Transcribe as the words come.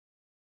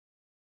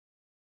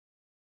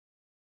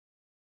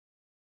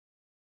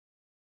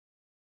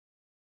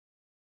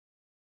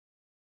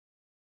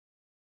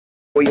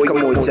oika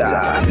moja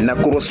na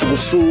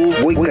kurosugusu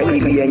wika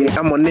irianye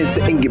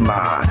amonese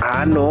engima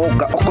ano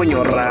ga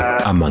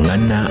okonyora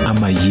amangana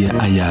amaye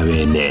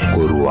ayabene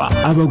kurwa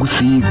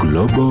abagusi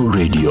Global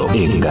Radio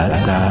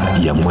engata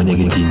ya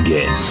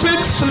Mwanyagitinge.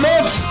 6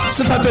 lots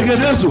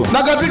zitatengenezwa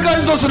na katika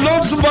hizo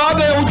slots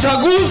baada ya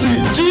uchaguzi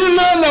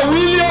jina la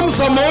William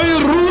Samoei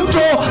Ruto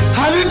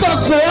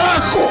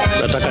halitakuwako.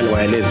 Nataka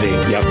niwaeleze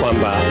ya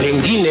kwamba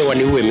pengine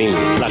waniue mimi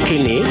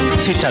lakini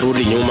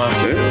sitarudi nyuma.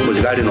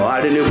 Muzikali no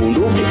hali ni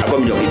bunduki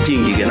akomjo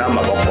kitingi kena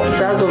maboko.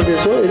 Size of the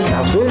soil is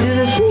absolutely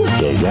the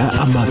truth. Ya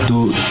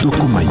amato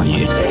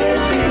tukumanye.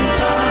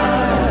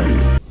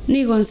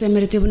 Ni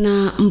gonsemerete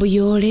buna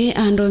mbuyole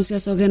andonsi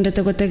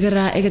asogendete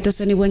gotegera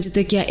egetesani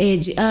bwanjete kya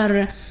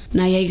AGR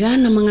na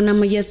yaigana mangana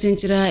maya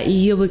senchira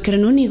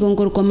yobwekeranuni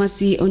gongor kwa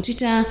masi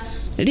onchita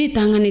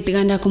litangani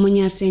tiganda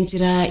kumanya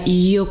senchira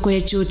yoko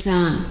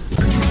echuta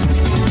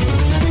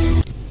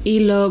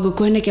ilo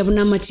gukwene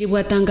kyabuna machibu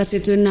atanga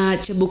setu na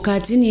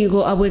Chebukati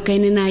nigo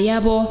abwekaine na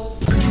yabo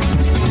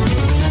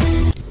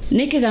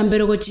Nike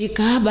gambero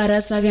gochika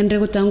barasa gendre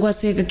gutangwa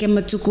seka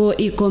kematuko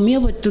ikomio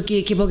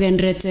botuki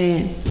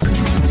kibogendrete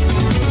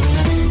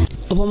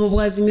Obomo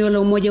bwazimio la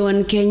umoja wa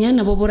Kenya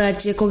na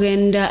boborache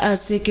kogenda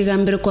aseke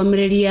gambero kwa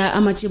mirelia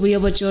amachibu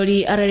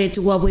yobochori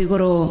araretu wa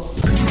bwigoro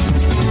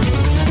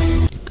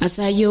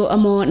Asayo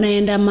amo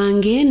naenda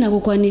mange na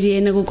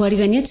gukwanirie na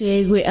gukwarigania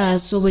tuyegwe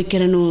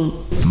asobwekerano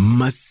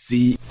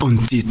Masi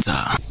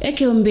ontita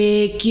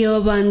Ekeombe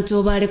kio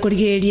bantu bale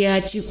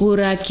kurigeria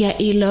chikura kia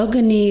ilog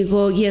ni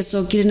go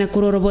giesokire na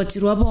kuroroboti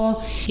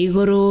rwabo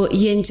igoro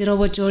yenjero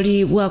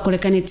bochori bwa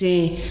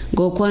kolekanete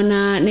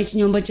gokwana ne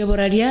chinyomba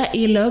chaboraria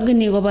ilog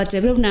ni go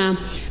batebna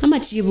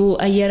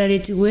amachibu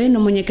ayararetiwe no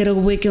monyekero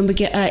gubwekeombe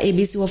kia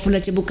ABC wafula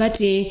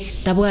Chebukati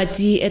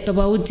tabwati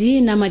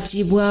etobauti na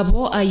machibu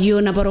abo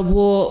ayo na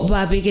barobo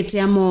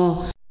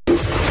babegeteamo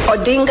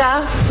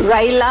Odinga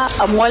Raila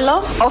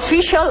Amolo.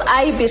 Official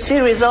IBC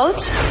result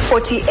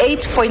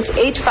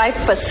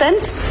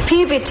 48.85%.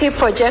 PVT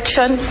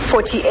projection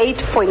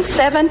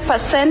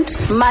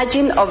 48.7%.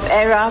 Margin of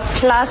error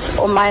plus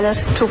or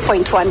minus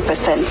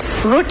 2.1%.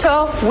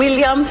 Ruto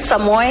William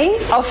Samoei.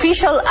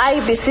 Official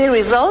IBC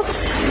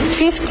results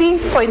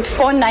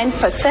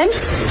 50.49%.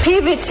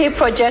 PVT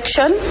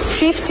projection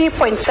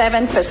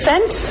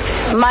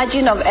 50.7%.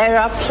 Margin of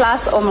error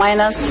plus or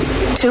minus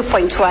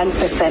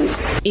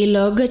 2.1%.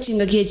 Ilog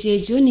chingagie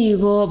checho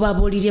nigo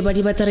babolire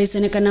bari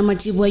bataraisane kana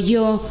machibu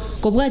ayo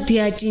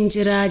kobwatia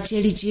chinjira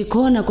cheli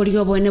chiko na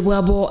koligo bwene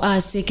bwabo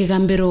aseke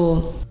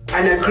gambero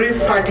An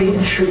aggrieved party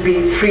should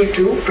be free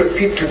to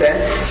proceed to the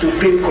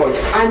Supreme Court.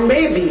 And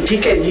maybe he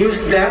can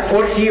use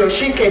or he or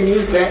she can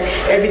use the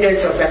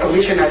evidence of the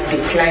commission as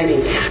declining.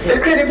 The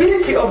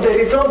credibility of the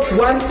results,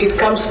 once it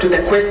comes to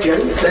the question,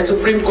 the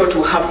Supreme Court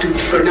will have to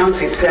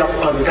pronounce itself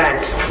on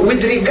that.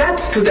 With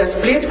regards to the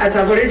split, as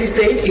I've already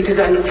said, it is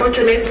an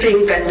unfortunate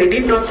thing that they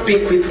did not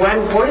speak with one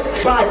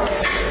voice, but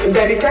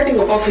the returning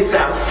officer,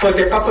 for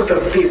the purpose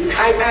of this,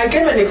 I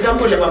gave an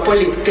example of a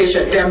polling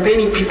station. There are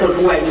many people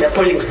who are in the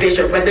polling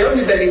station, but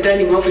only the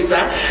returning officer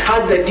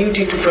has the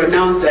duty to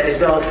pronounce the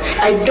results.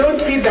 I don't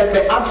see that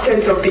the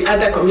absence of the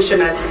other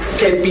commissioners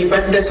can be,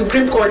 but the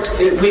Supreme Court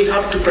will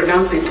have to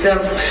pronounce itself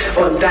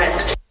on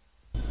that.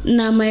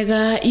 Na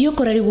mega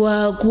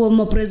yokorariwa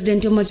kuomo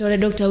president omachore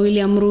Dr.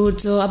 William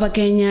Ruto aba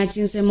Kenya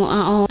chinsemo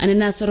ao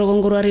anena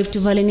sorogongorwa Rift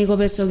Valley nigo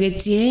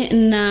besogetie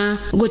na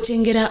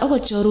gochengera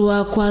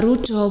ogochorwa kwa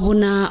Ruto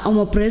buna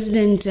omo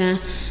president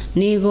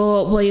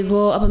nigo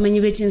boigo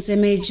abamenyi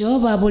bechinsemejo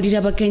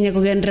babolira bakenya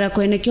kugendera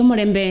kwene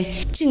kyomorembe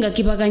chinga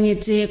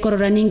kibaganyete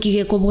korora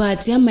ninkige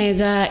kubwatia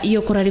mega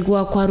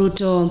yokorarigwa kwa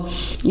Ruto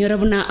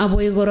nyorabuna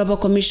aboigo robo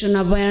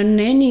commissioner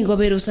bane nigo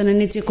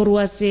berusananete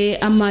korwase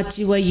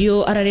amachi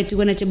wayo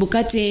araretiwe na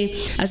Chebukati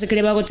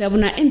asekere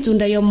bagotabuna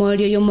entunda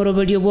yomolyo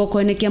yomorobolyo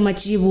bwokone kya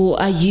machibu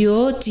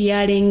ayo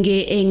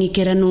tiarenge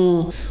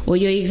engikerano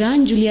oyo iga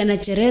Juliana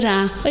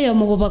Cherera oyo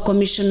moboba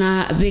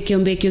commissioner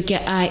bekyombekyo kya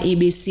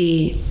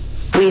IEBC.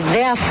 We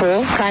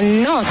therefore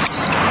cannot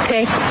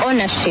take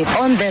ownership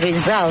on the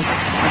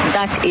results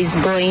that is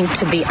going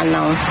to be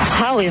announced.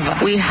 However,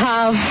 we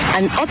have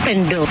an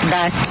open door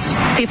that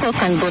people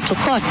can go to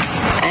court,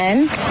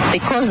 and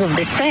because of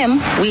the same,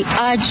 we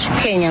urge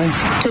Kenyans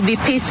to be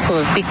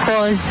peaceful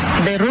because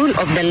the rule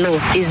of the law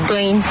is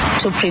going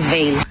to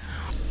prevail.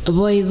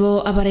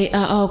 Boigo abare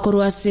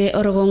aokorwase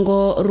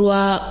orogongo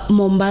rwa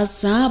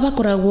Mombasa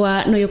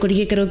bakoragwa no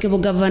yokorigekero ke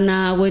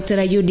gavana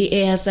wetera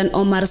UDA Hassan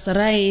Omar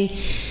Sarai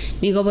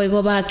nigo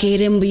boigo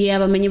bakire mbuye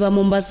abamenyi ba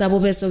Mombasa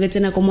bobesogete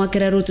na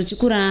komwakera Ruto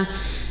chikura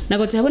na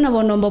gotabona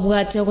bonombo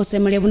bwate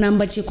okosemeria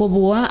bunamba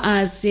chikobwa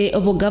ase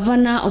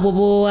obugavana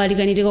obobo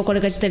aliganire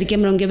gokoreka chitarike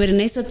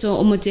 23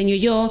 omutenyo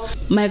yo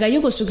maiga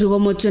yogosukigo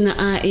mutwe na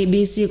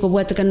ABC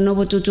kobwatekana no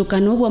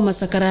botutukano bwa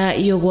masakara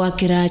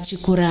yogwakera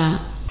chikura.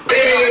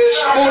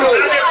 Nilishukuru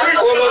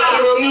kwamba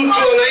kuna mtu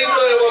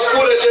anaitwa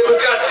Wafula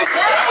Chebukati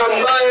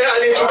ambaye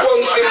alichukua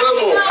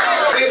msimamo.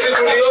 Sisi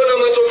tuliona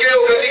matokeo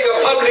katika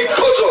public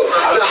portal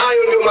na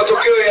hayo ndio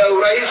matokeo ya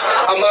urais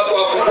ambapo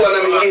hakukuwa na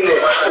mingine.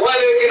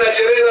 Wale kina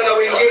Cherera na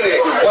wengine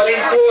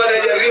walikuwa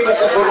wanajaribu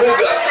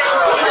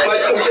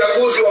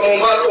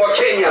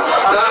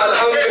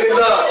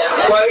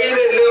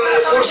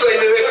fursa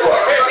imewekwa,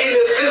 ile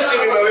system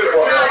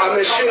imewekwa,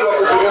 ameshindwa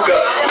kukuruga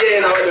yeye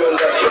na wale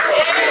wenzake.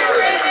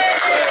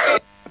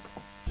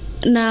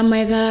 Na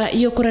maiga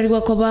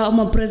yokorarigwa koba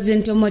omo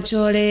president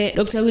omochore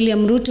Dr.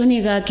 William Ruto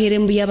niga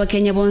kirembu ya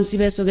Kenya bonsi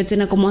besogete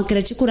na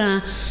komwakira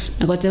chikura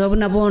na goteba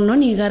buna bono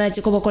niga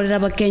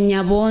chikobokorera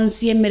Kenya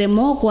bonsi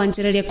emeremo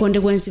kwanchereria konde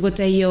gwensi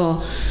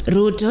gotayo.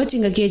 Ruto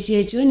chingakie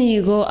checho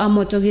nigo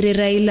amotogire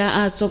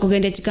Raila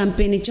asokogende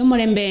chikampeni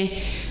chomorembe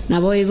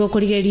na boigo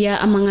kurigeria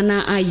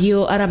amangana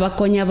ayo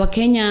arabakonya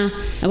Kenya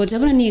na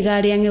goteba niga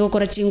ariange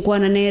gokora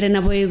chinkwana nere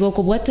na boigo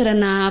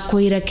kubwaterana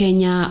koira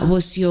Kenya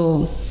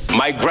bosio.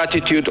 My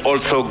gratitude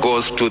also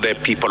goes to the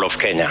people of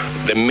Kenya,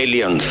 the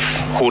millions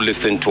who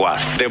listened to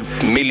us, the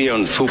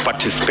millions who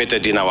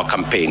participated in our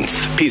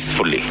campaigns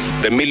peacefully,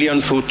 the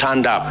millions who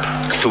turned up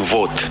to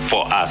vote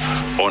for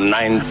us on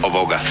 9th of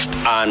August,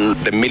 and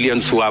the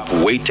millions who have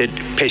waited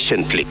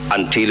patiently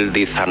until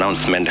this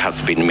announcement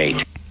has been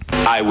made.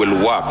 I will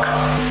work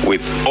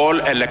with all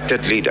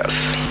elected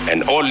leaders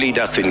and all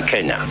leaders in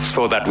Kenya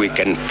so that we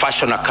can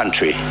fashion a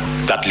country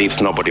that leaves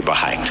nobody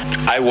behind.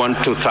 I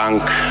want to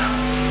thank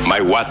my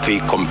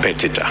worthy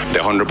competitor,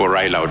 the Honorable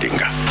Raila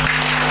Odinga,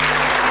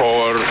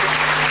 for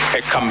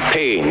a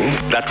campaign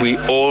that we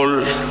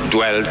all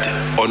dwelled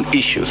on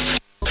issues.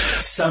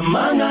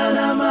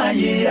 Samangana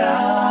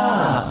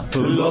Maya,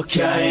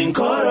 Tulokia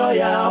Enkoro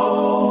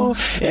Yao,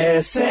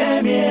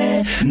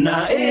 Esemie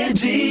na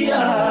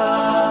AGR.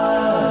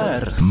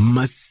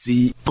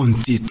 Masi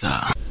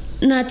Pontita.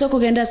 Na toko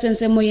genda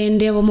sense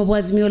moyende bo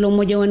mobwazimio lo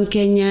moja wa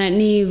Kenya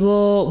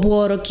nigo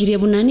bworo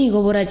kirebuna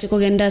nigo borache ko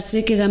genda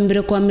seke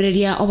gambire kwa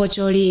mireria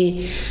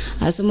obochori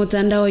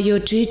asumutandao yo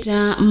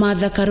Twitter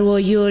Martha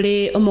Karua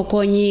yole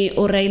omokonyi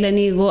Raila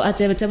nigo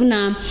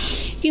atebetabuna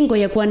kingo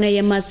ya kwana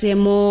ya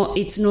masemo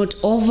it's not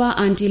over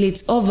until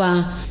it's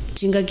over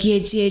chinga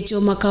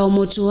kiechecho makao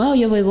motua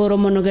yobegoro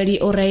monogari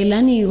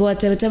Raila nigo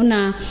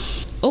atebetabuna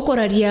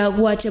okoraria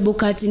gwache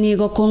bukati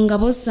nigo konga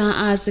bosa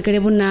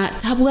asikerebuna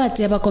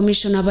tabwate aba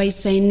commissioner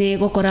baisaine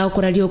gokora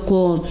okorario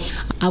ko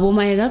abo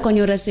maega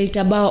konyora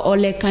seita bao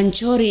Ole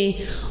Kanchori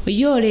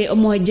yole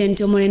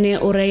omwagent omonene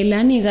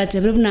Raila niga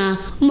tebrebuna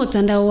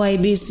mutandao wa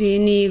IBC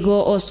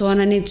nigo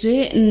osona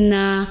netwe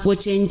na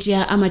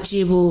gochenjia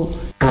amachibu.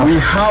 We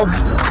have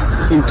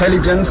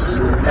intelligence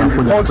and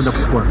reports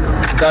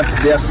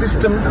that their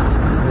system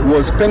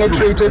was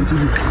penetrated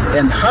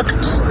and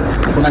hacked,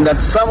 and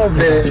that some of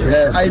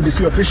the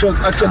IBC officials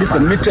actually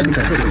committed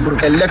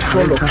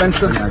electoral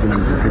offenses,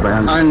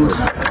 and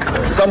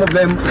some of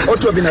them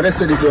ought to have been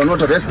arrested if they were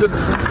not arrested.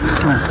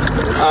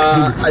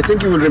 I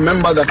think you will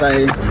remember that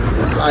I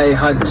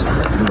had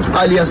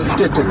earlier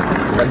stated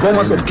that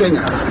Bomas of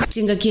Kenya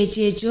chinga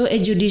kiechecho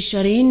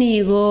judiciary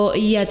nigo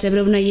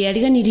yatebrebuna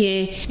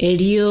yariganirie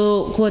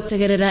elio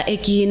kotegerera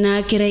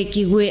ekina kira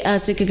ikigwe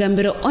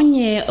asekegambero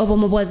onye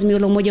obomo bwazimio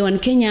lo moja wa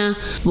Kenya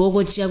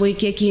bogo chiago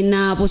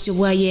ikekina bosyo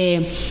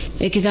bwaye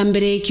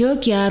ekigambere kyo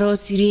kyaro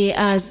sirie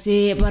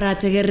ase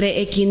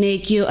barategerere ekine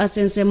kyo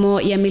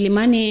asensemo ya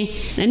milimani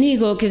na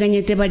nigo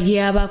keganyete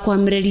badia ba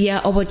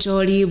kwamreria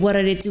obochori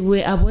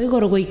bwararetiwe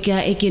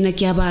aboigorogoika ekina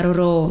kya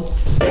baroro.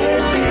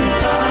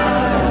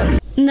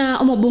 Na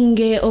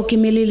omobunge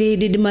okimilili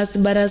Didmas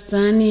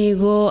Barasa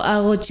nigo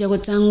agochia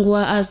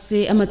gotangwa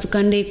ase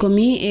amatukande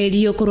 10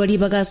 elio korwali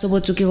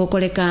bagasobotuke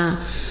gokoleka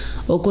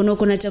okono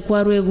kuna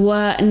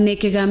chakwarwegwa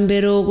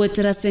nekegambero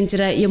gwetera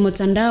senchera yo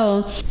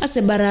mutandao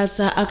ase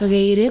Barasa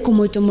akageire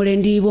kumoito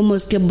murendi bo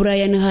Moske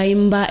Brian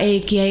Haimba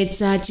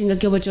ekiaitsa chinga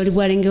kyobochori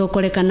bwarenge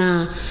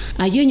gokolekana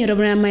ayo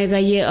nyorobana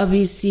maigaye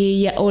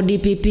abisi ya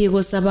ODPP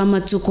gosaba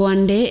matuko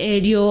ande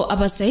elio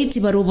abasaiti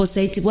barubo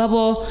saiti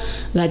bwabo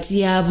gati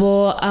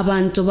yabo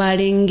abantu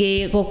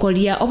barenge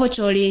gokolia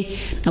obochori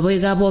nabo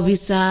igabo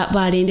bisa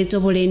barende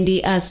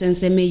tobolendi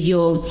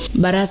asensemeyo.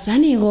 Barasa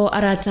nigo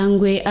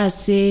aratangwe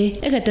ase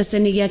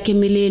egatasani ya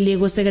kimilili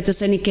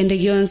gosegatasani kende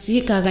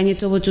gyonsi kaganye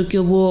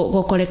tobotukyo bo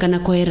gokolekana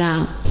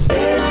koera.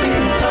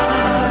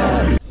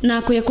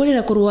 Na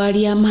kuyakolera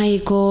kurwaria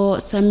Maiko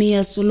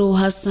Samia Suluhu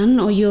Hassan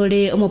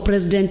oyole omo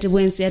president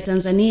bwensi ya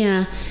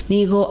Tanzania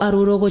nigo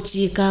aruro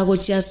gochika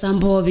gochia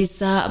sambo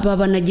bisa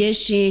baba na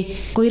jeshi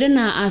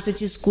koirana ase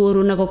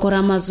chiskuru na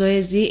gokora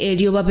mazoezi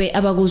elio babe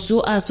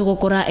abagusu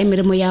asogokora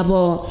emirimo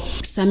yabo.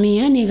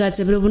 Samia niga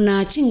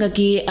tebrebuna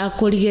chingaki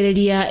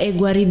akoligereria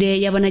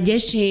egwaride ya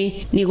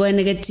banajeshi nigo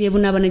enegetie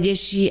buna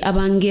banajeshi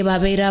abange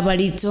babera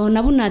balito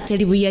na buna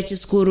teribu ya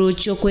chiskuru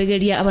cyo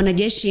kwegeria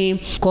abanajeshi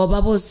ko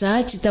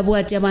babosa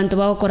chitabwati abantu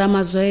bakora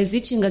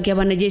mazoezi chinga kya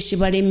banajeshi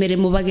bali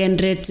emirimo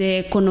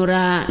bagendrete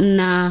konora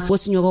na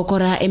gosinyo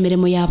gokora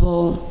emirimo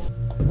yabo.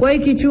 Kwa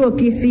hiki chuo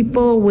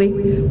kisipowe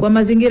kwa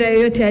mazingira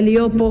yoyote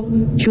aliyopo,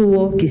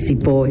 chuo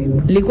kisipowe.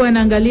 Nilikuwa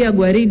naangalia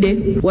gwaride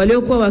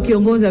waliokuwa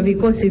wakiongoza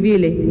vikosi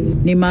vile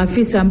ni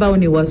maafisa ambao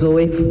ni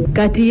wazoefu.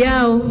 Kati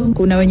yao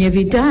kuna wenye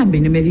vitambi,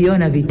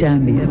 nimeviona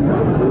vitambi.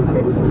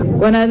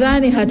 Kwa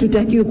nadhani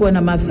hatutakiwi kuwa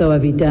na maafisa wa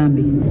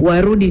vitambi.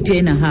 Warudi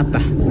tena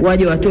hapa,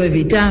 waje watoe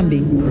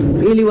vitambi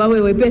ili wawe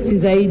wepesi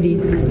zaidi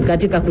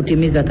katika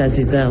kutimiza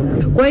kazi zao.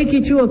 Kwa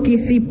hiki chuo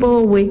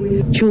kisipowe,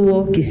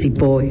 chuo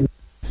kisipowe.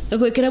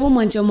 gwikira bo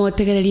mwanjo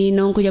motegereri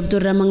no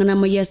nkujabtura mangana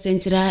maya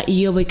senchira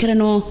iyo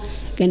boikarano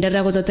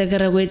kendara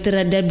gototegera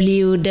gwetira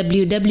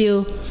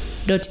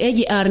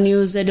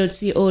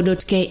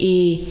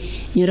www.agrnews.co.ke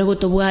nyora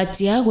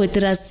gotobwatia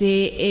gwetira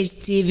se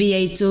HTV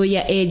yaito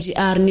ya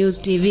AGR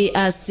News TV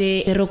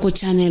ase Roku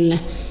channel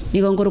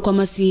nigongoro kwa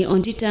masi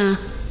ontita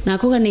na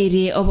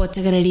kuganeirie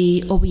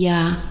obotegereri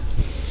obuya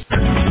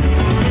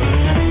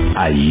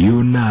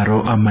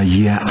ayunaro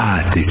amaya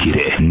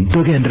atekire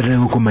ntogendere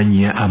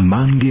kumanyia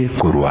amange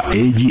kurwa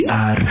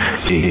AGR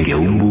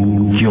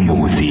egeumbu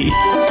yomuguzi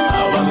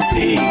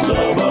Avanzi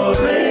Global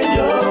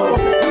Radio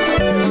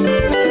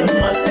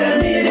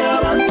Masemiri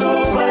abantu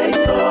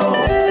baito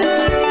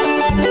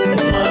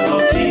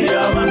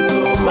Magokira abantu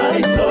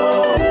baito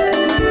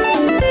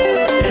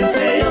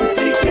Ense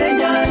yonsi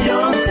Kenya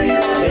yonsi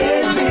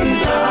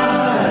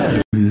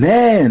AGR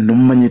Neno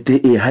manyete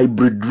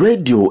hybrid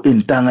radio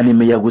intangani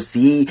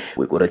meyagusi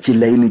wekora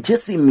chilaini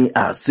chesimi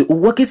ase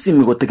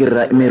uwakisimi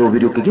gotegerera imero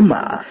video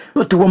kigima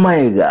tuwa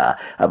maega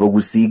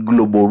abagusi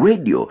Global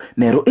Radio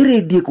nero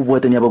iredie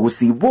kubwatanya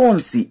abagusi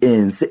bonsi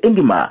ense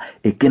engima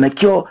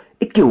ekenakyo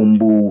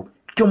ekeumbu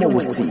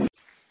kyomogusi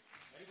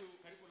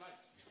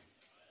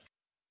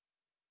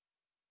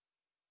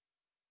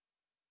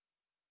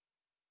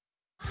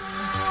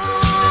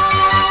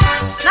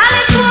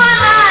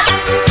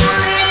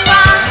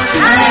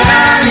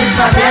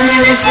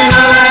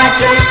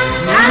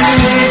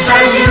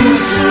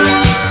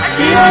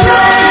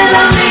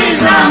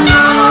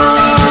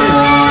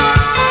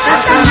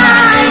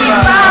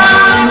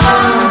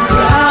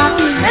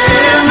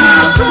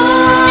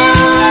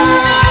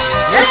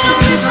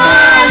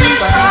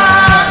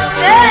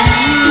Yeah.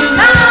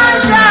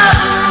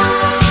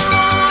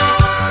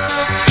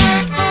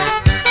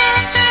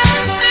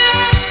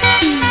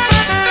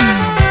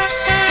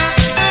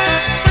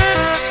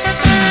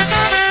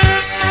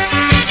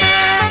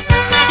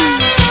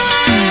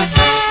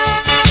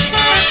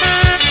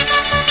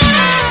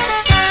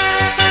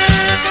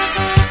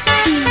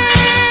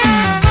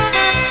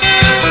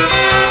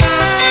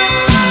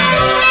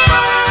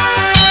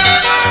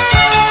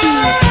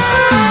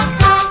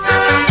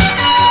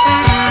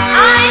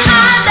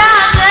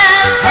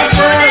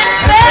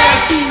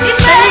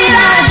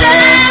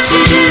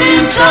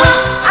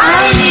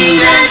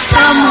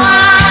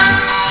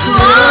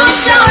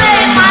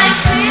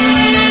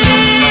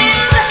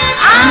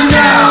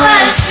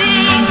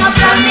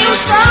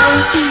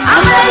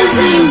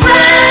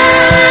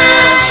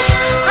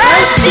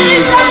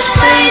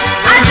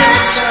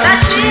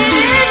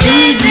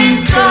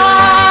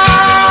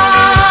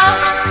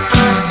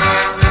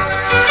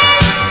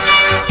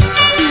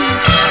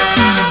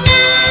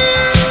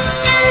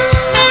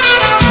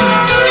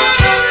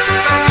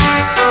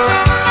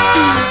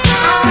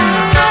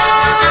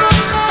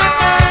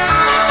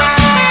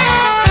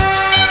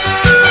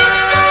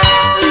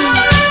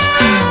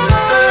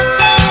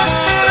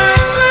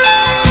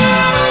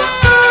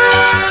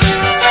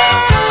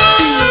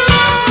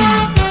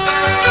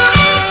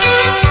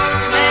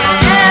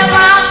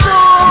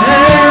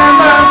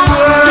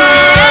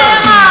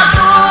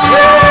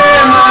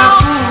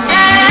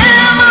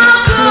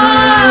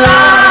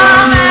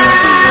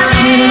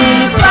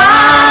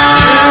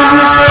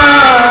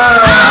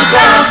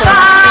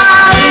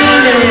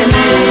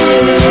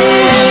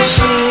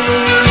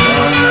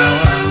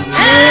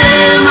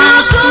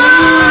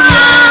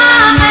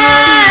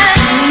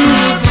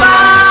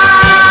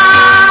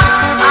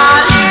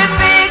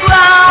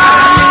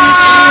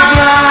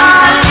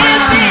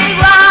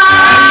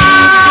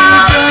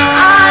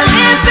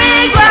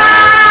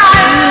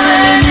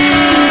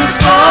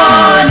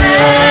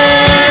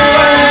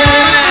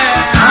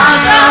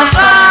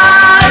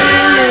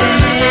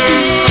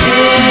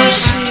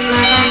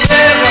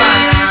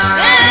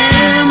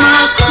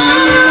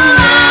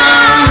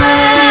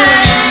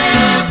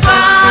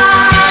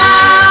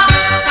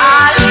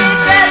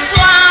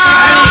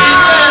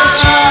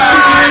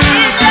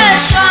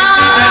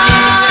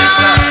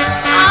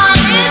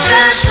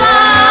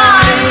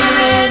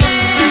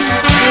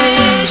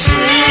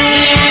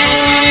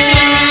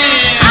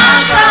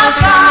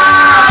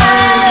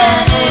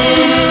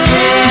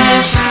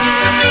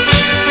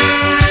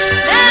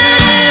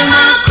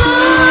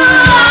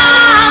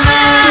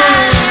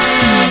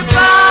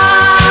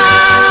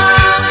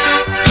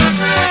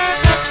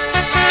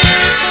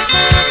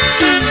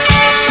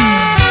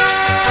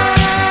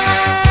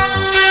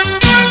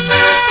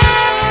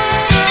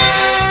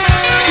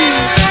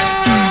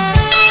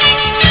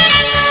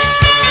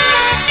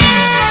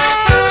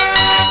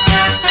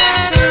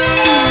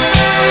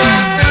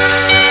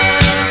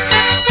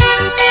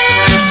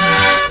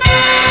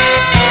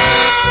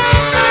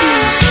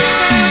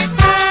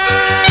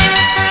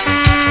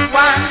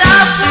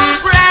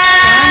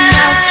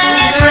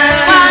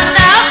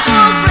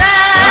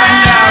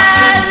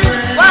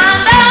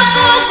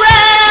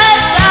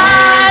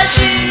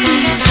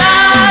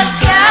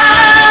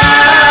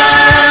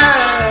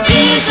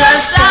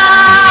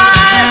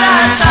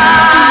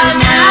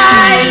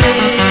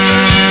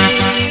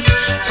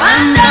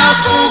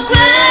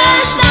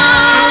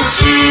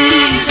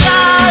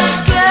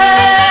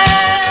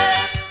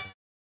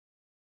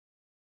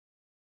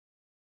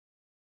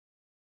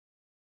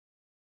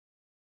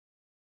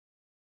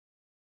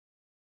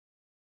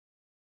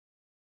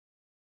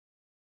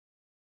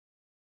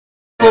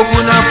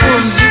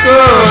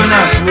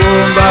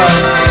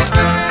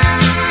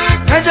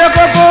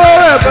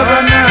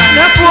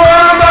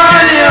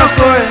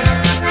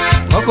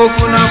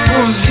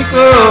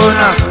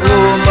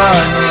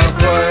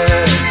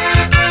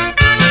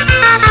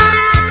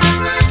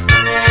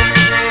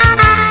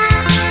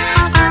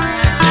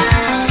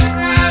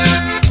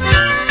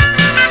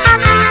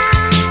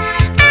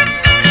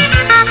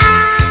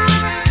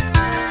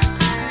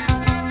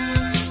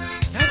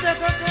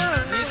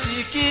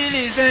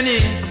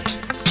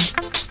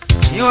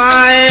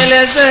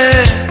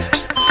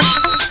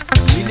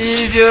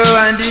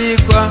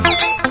 ilivyoandikwa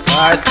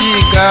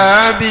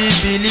katika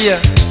Biblia.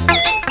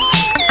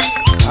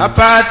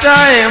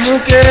 Apataye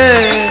mke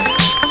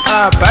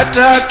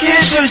apata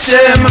kitu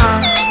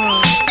chema,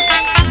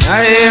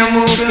 naye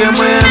mke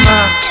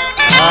mwema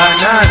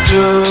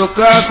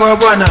anatoka kwa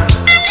Bwana.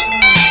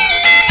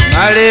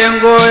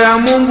 Malengo ya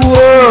Mungu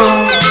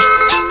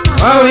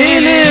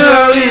wawili,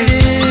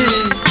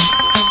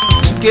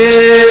 mke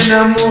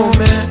na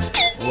mume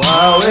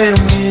wawe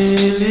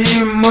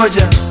mwili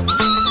mmoja.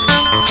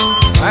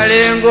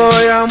 Malengo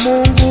ya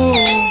Mungu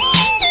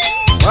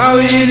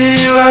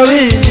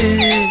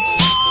wawili,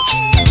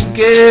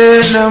 mke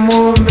na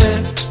mume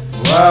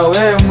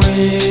wawe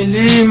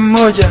mwili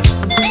mmoja.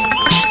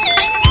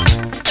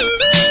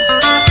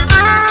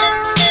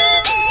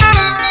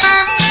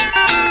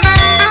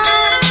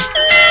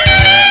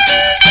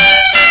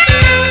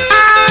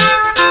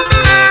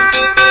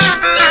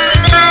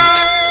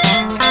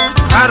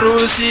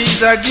 Harusi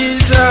za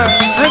giza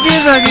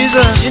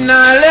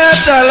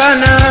zinaleta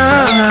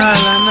lana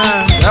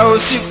za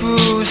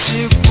usiku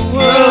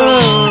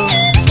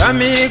za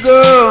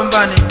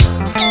migombani.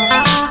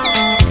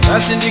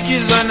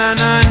 Tasindikizwa na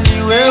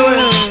nani wewe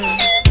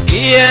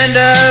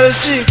kienda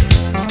usiku?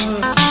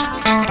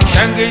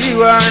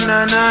 Shangiliwa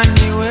na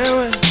nani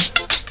wewe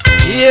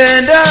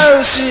kienda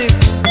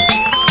usiku?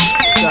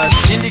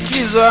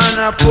 Tasindikizwa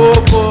na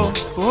popo,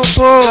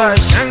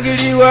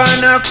 shangiliwa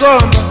na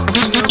komba,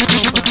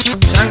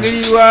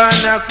 shangiliwa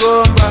na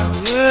komba.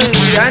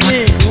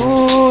 Yani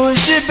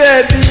ushi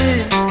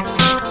baby,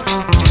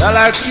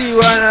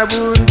 talakiwa na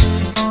bundi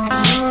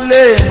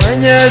yule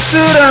mwenye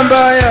sura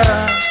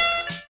mbaya.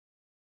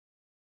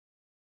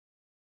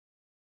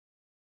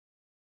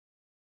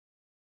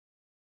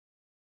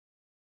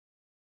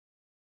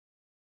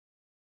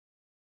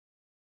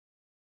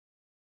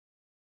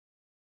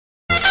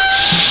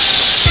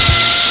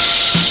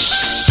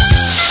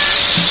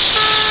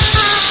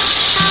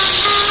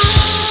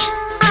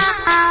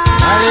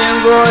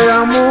 Malengo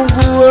ya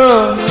Mungu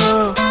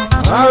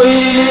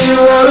wawili,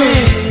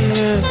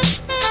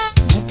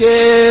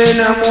 mke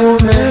na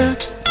mume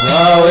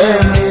wawe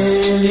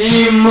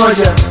mwili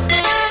mmoja.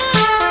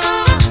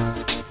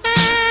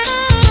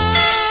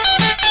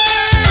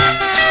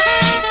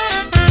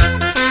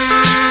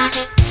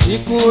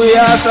 Siku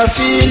ya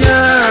safina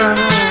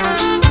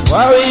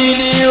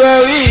wawili,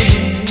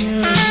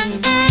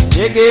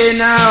 ndege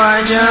na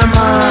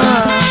wanyama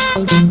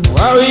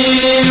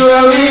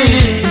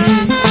wawili,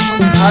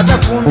 hata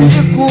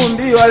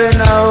kumbi wale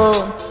nao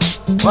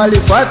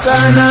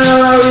walifuatana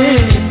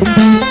wawili.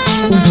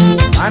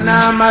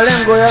 Ana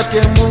malengo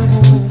yake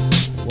Mungu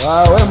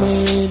wawe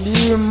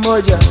mwili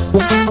mmoja.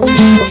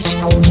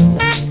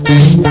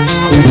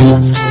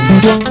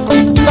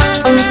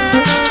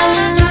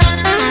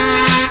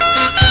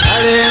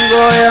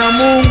 Malengo ya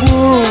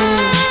Mungu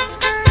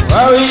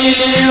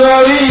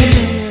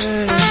wawili,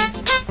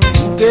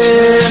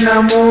 mke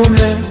na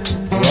mume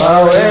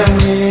wawe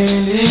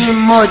mwili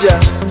mmoja.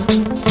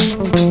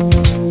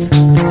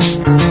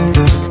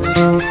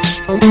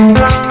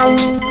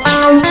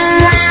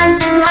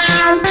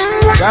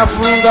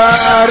 Kafunga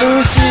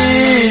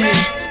harusi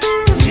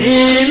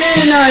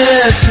mimi na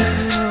Yesu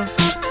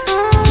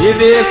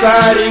hivi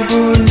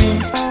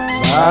karibuni,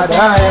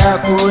 baada ya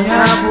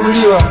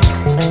kunyakuliwa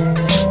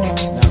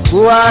na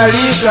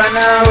kualika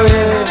nawe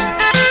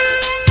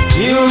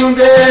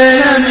jiunge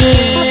nami.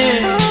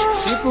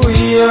 Siku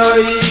hiyo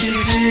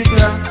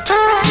ikifika,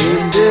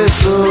 twende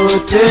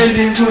sote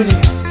mbinguni.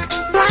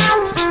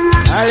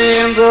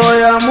 Malengo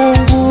ya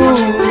Mungu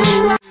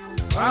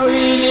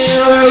wawili,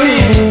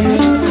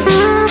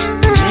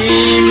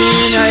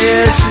 mimi na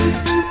Yesu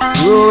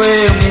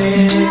tuwe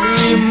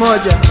mwili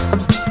mmoja.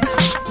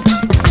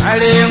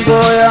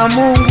 Malengo ya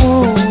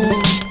Mungu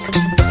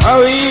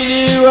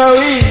wawili,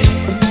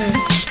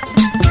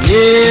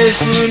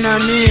 Yesu na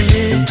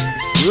mimi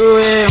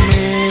tuwe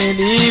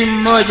mwili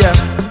mmoja.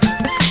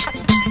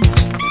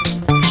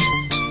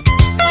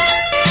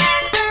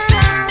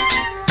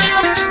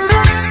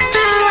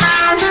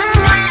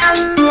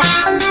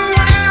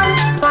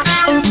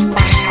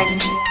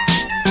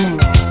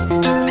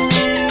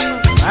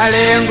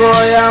 Malengo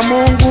ya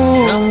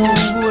Mungu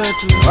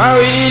wetu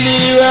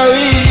wawili,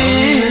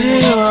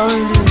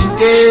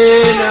 mke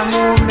na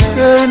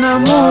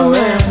mume wawe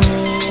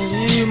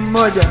mwili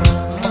mmoja.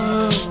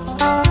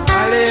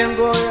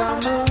 Malengo ya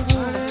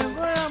Mungu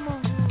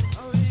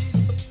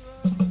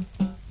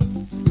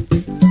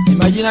ni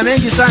majina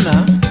mengi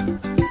sana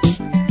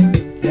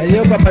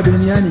yaliyopo hapa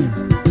duniani.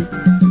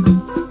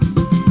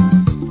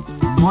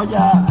 Mmoja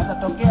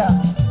atatokea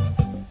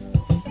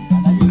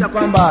anajiita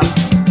kwamba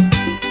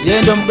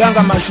yeye ndio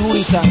mganga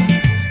mashuhuri sana.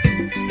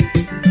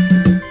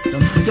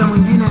 Namsikia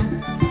mwingine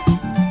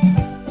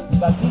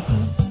mtafiti,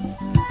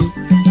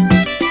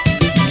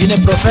 mwingine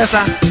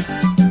profesa,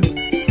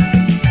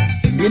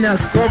 mwingine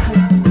askofu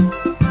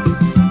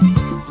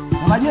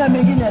na majina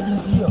mengine ya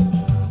jinsi hiyo.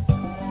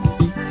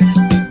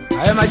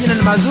 Hayo majina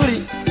ni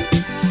mazuri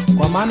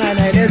kwa maana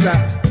yanaeleza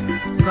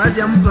kazi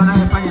ya mtu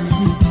anayefanya ni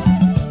nini.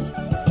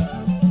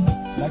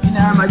 lakini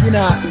haya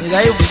majina ni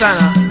dhaifu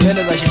sana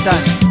mbele za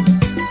shetani,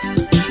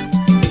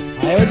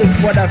 hayawezi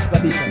kufua dafu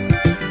kabisa.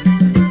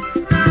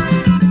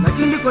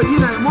 Lakini liko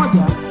jina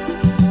moja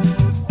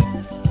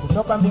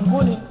kutoka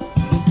mbinguni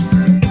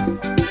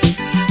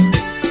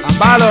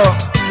ambalo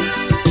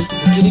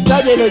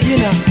ukilitaja hilo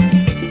jina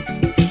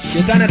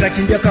shetani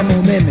atakimbia kama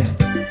umeme.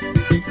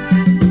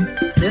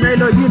 Tena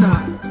hilo jina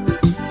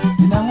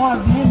linang'oa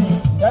viini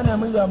ndani ya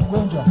mwili wa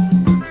mgonjwa,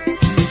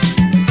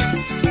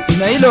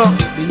 na hilo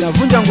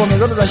linavunja ngome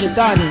zote za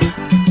shetani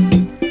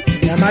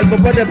na mahali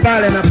popote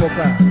pale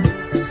anapokaa,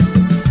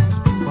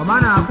 kwa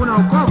maana hakuna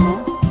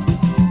wokovu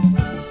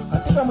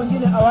katika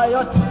mwingine awaye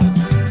yote.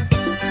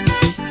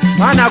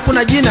 Maana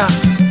hakuna jina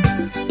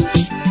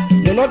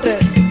lolote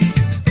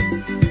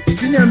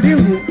chini ya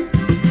mbingu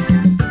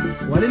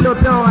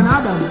walilopewa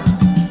wanadamu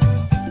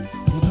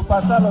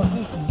litupasalo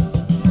sisi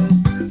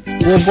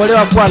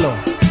kuokolewa kwalo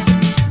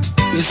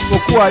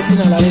isipokuwa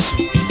jina la Yesu.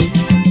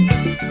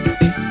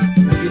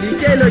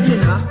 Ukiliitia hilo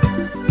jina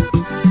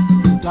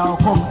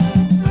utaokoka.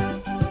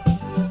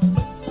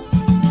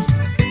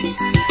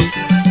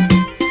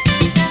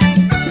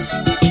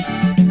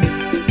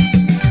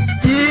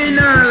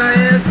 Jina la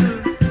Yesu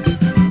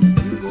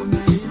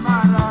ngome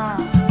imara,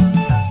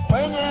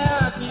 wenye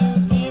haki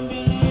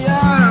ukimbilia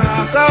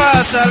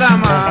akawa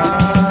salama.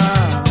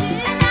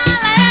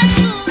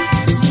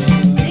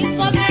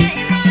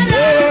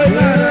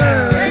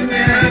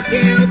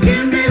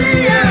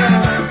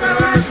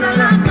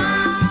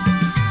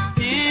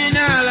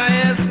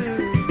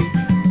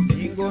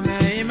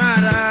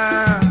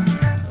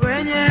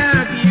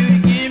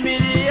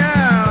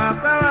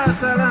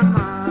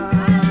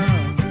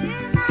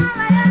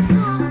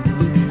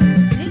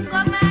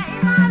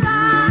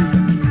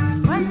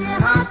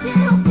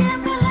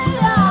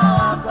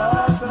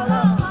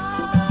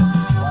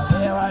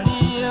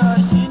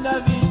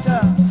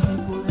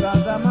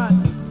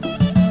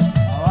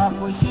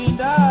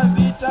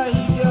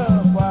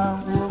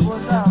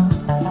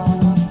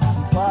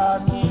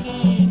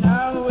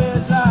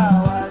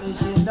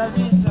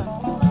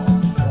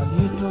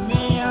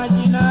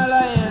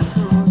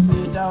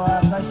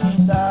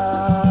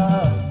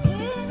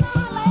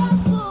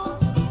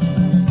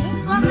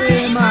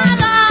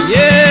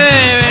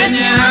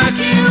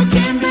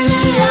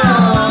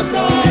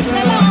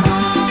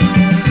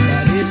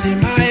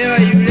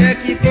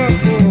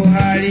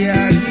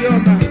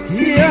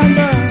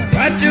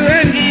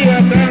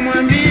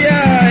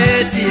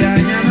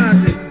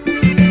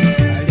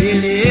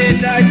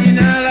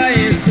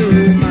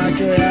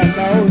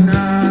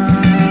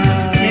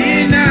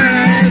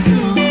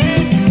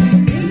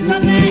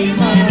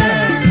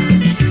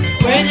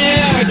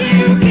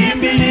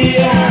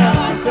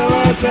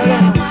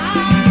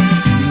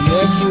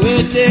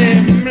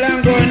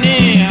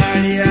 Mlangoni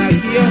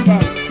aliakiomba,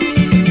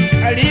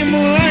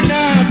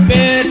 alimuona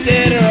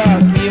Petero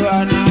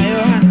akiwa na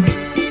Yohana,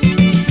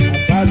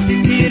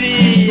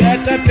 akafikiri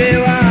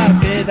atapewa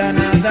fedha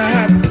na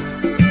dhahabu.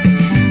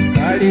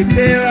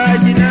 Alipewa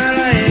jina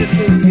la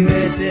Yesu,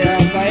 kiwete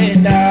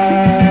akaenda.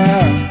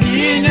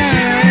 Jina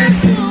la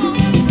Yesu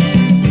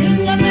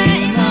ngome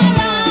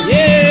imara,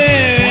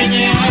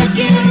 wenye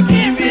haki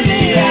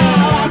ukimbilia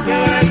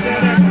wakawa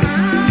salama.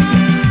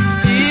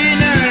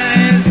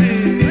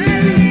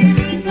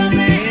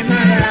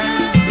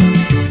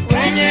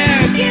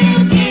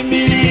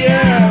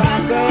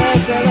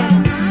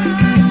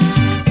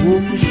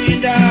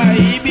 Kumshinda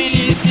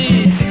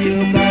ibilisi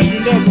sio kazi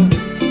ndogo,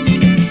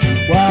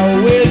 kwa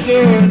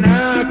uwezo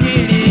na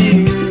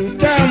akili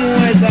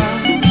utamuweza.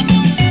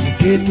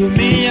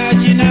 Ukitumia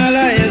jina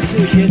la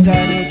Yesu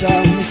shetani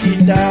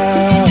utamshinda.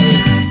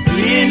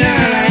 Jina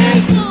la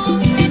Yesu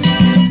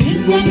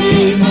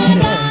ngome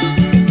imara,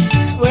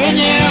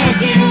 wenye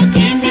haki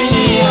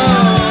ukimbilia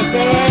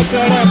wakawa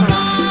salama.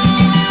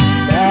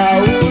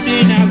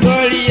 Daudi na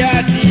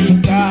Goliati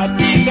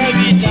katika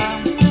vita,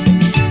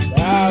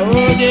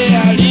 Daudi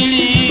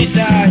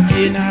aliliita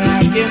jina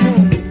lake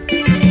Mungu,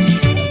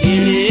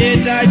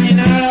 aliliita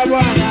jina la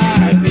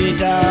Bwana,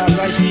 vita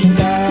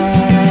akashinda.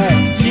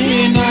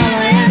 Jina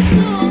la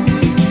Yesu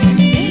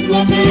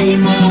ngome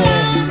imara,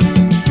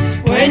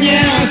 wenye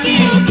haki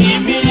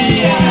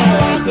ukimbilia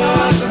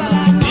wakawa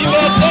salama.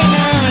 Iwe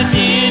tena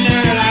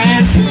jina la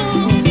Yesu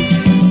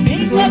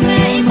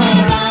ngome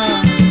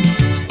imara,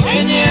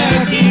 wenye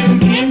haki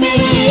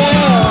ukimbilia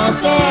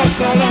wakawa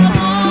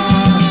salama.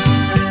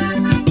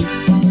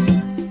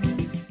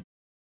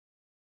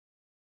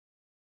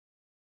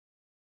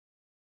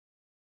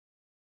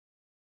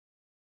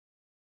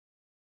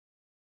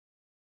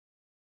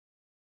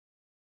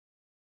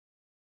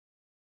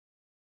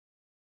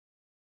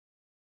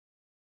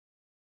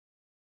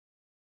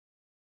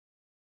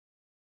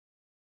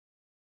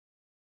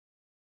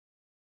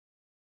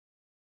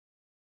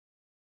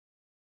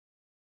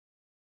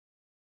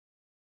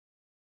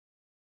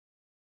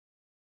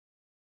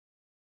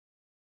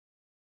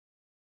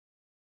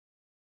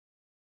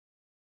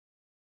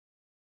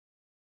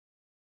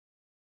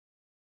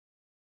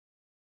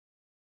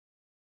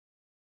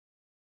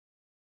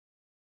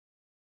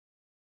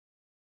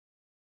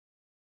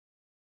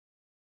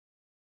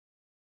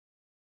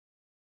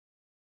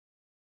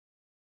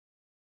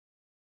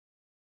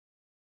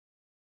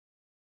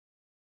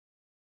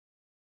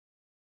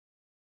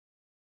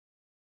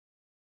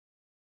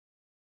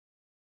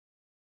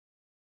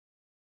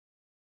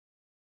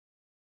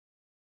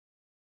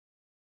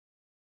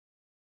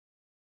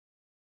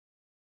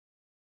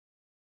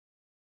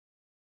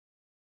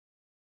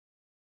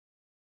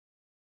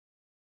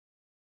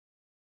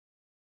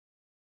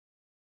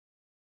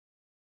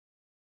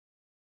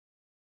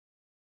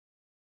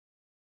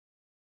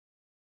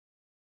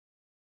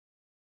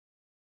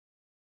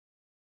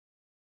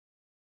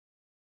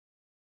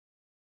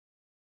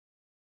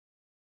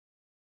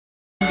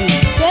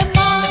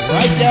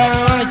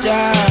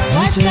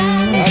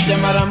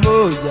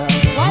 moja.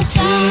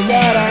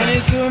 Sigara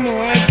ni sumu,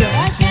 wacha.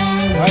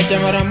 Wacha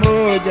mara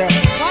moja.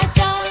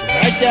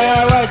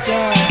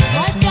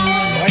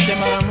 Wacha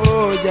mara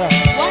moja.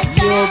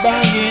 Sio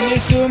bangi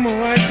ni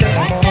sumu, wacha.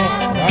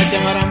 Wacha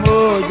mara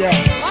moja.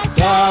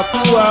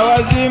 Takuwa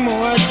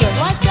wazimu, wacha.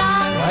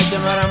 Wacha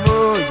mara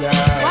moja.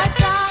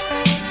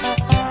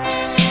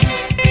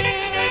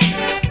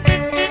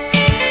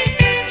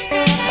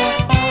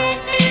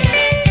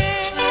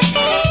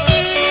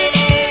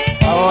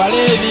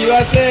 Walevi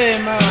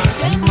wasema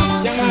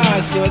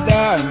changa sio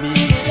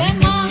dhambi,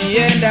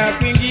 kienda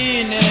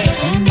kwingine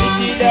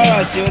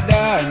dawa sio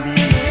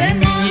dhambi,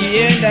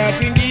 kienda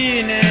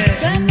kwingine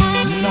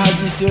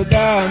nazi sio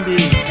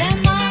dhambi.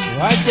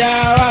 Wacha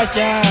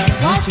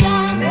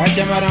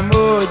mara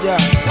moja.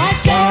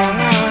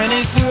 Changa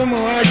ni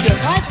sumu, wacha.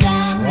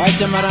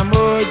 Wacha mara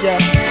moja.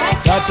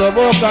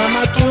 Tatoboka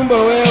matumbo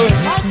wewe,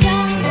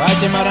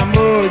 wacha mara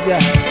moja.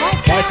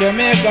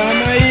 Tachomeka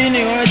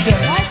maini, wacha.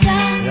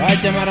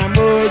 Wacha mara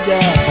moja.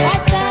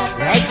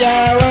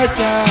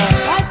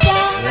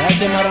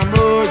 Wacha mara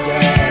moja.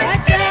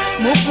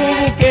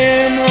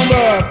 Mkumbuke Mungu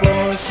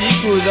wako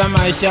siku za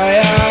maisha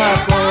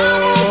yako.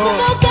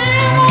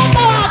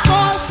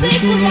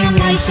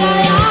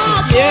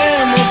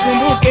 Yeah,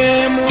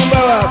 mkumbuke Mungu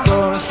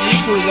wako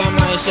siku za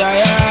maisha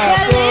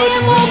yako.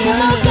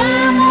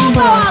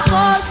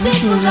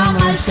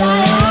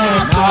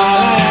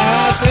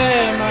 Malaya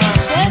sema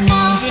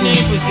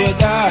zinifu sio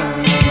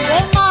dhambi.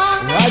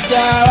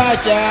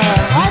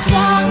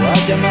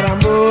 Wacha mara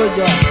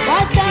moja.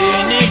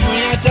 Zinifu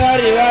ni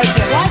hatari,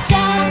 wacha.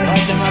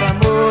 Wacha mara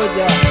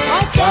moja.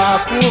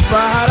 Takufa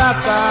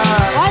haraka.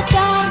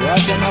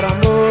 Wacha mara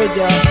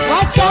moja.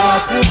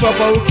 Takufa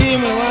kwa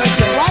ukimwi,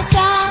 wacha.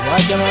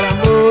 Wacha mara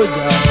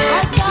moja.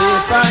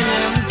 Usifanye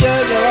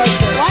mchezo,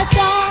 wacha.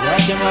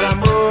 Wacha mara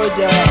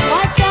moja.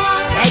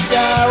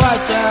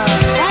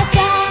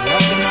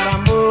 Wacha mara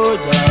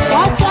moja.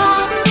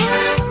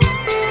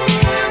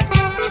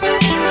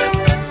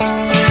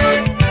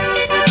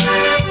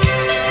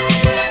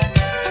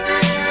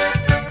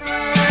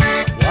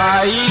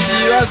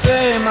 Waizi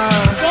wasema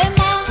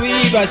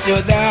kuiba sio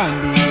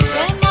dhambi,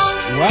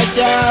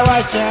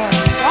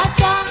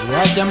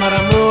 wacha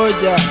mara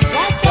moja.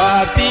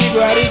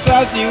 Wapigwa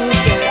risasi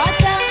uso,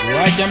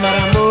 wacha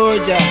mara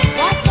moja.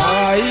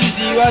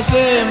 Waizi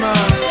wasema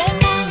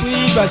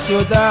kuiba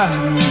sio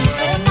dhambi,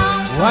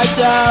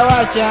 wacha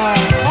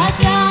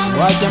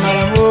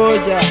mara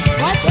moja.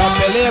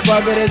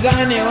 Wapelekwa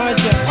gerezani,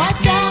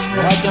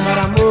 wacha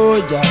mara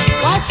moja.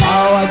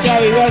 Hao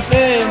wachawi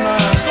wasema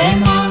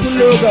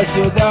kuloga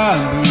sio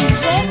dhambi,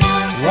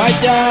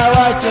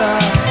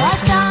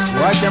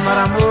 wacha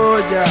mara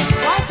moja.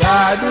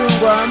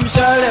 Tadungwa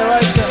mshale,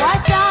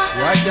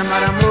 wacha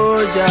mara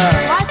moja.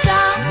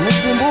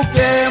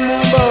 Mkumbuke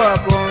Mungu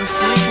wako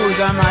siku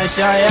za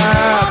maisha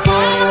yako.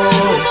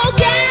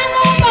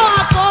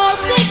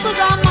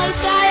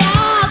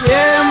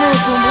 Yeah,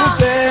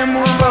 mkumbuke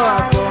Mungu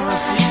wako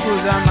siku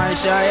za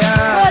maisha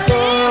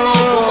yako.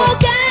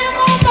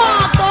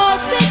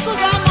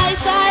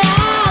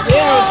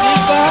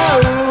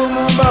 Usisahau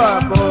Mungu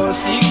wako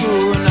siku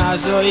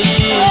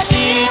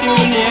unazoishi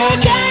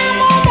duniani.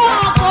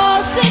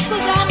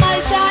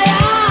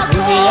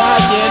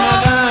 Usiache na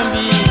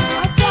dhambi,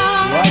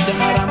 wacha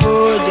mara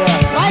moja.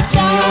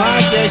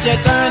 Usiache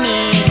shetani,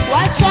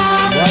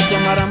 wacha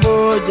mara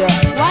moja.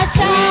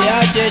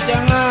 Usiache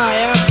chang'aa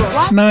yako.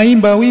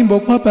 Naimba wimbo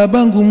kwa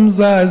babangu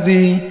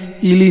mzazi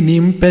ili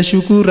nimpe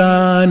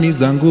shukurani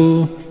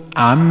zangu.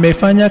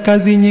 Amefanya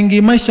kazi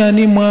nyingi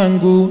maishani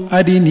mwangu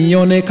hadi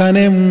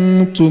nionekane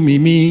mtu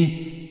mimi.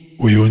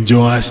 Uyu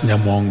Joash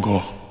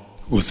Nyamongo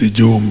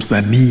usijo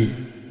msanii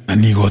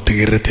anigo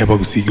tegerete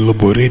Abagusi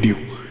Global Radio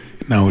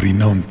na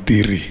urina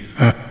untiri.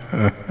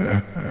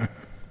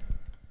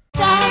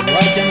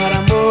 Wacha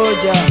mara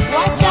moja.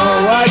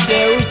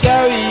 Wache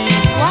uchawi,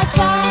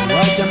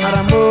 wacha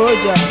mara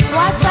moja.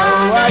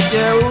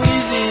 Wache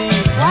uizi,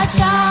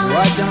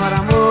 wacha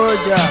mara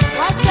moja.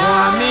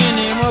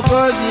 Muamini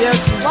Mwokozi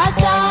Yesu,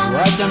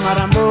 wacha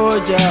mara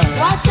moja.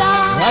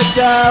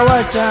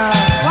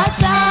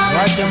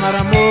 Wacha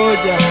mara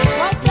moja.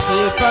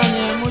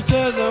 Usifanye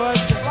mchezo,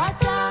 wacha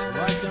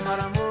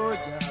mara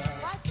moja.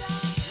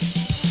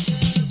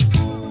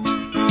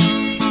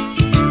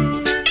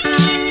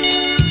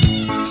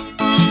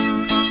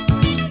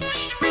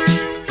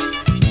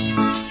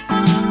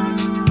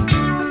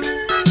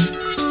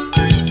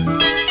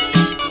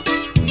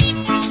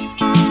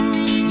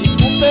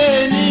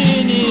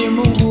 Nini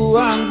Mungu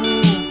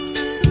wangu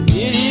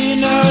ili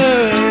na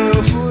wewe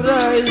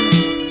ufurahi.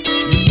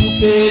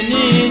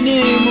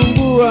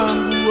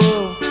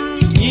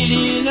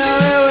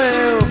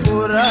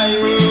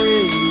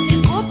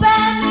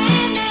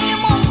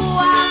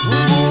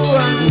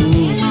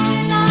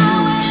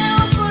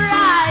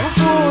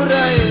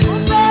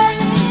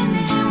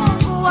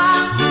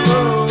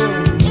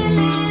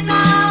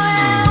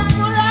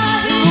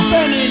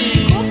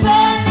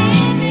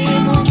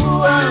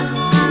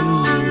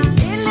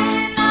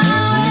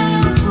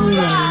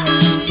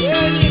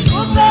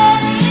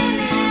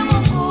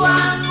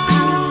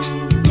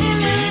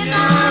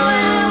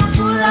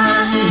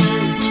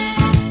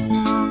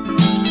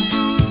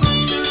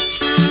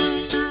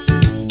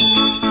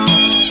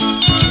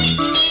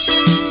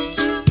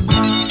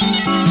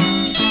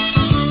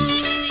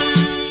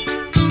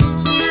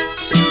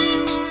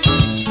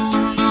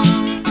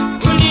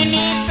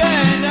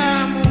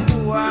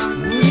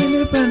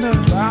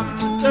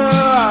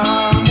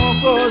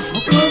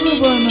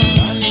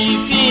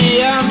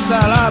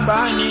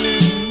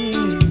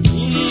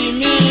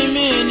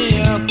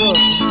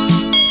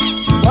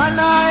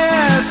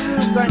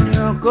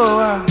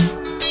 akaokoa,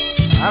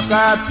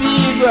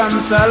 akapigwa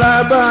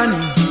msalabani,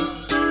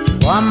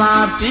 kwa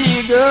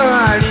mapigo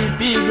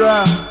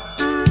alipigwa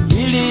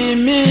ili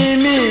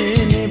mimi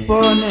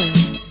nipone.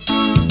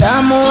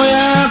 Damu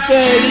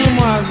yake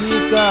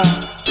ilimwagika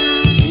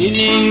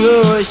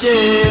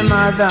inioshe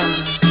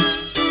madhambi,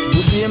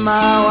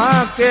 uzima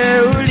wake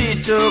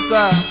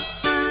ulitoka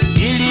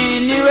ili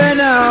niwe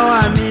na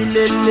wa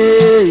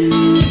milele.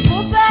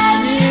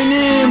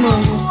 Nini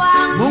Mungu,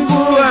 Mungu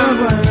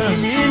wangu,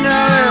 nini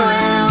na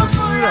wewe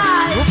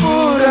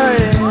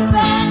ufurahi.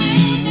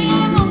 Nini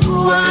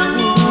Mungu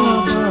wangu,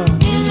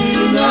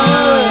 nini na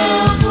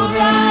wewe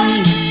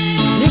ufurahi.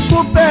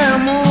 Nikupe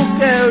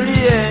mke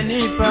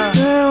uliyenipa,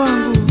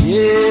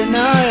 ye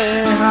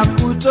naye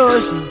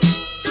hakutoshi.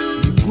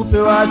 Nikupe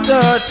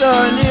watoto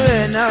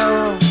niwe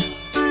nao,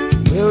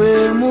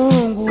 wewe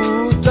Mungu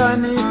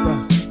utanipa.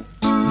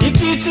 Ni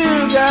kitu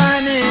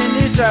gani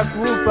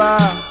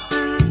nitakupa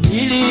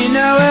ili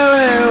na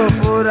wewe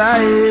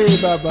ufurahi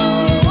Baba?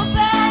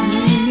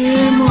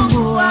 Nini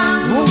Mungu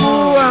wangu,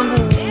 Mungu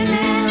wangu,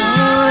 ili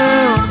na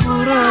wewe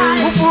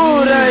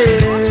ufurahi.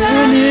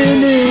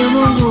 Nini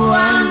Mungu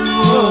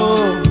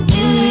wangu,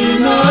 ili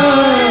na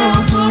wewe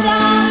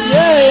ufurahi.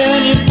 Yeye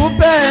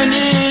nikupe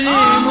nini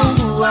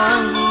Mungu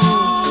wangu,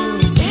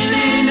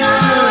 ili na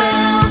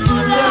wewe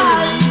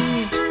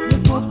ufurahi.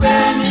 Nikupe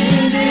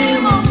nini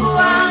Mungu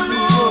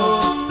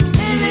wangu,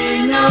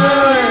 ili na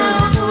wewe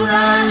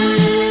ufurahi.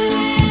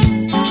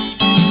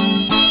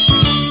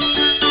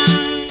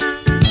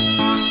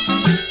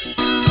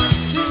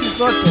 Sisi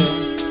sote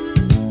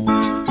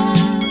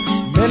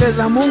mbele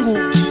za Mungu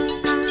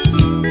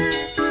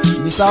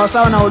ni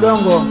sawasawa na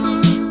udongo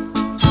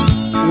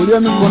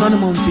ulio mikononi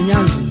mwa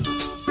mfinyanzi.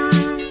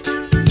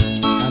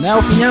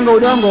 Anayeufinyanga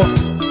udongo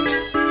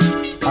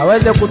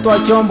aweze kutoa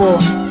chombo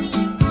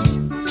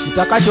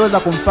kitakachoweza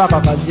kumfaa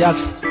kwa kazi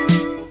yake.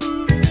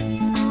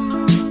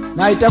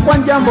 Na itakuwa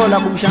jambo la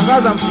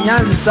kumshangaza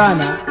mfinyanzi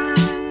sana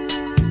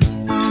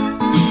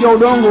ikiwa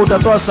udongo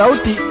utatoa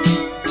sauti,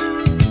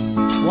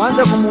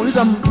 uanze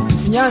kumuuliza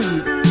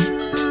mfinyanzi,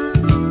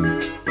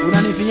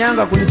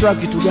 unanifinyanga kunitoa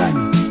kitu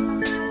gani?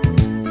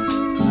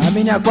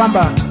 Naamini ya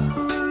kwamba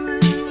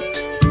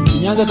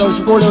mfinyanzi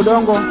atauchukua ule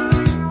udongo,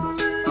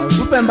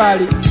 autupe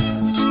mbali,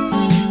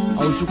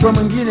 auchukue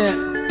mwingine,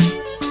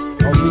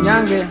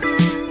 aufinyange,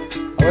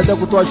 aweze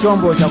kutoa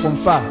chombo cha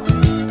kumfaa.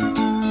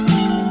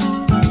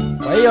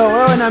 Kwa hiyo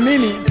wewe na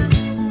mimi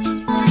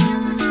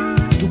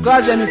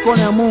tukaze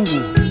mikono ya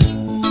Mungu.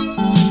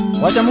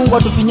 Wacha Mungu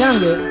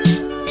atufinyange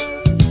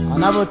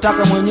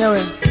anavyotaka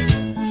mwenyewe,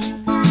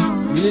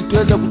 ili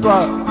tuweze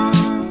kutoa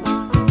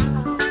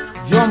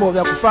vyombo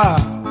vya kufaa.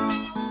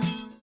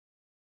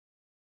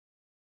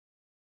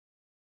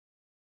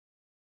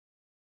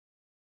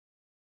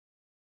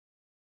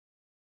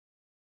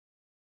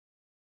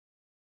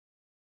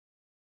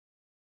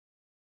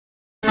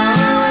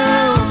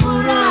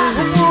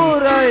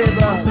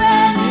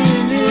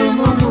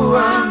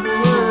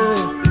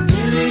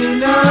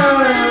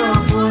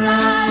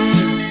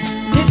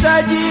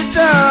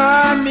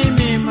 Nitajitoa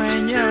mimi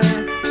mwenyewe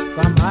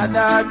kama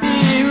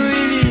dhabihu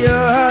iliyo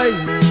hai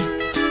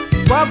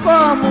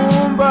kwako,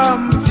 Muumba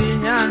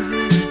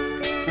mfinyanzi.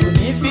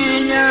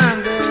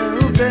 Unifinyange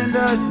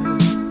upendavyo,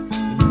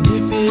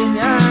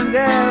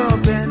 unifinyange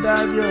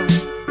upendavyo,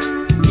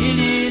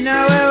 ili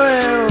na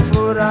wewe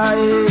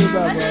ufurahi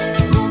Baba.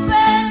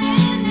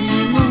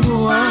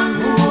 Mungu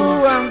wangu,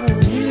 Mungu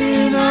wangu,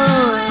 ili na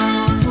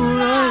wewe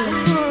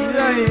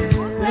ufurahi.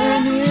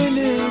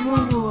 Nini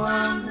Mungu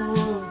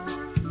wangu,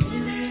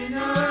 ili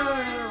na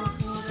wewe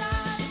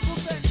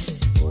ufurahi.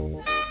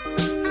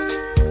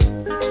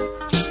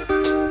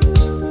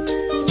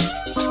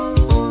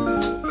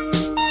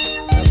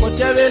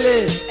 Nakotebele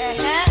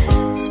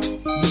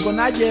niko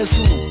na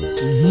Yesu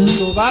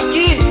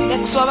sobaki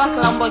ekusoba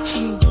kilambo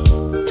chingi.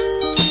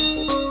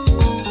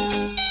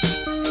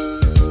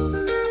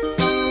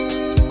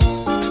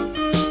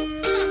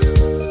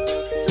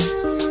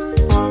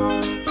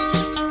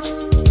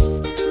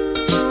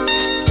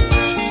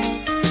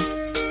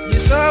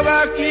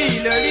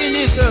 Nisobakilo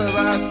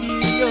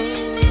linisobakilo,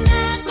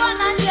 Niko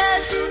na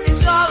Yesu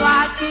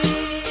nisobaki.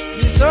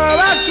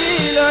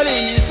 nisobakilo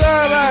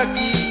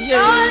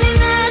linisobakilo,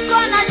 Niko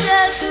na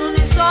Yesu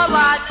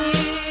nisobaki.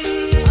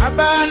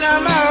 abana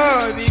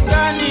mao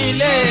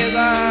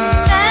bikanilega,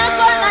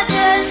 Niko na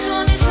Yesu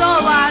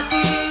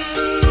nisobaki.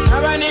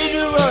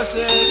 abanidu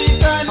bose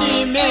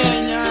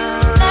bikanimenya.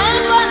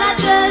 Niko na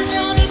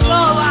Yesu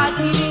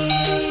nisobaki.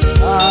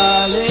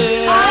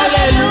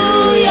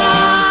 Haleluya,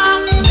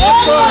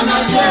 Niko na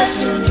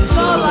Yesu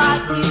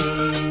nisobaki.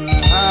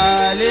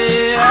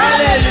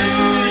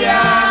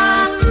 haleluya,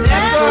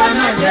 Niko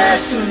na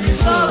Yesu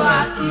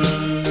nisobaki.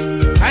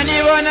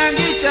 anibona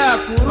ngicha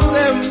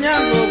kuruge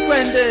mnyango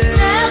kwende,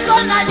 Niko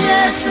na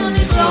Yesu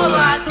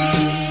nisobaki.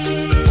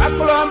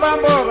 akulomba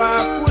mboga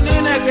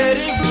kunine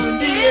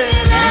kerifundie.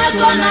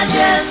 Niko na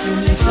Yesu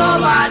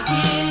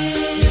nisobaki.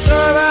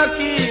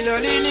 Nisobakilo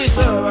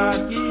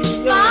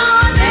linisobakilo,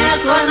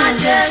 Niko na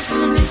Yesu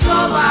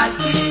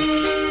nisobaki.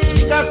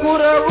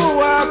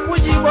 nikakuroguwa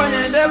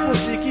nyende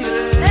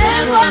kusikire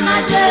Neko na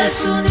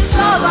Yesu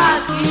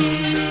nisobaki.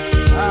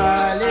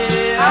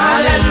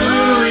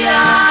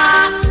 Haleluya.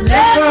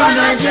 Neko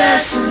na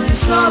Yesu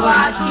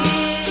nisobaki.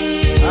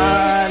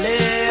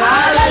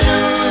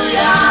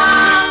 Haleluya.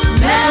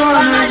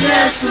 Neko na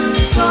Yesu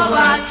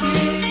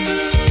nisobaki.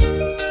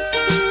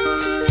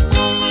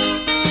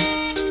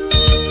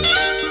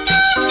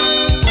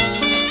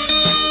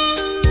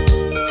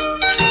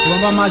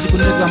 Kuomba maji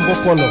kuneka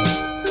mbokolo.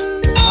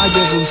 Maji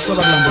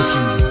usoba la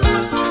mbochini.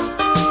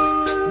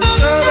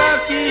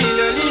 Nisobaki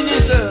lolini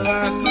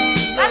sobaki.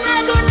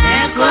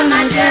 Neko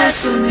na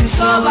Yesu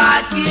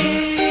nisobaki.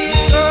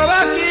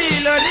 Nisobaki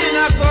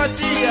lolina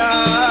kotia.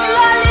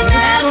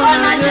 Neko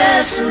na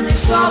Yesu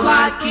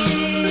nisobaki.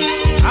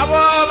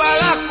 Abo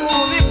balaku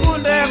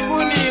bikunde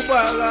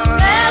kunibwaga.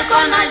 Neko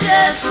na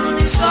Yesu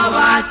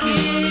nisobaki.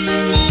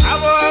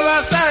 Abo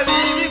basabi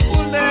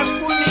bikunde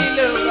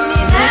kunilega.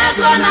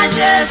 Neko na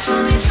Yesu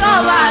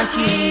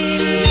nisobaki.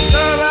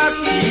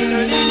 Sobaki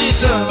lolini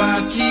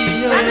sobaki.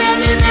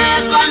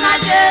 Neko na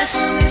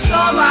Yesu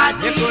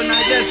nisobaki. Neko na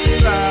Yesu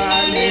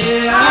bale.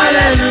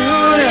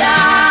 Haleluya.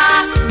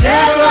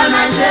 Neko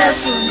na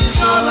Yesu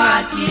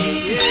nisobaki.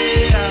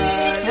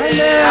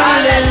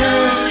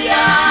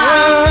 Haleluya.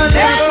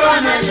 Neko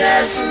na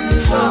Yesu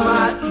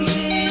nisobaki.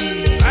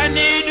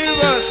 Anidu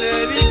bose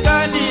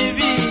bikani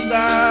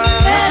binga.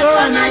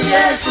 Neko na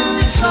Yesu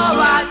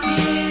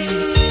nisobaki.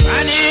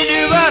 Anidu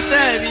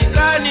bose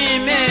bikani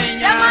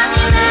menya.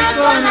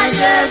 Neko na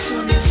Yesu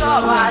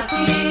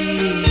nisobaki.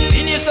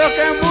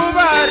 Inisoke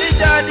mbubari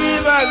jadi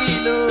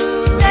bagilo.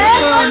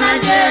 Neko na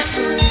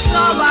Yesu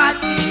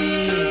nisobaki.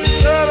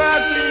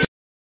 Nisobaki.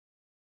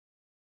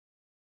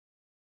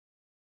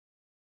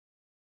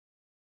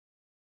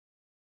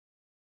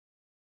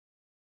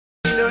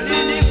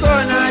 Niko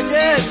na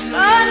Yesu.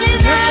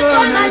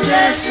 Neko na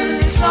Yesu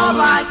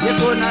nisobaki.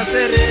 Niko na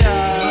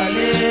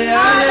cereale.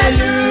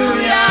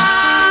 Haleluya.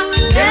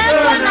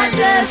 Neko na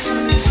Yesu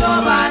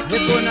nisobaki.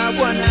 Niko na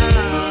Bwana.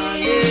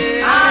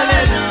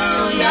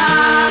 Haleluya.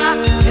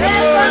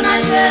 Neko na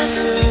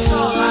Yesu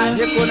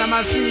nisobaki. Niko na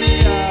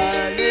Masia.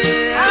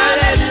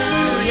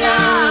 Haleluya.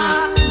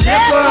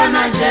 Neko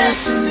na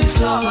Yesu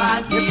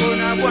nisobaki. Niko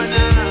na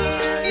Bwana.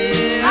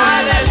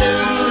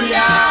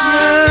 Haleluya.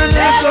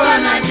 Neko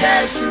na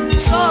Yesu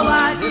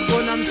nisobaki.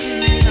 Niko na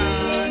Msimina.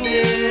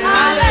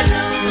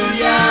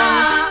 Haleluya.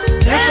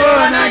 Neko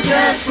na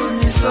Yesu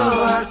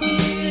nisobaki.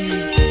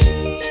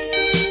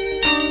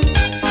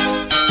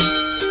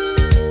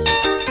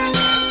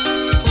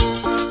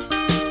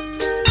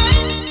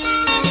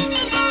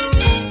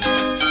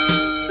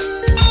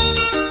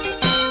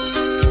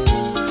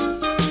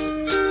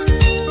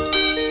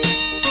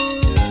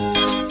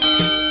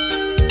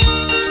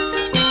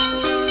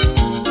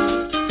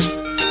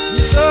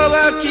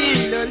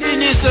 Nisobaki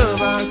lolini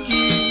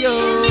sobaki yo.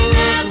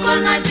 Neko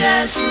na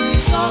Yesu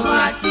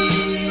nisobaki.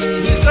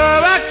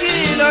 Nisobaki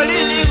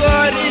lolini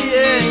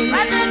goriye.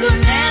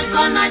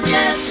 Neko na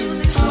Yesu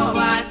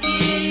nisobaki.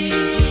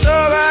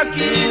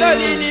 Nisobaki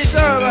lolini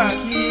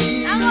sobaki.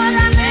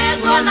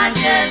 Neko na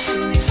Yesu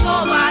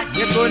nisobaki.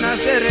 Neko na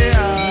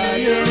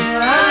cereale.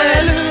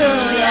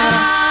 Haleluya.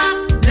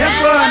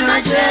 Neko na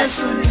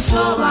Yesu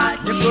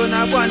nisobaki. Neko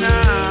na Bwana.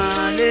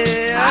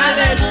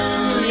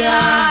 Haleluya.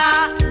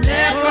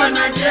 Neko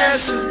na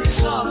Yesu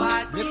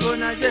nisobaki. Neko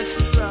na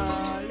Yesu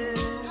bale.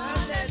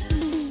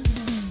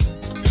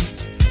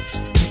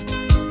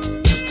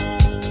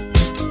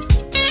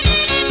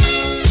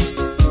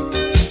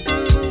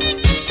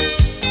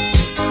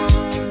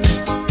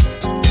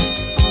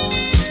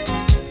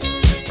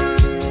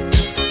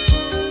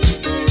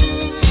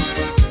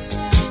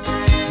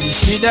 Ni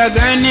shida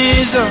gani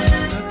hizo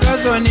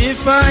kazo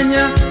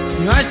nifanya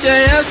niwache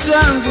Yesu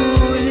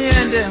wangu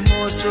niende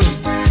moto?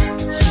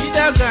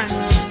 Shida gani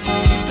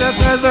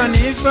utakazo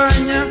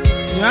nifanya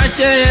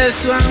niwache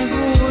Yesu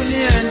wangu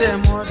niende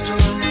moto?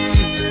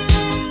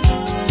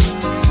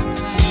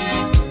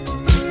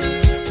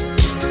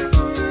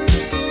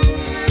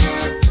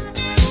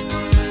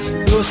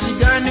 Dosi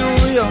gani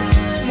huyo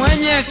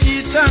mwenye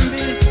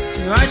kitambi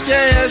niwache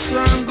Yesu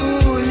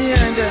wangu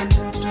niende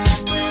moto?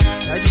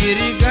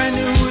 Tajiri gani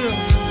huyo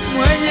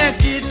mwenye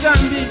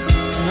kitambi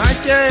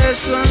niwache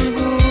Yesu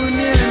wangu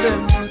niende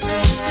moto?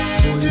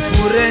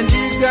 Boyfriend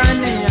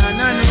gani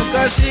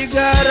ananuka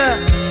sigara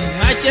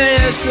niwache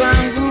Yesu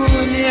wangu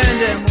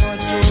niende moto?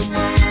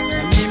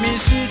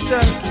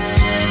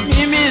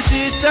 Mimi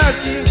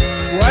sitaki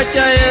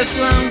wacha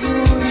Yesu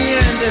wangu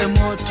niende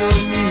moto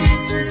mimi.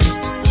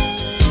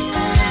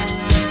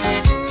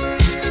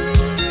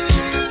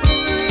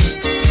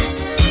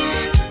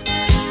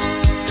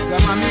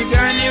 Kama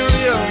migani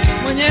huyo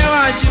mwenye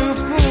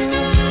wajukuu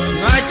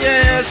niwache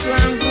Yesu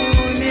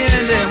wangu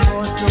niende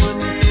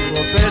motoni?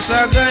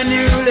 Profesa gani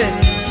yule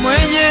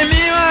mwenye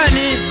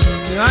miwani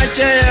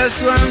niwache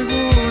Yesu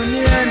wangu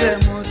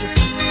niende moto?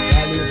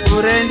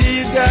 Boyfriend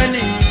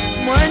gani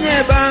mwenye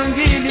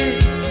bangili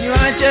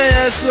niwache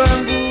Yesu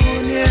wangu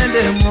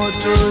niende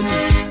motoni?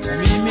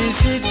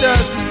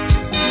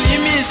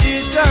 Mimi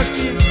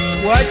sitaki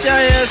wacha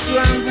Yesu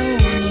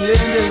wangu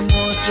niende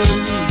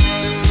motoni.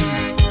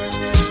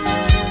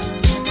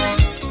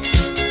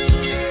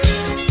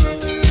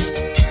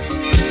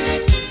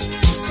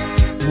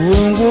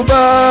 Mungu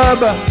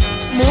Baba,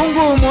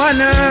 Mungu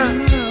Mwana,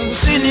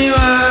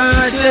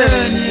 usiniwache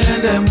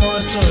niende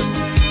motoni.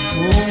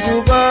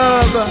 Mungu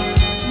Baba,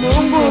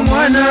 Mungu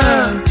Mwana,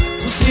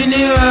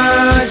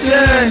 usiniwache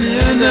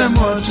niende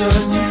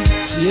motoni.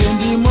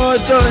 Siendi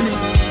motoni,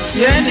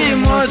 siendi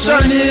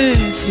motoni,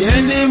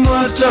 siendi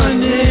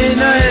motoni,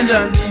 naenda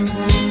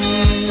mbinguni.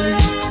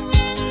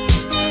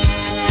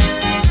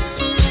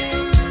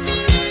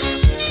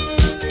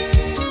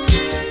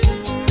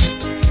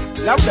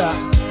 Labda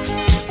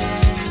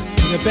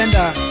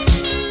ningependa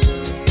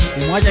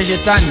kumwacha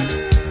shetani,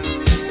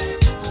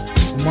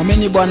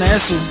 umwamini Bwana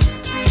Yesu,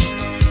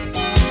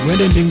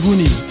 uende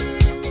mbinguni.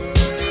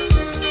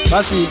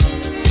 Basi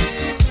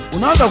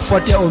unaweza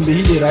kufuatia ombi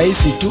hili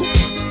rahisi tu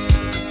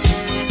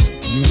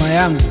nyuma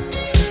yangu.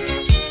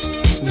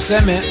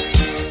 Useme,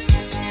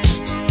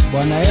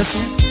 Bwana Yesu,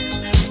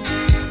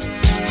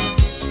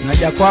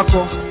 naja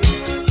kwako,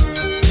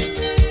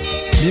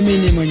 mimi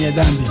ni mwenye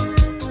dhambi.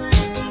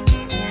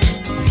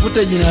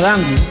 Ufute jina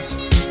langu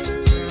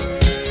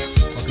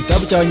kwa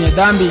kitabu cha wenye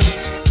dhambi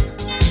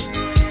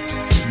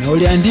na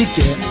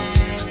uliandike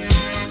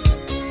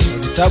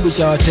kwa kitabu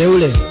cha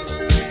wateule.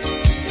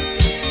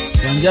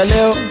 Kuanzia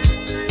leo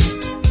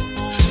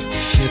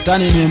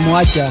shetani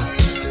nimemwacha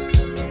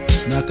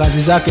na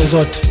kazi zake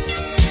zote.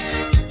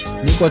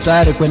 Niko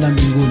tayari kwenda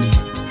mbinguni.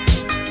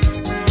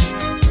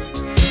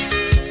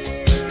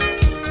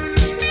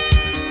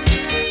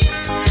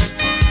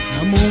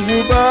 Na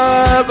Mungu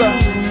Baba,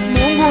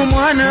 Mungu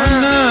Mwana,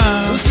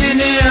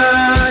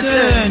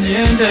 usiniache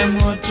niende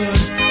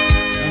motoni.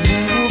 Na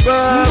Mungu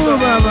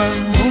Baba,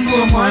 Mungu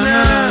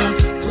Mwana,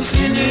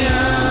 usiniache.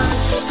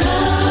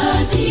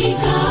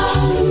 Katika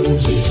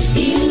nchi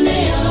ile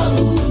ya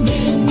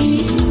ugenini,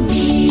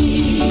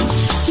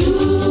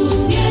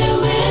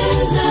 tungewezaje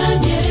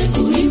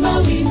kuimba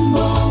wimbo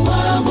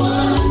wa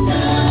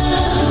Bwana?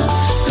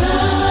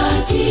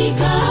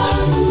 Katika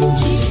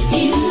nchi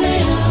ile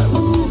ya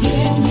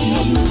ugenini.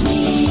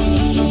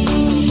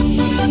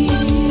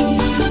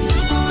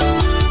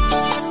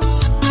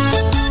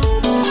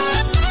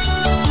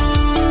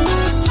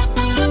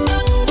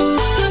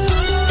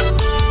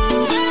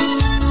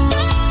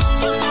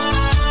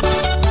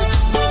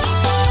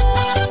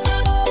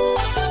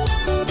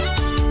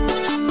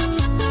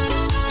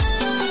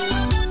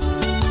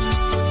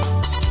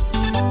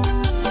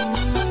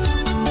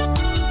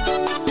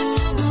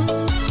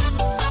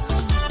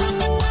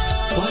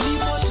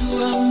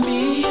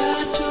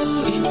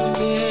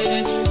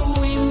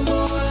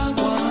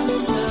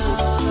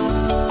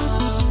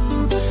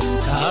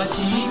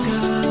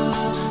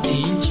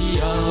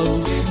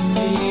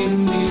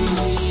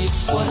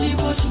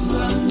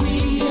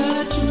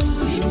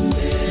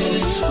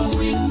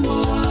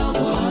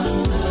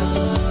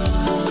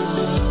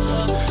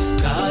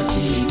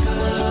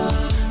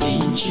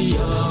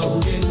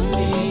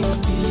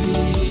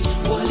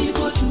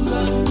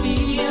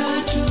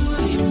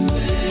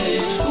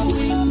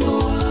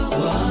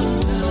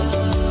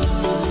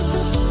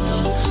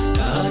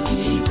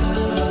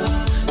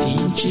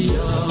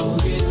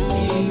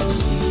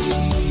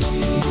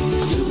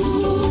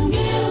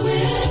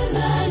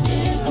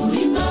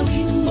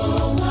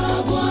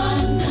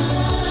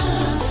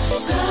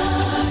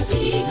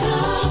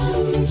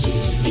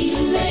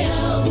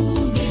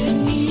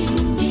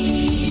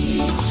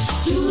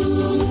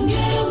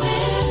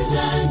 Tungeweza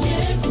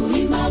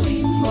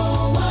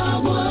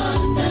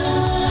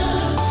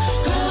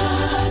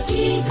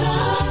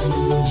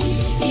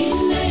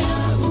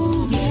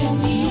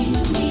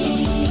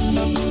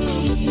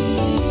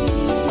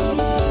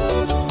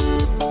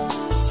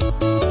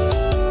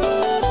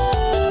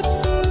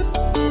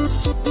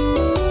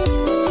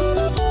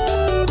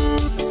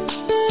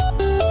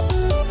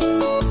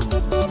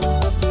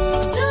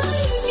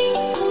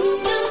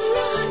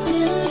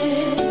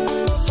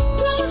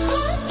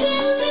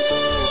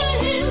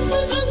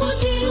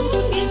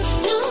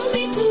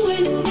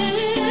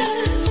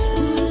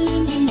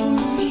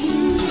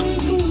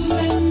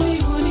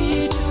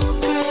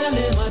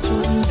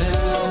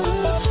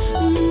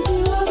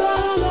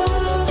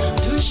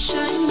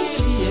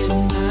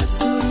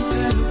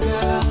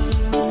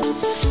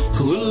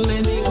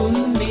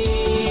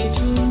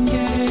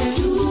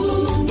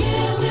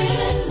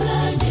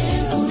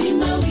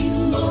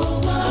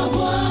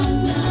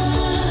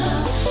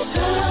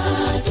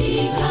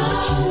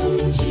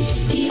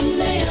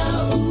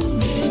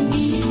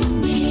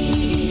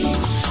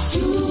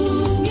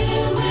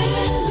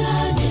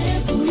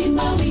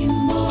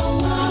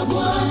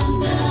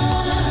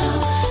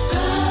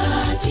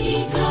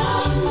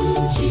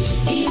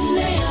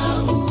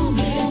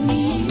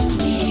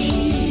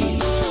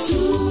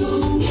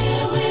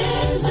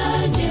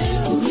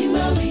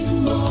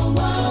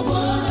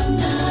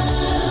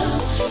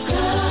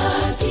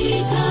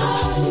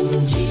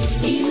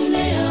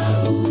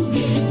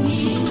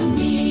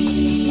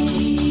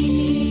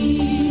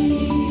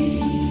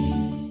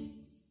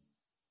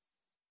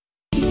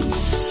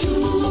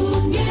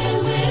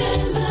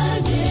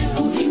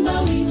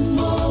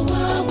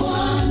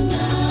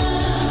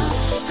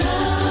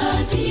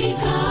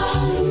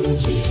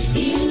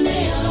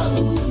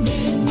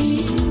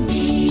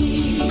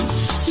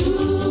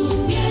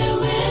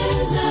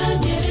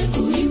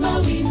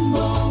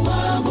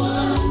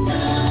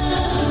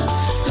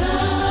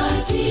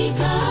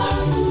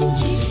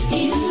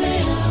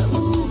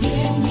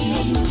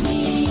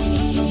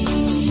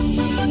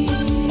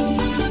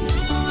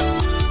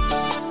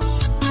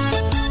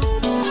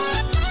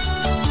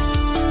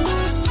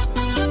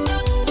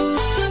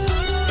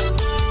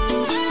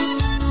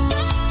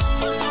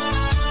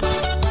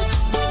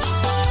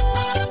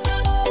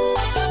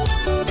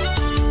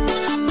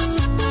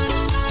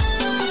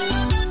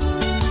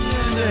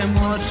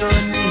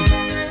motoni.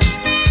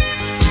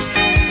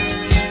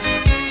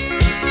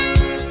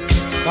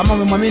 Kama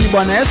umemwamini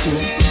Bwana Yesu,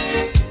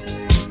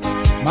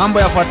 mambo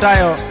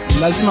yafuatayo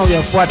lazima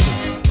uyafuate.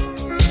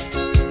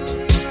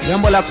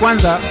 Jambo la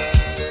kwanza,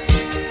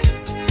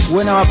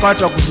 uwe na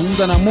wakati wa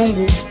kuzungumza na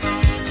Mungu.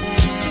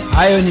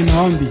 Hayo ni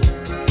maombi.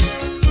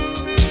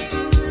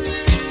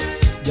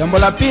 Jambo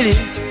la pili,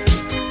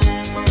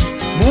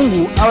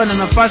 Mungu awe na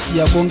nafasi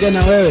ya kuongea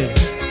na wewe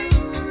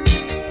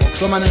kwa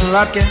kusoma neno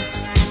lake,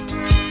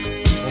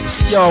 kwa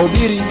kusikia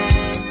wahubiri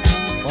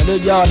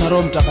waliojawa na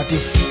Roho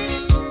Mtakatifu.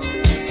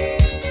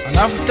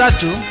 Alafu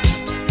tatu,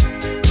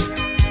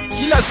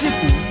 kila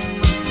siku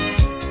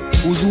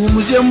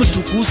uzungumzie mtu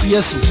kuhusu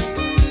Yesu,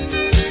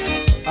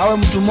 awe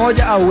mtu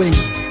mmoja au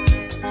wengi.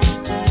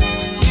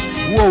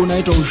 Huo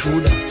unaitwa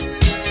ushuhuda.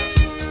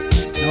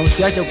 Na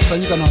usiache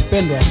kukusanyika na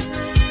wapendwa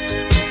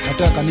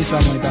katika kanisa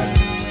la ibada.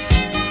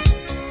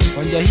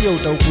 Kwa njia hiyo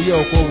utaukulia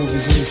wokovu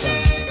vizuri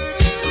sana.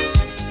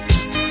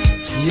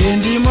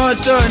 Siendi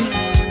motoni,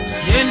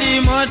 siendi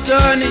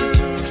motoni,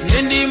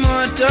 siendi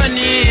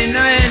motoni,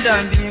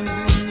 naenda mbinguni.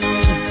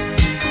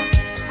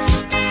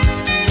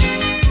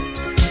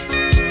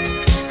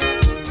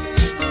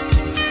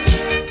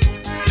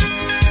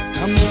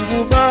 Na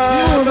Mungu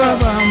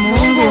Baba,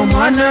 Mungu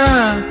Mwana,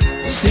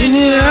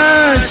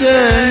 usiniache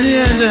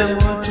niende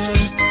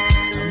motoni.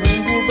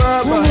 Mungu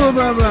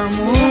Baba,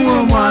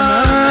 Mungu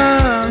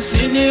Mwana,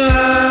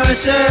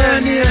 usiniache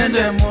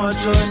niende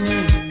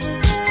motoni.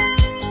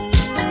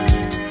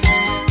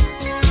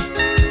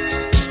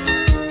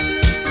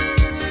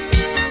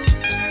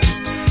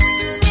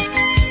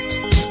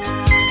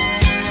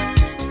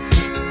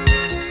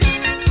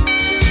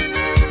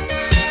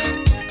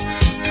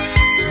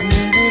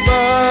 Mungu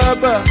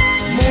Baba,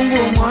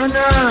 Mungu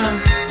Mwana,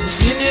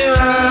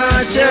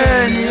 usiniache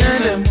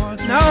niende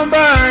motoni.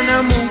 Naomba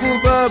na Mungu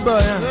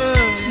Baba,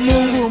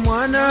 Mungu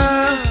Mwana,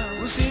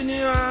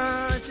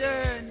 usiniache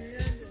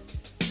niende.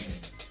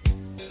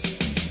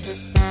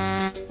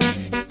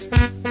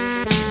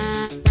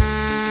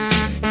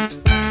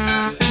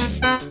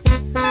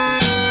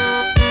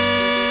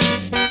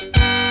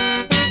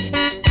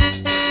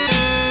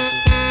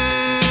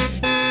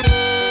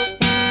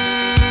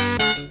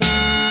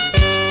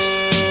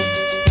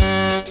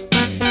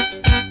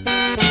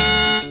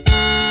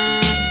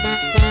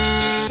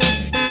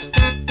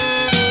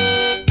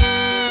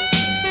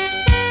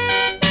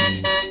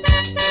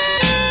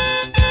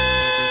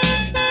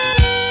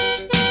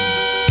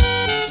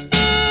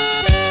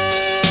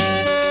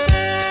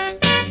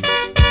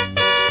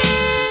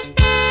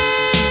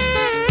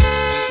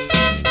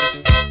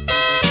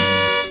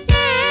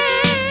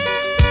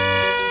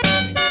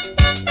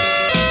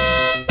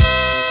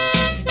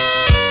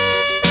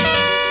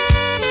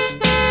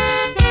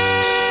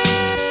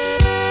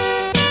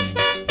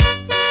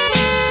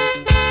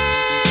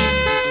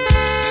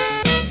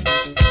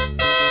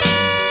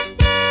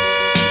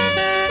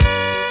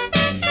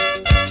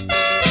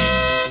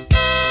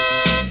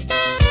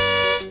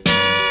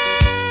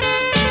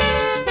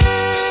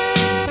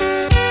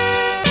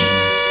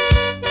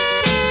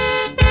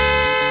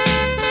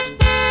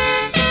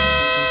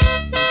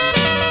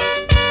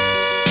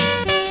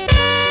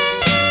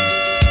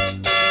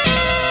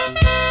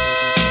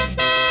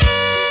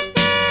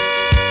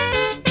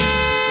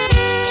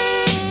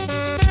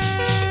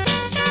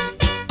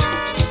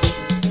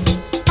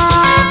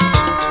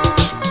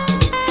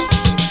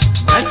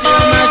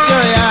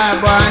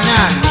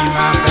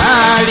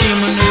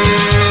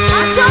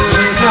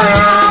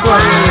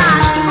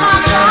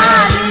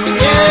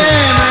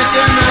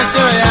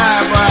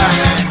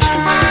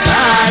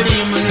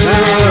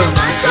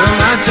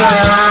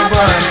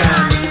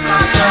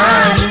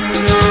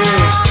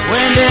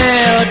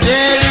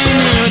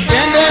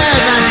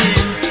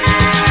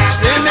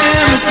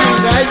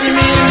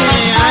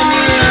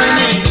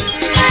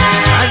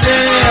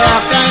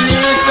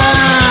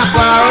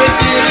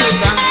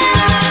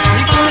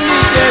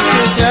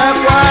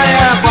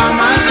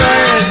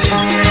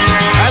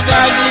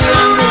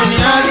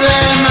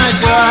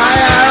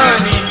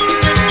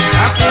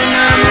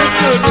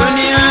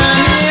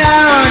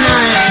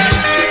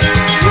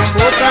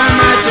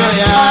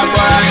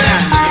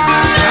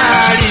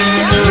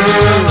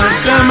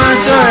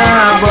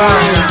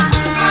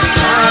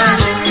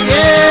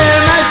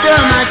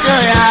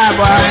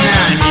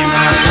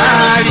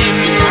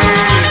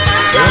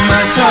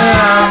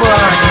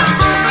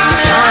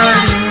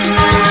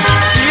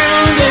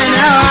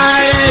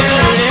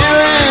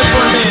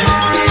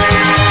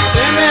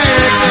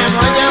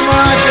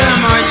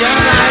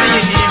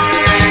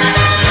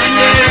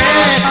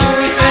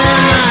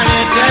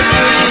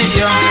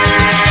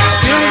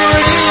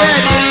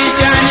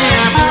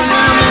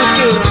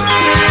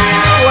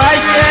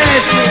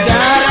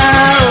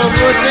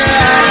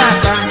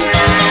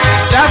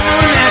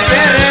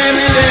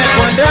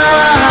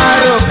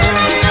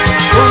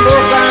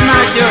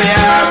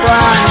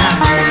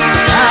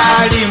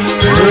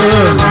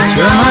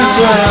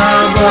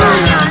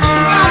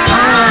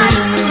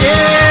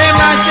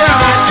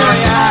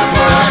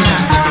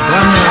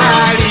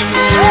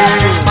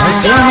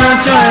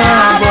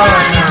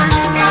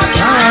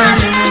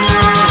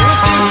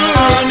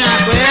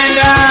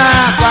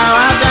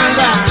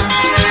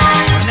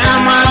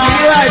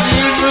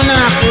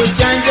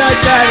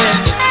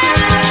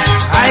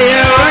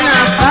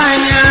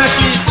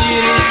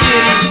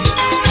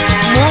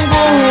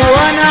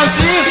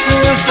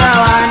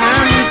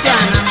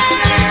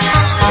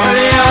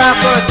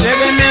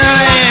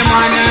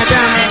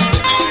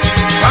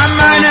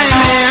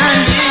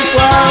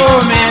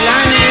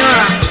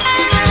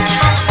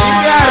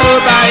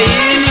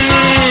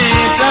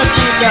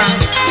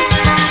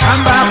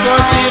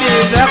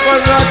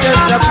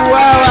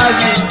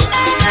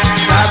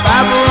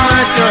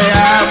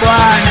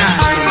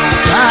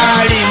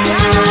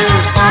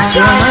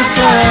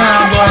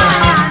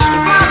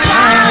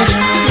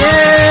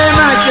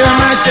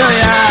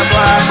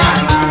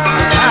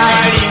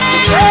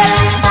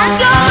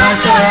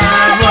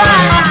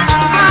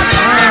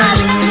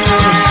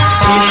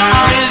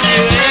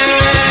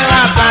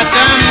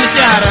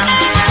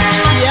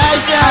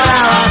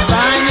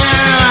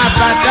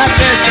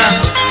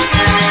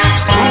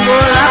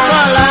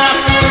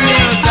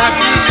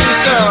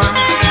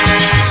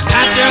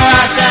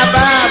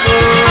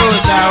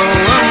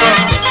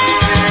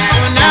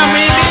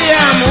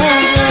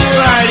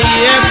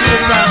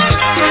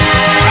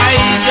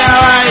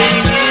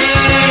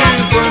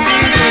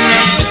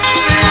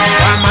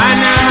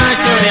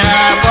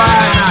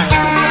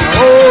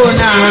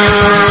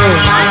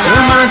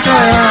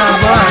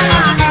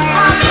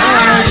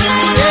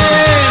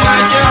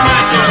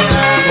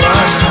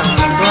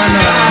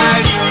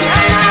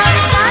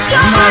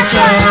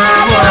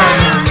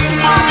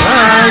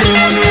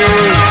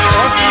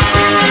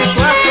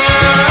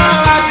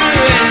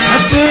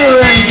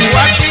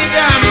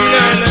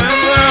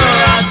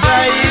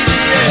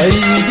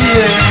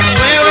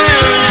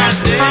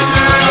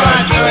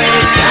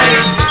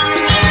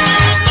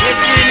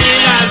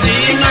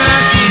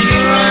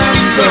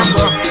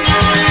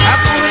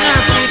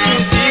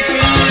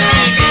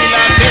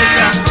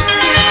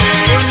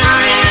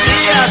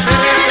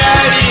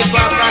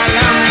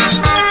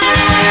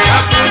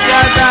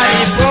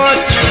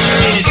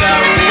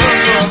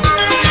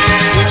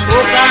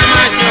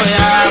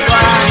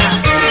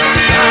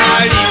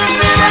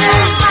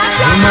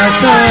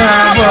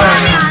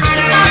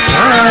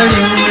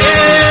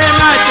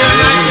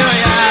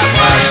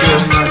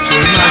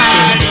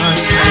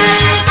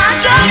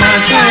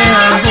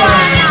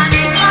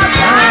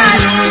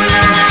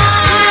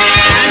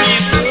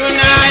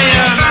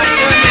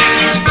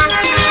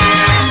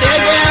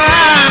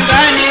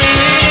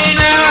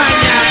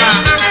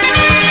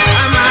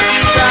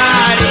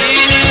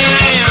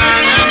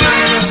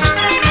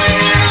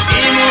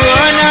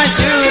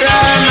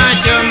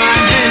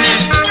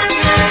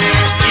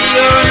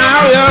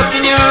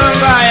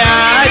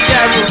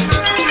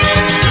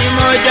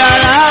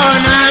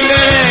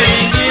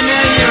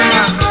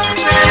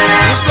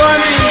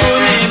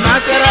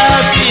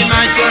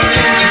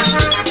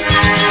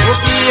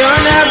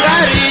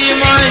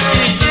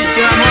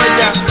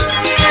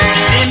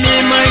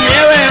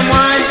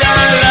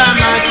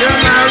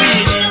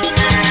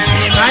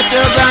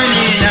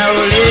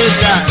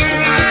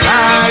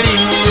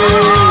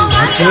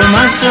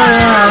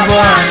 ya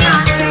Bwana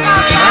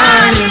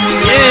makali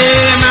mno.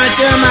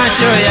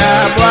 Macho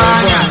ya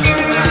Bwana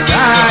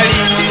makali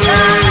mno.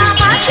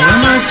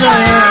 Macho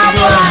ya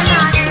Bwana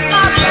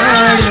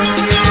makali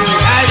mno.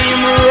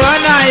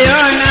 Alimuona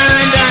Yona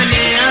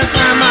ndani ya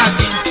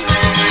samaki,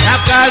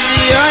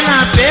 akaziona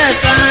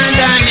pesa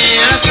ndani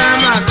ya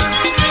samaki.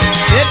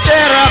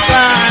 Petero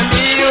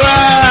kaambiwa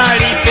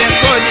alipe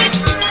kodi.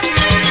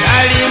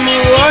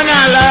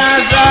 Alimuona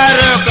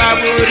Lazaro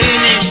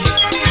kaburini,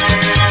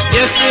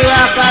 Yesu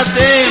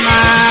akasema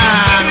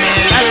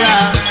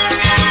amelala.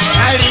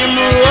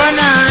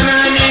 Alimuona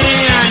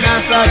Anania na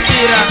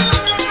Safira,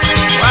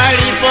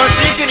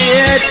 walipofikiri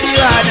eti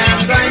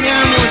wadanganya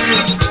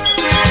mtu,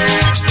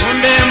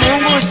 kumbe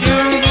Mungu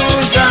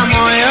chunguza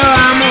moyo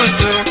wa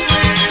mtu,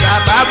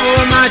 sababu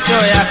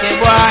macho yake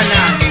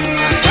Bwana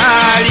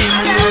makali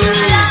mno.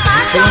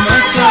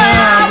 Macho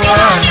ya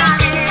Bwana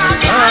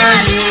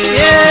makali,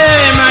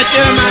 macho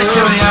ya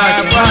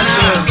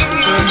Bwana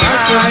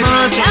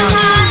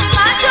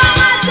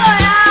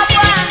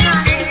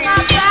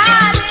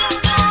makali.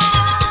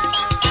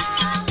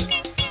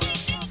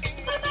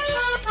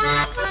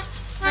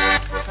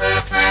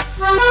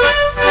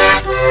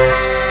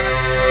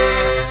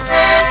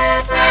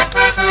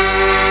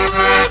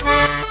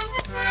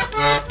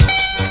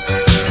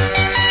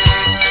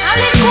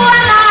 Alikuwa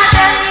na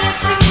deni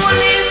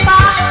sikulipa,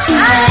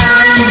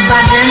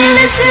 nipate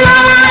nilisiwa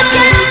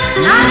wake,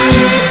 na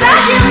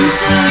nilihitaji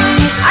mtu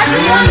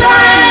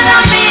aliondoe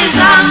dhambi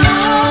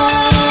zangu.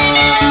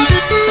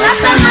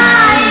 Sasa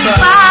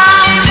naiba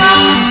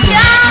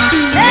mpya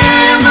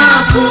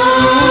neema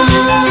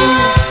kuu,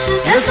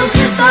 Yesu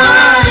Kristo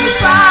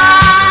alipa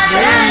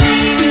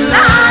deni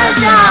la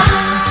ajabu.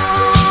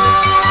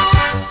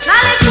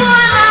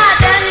 Nalikuwa na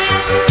deni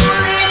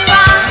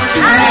sikulipa,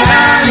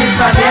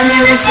 nalipa deni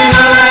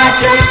lisilo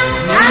lake,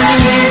 na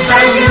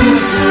nilihitaji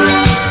mtu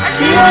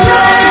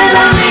asiondoe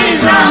dhambi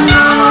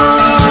zangu.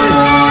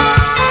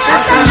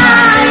 Sasa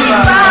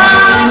naiba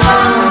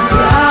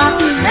mpya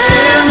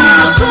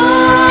neema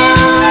kuu,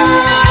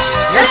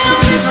 Yesu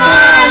Kristo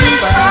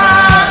alipa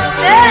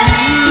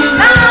deni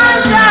la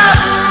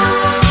ajabu.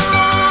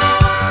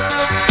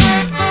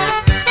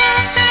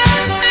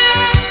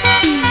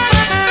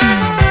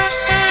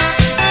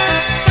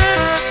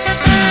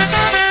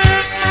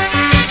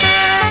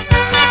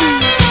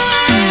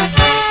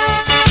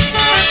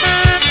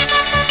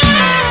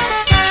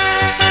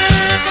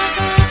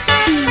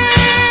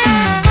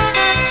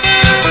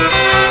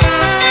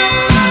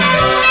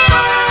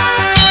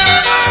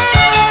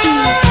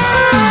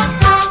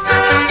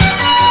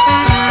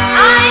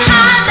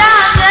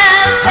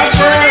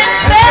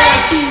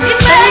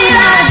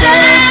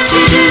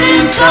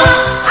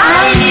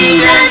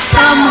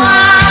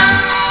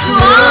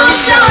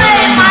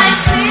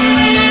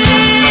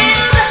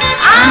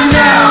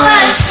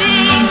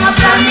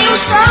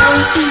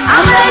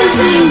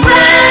 Amazing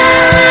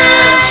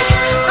grace,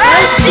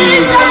 where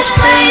Jesus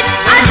paid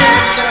a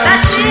debt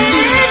that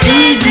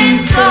he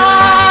didn't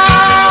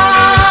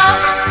owe.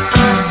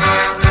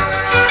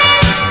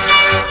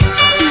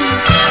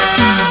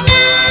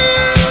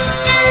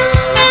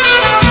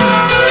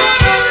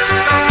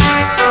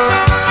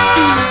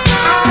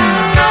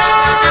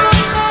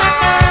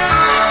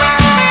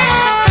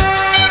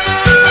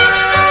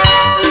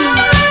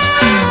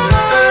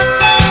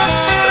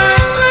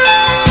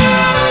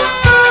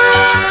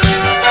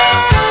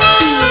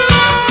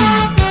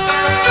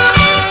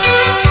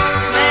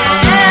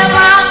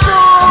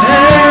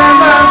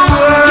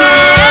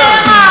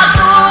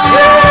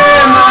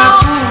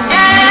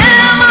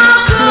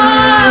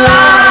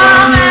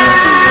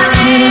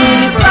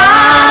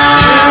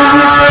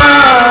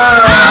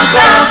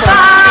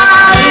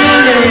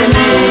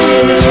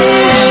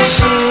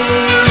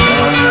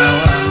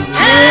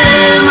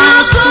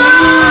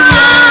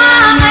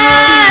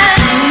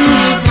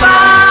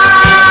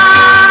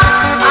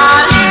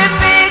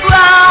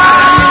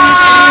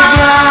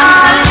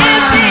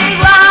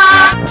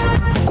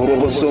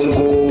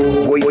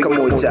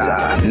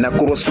 na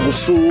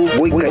kurosugusu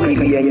boika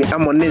ilianye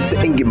amoneze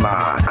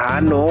engima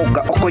ano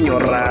ga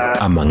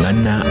okonyora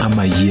amangana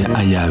amaye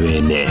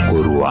ayabene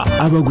kurwa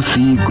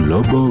abagusi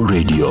Global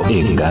Radio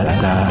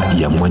engata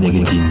ya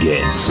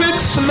Mwanyagetinge. 6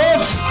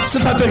 slots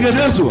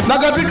zitatengenezwa, na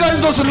katika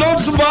hizo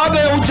slots baada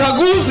ya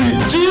uchaguzi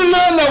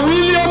jina la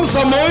William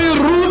Samoei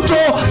Ruto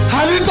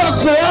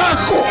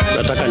halitakuwako.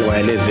 Nataka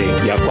niwaeleze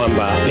ya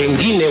kwamba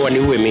pengine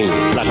waniue mimi,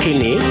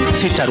 lakini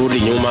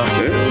sitarudi nyuma.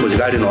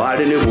 Muzikali no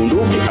hali ni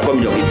bunduki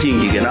akomyo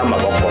kitingi gena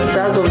maboko.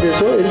 South of the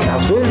soil is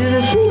half soil is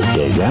the truth.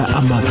 Tega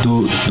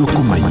amato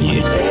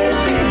tukumanye.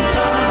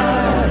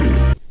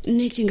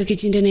 Nechinga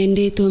kichinde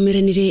nende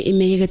tomeranire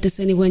imeyega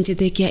tesani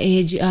wanchete kya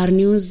AGR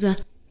News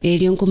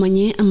elion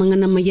kumanye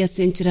amangana maya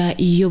sentra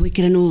iyo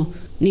wikirano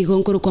ni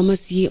gonkoro kwa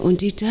masi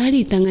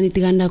ontitali tangani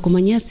tiganda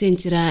kumanya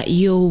sentra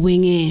iyo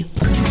wenge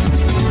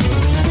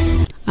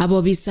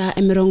abo bisa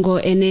emirongo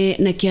ene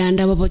na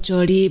kianda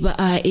babochori ba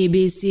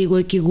ABC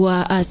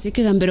gwekigwa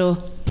asike gambero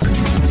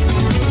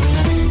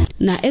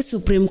na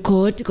Supreme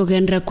Court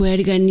kugendera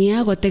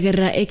kwerigania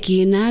gutegera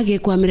ekina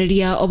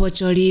gikwamireria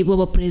obochori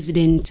bwo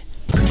president.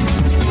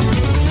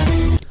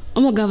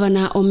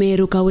 Omugavana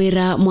Omeru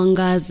Kawira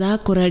Mwangaza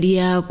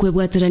kuraria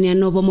kwebwatirania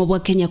nobomo bwa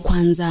Kenya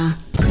Kwanza.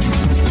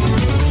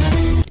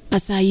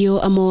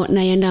 Asayo amo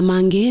nayenda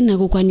mange na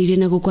gukwanire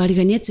na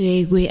gukwarigania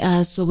tuyegwe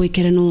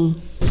asobwekeranu.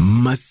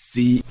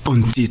 Masi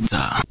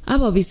Ontita.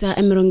 Abo bisa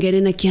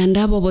emerongere na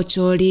kianda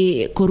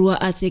bobochori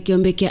kurwa ase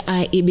kiombe kia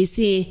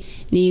IEBC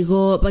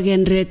nigo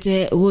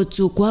bagenrete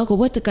gutukwa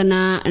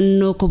kubwatakana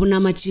no kubuna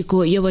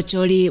machiko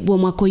yobochori bwo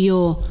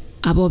mwakoyo.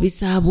 Abo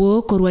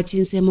bisabo kurwa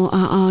chinsemo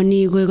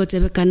nigo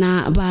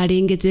egotebekana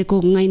barengete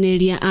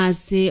kungaineria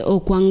ase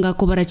okwanga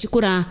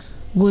kubarachikura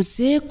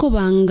gose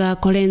kobanga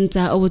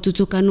kolenta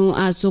obututukanu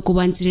aso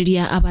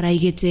kubanchiriria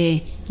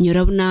abaraigete.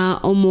 Nyorabuna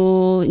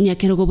omo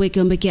nyakerogo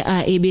bwekiombe kia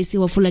ABC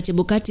Wafula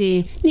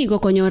Chebukati nigo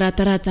konyora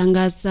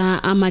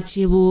taratangasa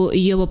amachibu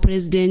yobo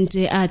president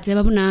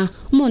atebabuna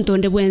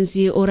montonde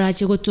bwenzi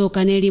orache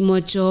gotoka neri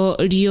mocho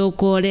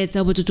lioko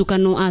leta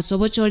bututukanu aso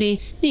bochori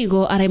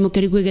nigo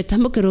araimukeri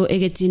getambokero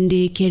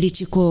egetindi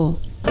kelichiko.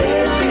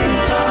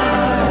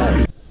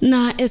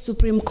 Na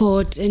Supreme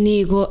Court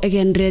nigo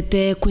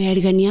egenrete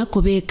kuyarigania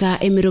kubeka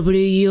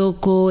emirobiri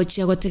yoko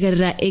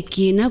chiagotegerera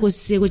ekina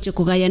gusego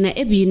chekugayana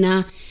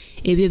ebina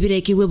ebyo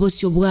birekigwe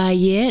bosyo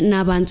bwaye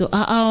n'abantu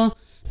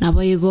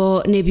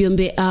naboigo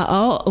nebyombe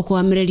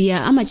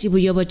okwamireria amachibu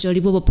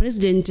yobochori bwo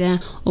president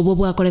obwo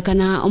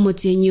bwakolekana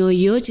omutienyo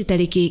yo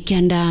chitariki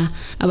kyanda.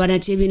 Abana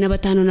chebi na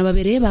batano na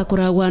babere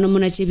bakoragwa no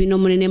muna chebi no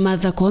munene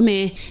Martha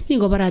Koome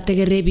nigo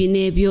barategerere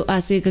binebyo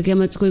aseka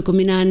kematuko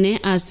 14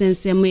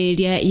 asense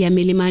mweria ya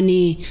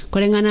Milimani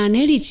kolengana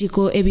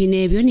nelichiko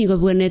ebinebyo nigo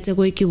bwenete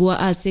goikigwa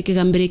aseke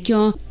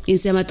gamberekyo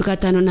insema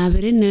tukatano na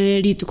babere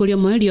nelitukolyo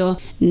mwelyo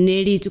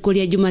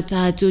nelitukolya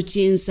Jumatatu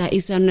chinsa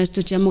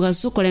isanesto cha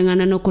mugaso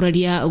kolengana no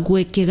kuralia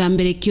gweke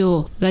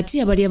gamberekyo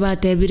gati abali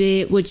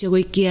batebire goche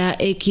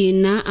gwikia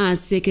ekina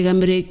aseke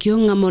gamberekyo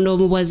ngamono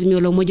mubwazimyo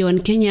lo moja wa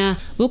Kenya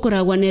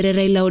bukoragwa nere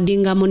Raila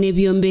Odinga mone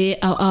byombe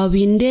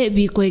abinde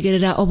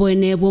bikoegerera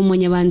obwene bwo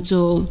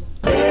munyabantu.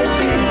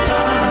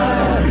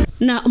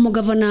 Na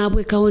umugavana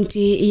bwe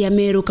kaunti ya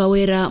Meru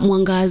Kawira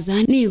Mwangaza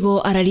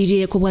nigo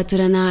araririe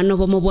kubwatirana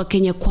nobomo bwa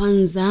Kenya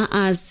Kwanza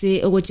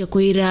ase ogoche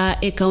kuira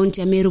kaunti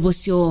ya Meru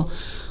bosyo.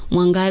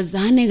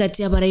 Mwangaza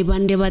negati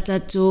abaraibande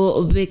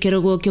batatu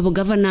bekerogo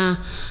kyobugavana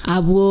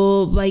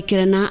abo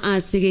baikirana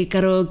asige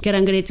karo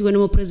kerangeretiwe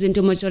no president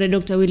Mochore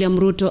Dr. William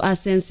Ruto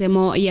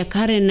asensemo ya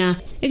Karena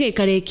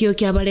ekekare kyo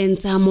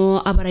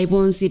kyabalentamo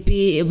abaraibonsi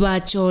pi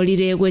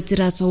bacholire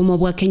gwetiraso mo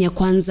bwa Kenya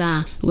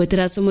Kwanza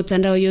gwetiraso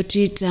mutandao yo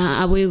Twitter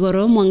abo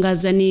igoro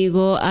Mwangaza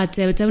nigo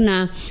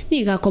atebetana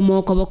niga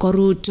komoko boko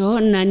Ruto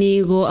na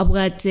nigo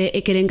abwate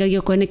ekerenga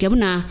gyo koneke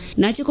buna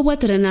nachi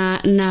kubwatirana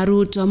na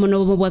Ruto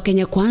mono bwa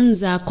Kenya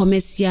Kwanza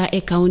komesia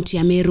kaunti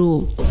ya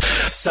Meru.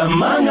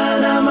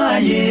 Samangana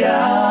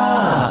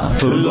mayia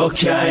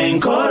Tulokya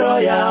enkoro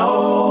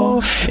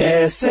yao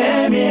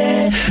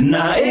Esemye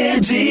na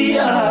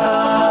EGR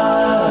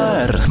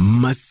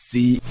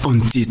Masi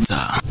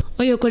Ontita.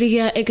 Oyo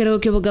koligia ekero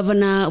kyo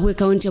gavana we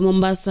kaunti ya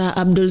Mombasa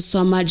Abdul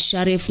Swamad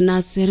Sharif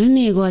Nasir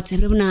nigo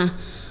atebuna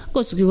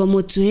gosukiwa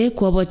mutwe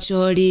kwa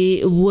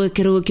bochori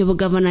bwekero kyo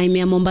gavana ime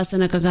ya Mombasa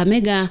na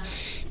Kakamega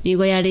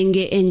nigo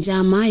yarenge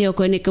enjama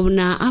yokoneka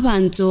buna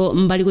abantu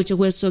mbali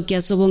gochegweso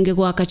kya sobonge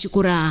kwa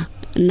kachikura.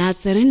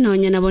 Nasere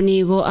nonya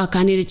nabonigo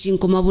akanire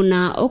chinkoma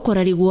buna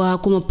okorarigwa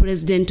kuma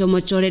president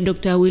Mochore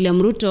Dr.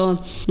 William Ruto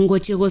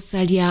ngoche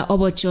gosalia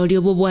obochori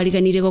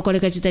obobwariganire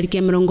gokoleka chitariki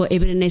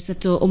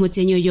 23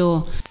 omutenyo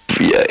yo.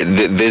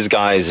 These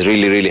guys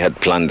really had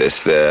planned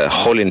this. The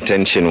whole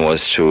intention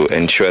was to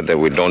ensure that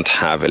we don't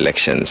have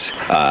elections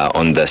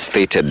on the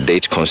stated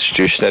date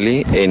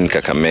constitutionally in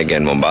Kakamega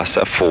and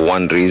Mombasa for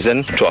one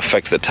reason, to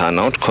affect the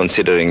turnout,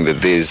 considering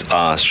that these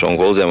are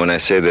strongholds. And when I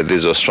say that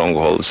these are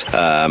strongholds,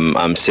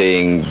 I'm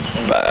saying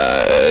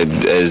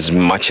as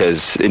much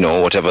as,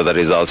 whatever the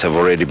results have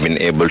already been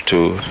able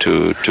to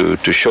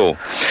show.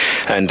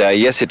 And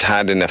yes, it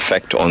had an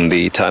effect on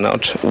the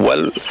turnout.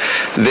 Well,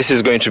 this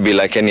is going to be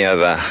like any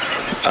other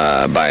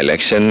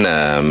by-election.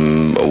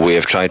 We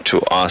have tried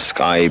to ask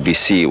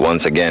IEBC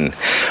once again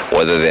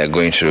whether they are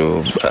going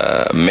to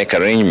make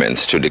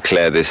arrangements to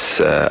declare this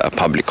a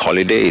public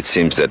holiday. It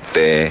seems that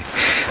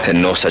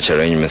no such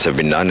arrangements have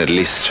been done. At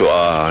least to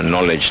our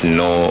knowledge,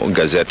 no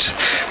Gazette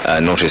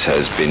notice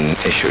has been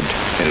issued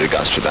in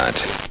regards to that.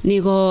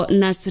 Nigo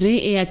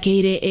Nasri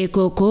akeire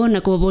ekoko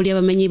na kubabolia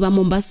bamenyi ba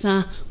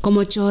Mombasa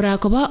komochora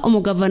koba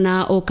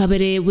omugavana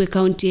okabere we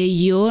county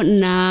yo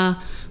na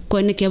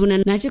kweneke buna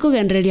nachiko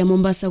gendereria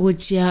Mombasa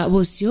guchia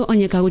bosyo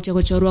onyeka gucha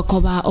gochorwa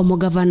koba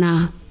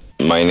omugavana.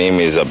 My name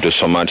is Abdul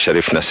Somad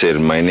Sharif Nasir.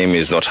 My name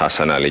is not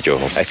Hassan Ali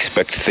Joho. I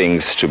expect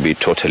things to be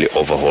totally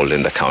overhauled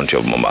in the county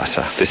of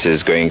Mombasa. This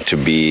is going to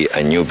be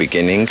a new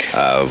beginning,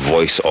 a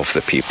voice of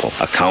the people.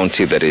 A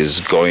county that is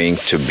going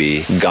to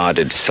be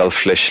guarded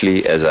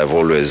selflessly, as I've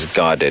always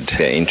guarded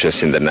their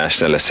interests in the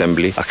National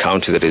Assembly. A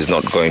county that is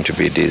not going to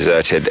be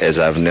deserted, as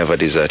I've never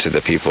deserted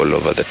the people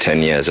over the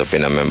 10 years I've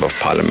been a member of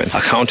parliament.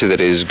 A county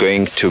that is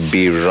going to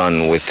be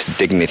run with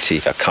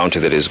dignity. A county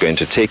that is going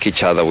to take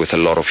each other with a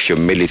lot of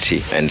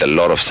humility and a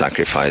lot of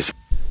sacrifice.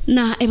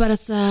 Na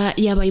ebarasa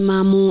yaba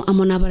imamu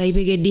amona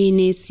baraibege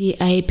dini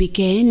CIPK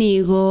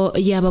nigo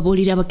yaba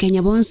bolira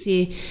bakenya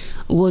bonsi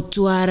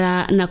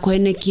gotwara na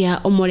kwenekia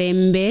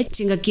omorembe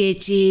chinga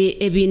kechi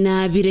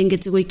ebina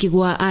birengetse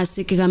goikigwa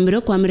ase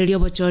kigamiro kwamererio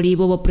bochori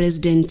bobo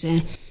president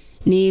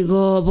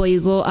nigo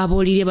boigo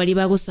abolire bali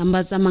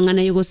bagusambaza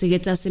mangana yugo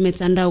segeta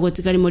semetanda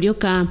ugotikali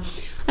morioka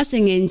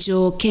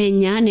asengenjo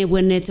Kenya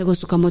nebwenete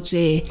gosuka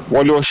motwe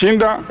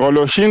walioshinda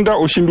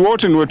ushindi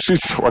wote ni wetu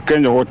sisi wa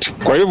Kenya wote.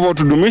 Kwa hivyo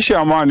tudumishe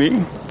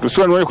amani,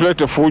 tusiwe ni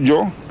kuleta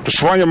fujo,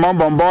 tusifanye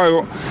mambo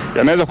ambayo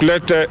yanaweza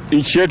kuleta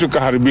nchi yetu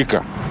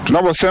kaharibika.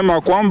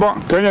 Tunaposema kwamba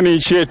Kenya ni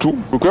nchi yetu,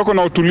 ukiweko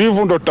na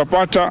utulivu ndo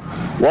tutapata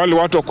wale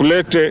watu wa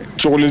kulete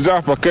shughuli zao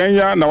hapa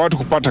Kenya na watu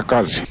kupata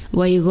kazi.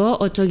 Waigo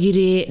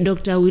otogire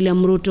Dr.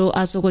 William Ruto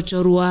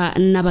asokochorwa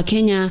na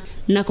bakenya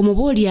na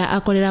kumubolia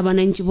akolera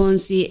abananchi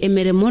bonsi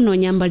emeremono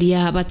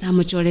nyambalia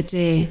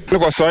batamucholete.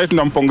 Kwa sasa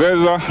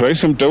tunampongeza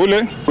Rais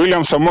mteule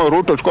William Samoei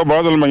Ruto tukua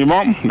baraza la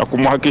maimamu na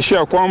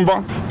kumhakikishia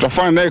kwamba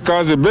tutafanya naye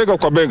kazi bega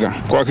kwa bega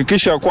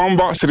kuhakikisha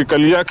kwamba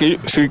serikali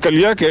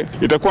yake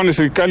itakuwa ni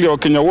serikali ya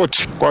Wakenya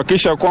wote,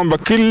 kuhakikisha kwamba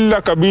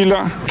kila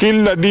kabila,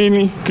 kila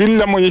dini,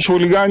 kila mwenye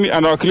shughuli gani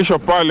anawakilishwa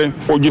pale,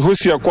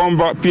 ujihusi ya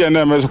kwamba pia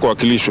naye ameweza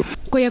kuwakilishwa.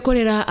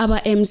 Koyakolera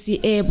aba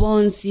MCA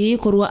bonsi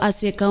kurwa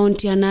ase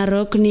county ya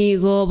Narok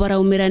nigo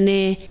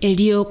baraumirane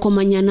elio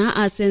komanyana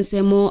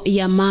asensemo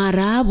ya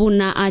Mara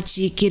buna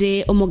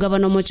achikire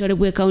omugabano mochore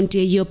bwe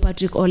county yo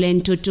Patrick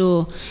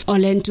Olentutu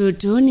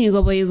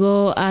nigo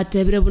boigo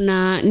atebire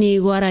buna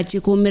nigo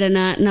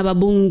arachikumirana na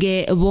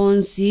babunge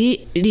bonsi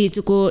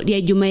lituko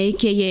lya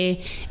Jumaikeye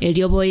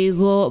elio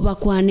boigo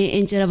bakwane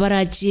enchera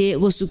barachi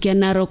gosukia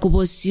Narok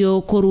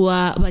bosio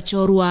kurwa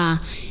bachorwa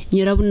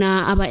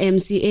nyirabuna aba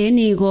MCA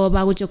nigo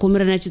baguche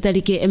kumirana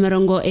chitalike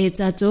emerongo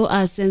etatu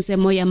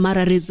asensemo ya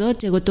Mara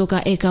Resort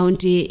kutoka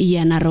county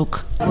ya Narok.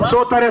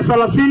 So tarehe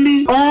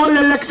 30 all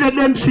elected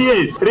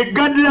MCAs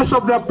regardless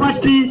of the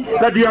party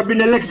that you have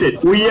been elected,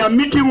 we are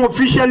meeting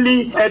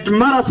officially at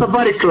Mara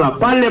Safari Club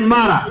pale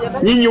Mara.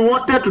 Nyinyi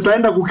wote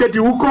tutaenda kuketi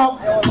huko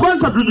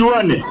kwanza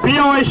tujuane.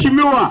 Pia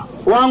waheshimiwa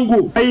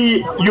wangu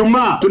hii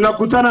Jumaa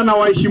tunakutana na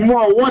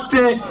waheshimiwa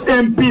wote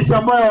MPs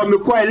ambao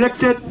wamekuwa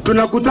elected,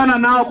 tunakutana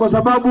nao kwa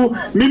sababu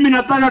mimi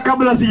nataka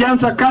kabla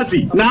sijaanza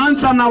kazi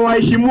naanza na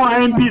waheshimiwa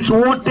MPs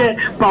wote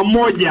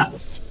pamoja.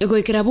 Ego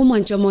ikirabu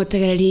mwancho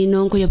motegereri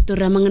nonko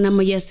yoptura mangana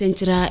moya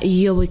senchira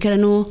yobo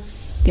ikirano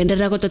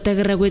gendera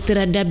gototegera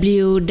gwetira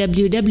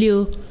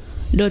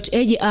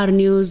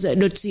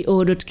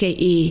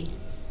www.agrnews.co.ke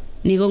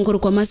nigonkuru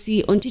kwa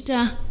masi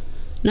ontita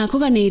na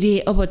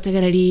koganiri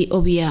obotegereri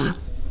obia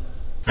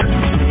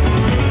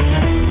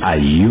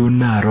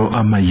ayunaro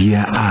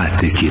amaya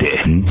atekire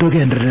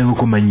ntogendere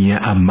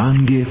kumanyia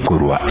amange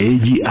kurwa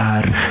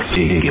AGR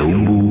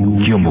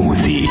egeumbu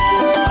kyomuguzi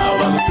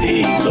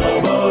Avanzi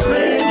Global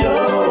Radio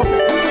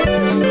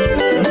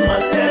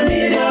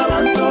Masemira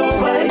Banto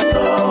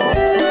Baito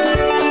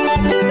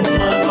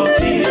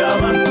Magokira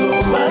Banto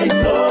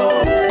Baito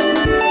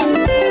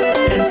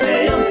Ense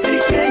Yonsi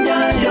Kenya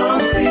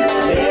Yonsi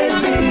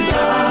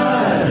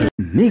AGR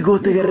Nigo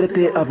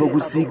tegerete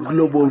abaguzi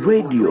Global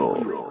Radio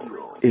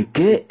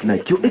eke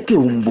nakyo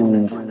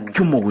ekeumbu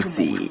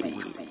kyomuguzi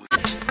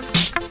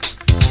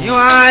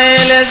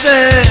Niwaeleze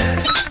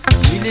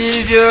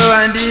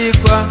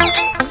ilivyoandikwa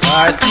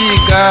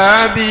katika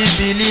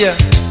Biblia,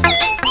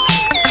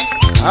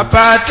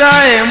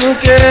 apataye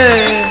mke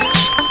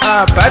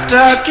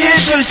apata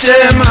kitu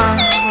chema,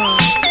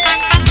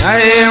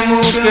 naye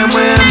mke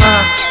mwema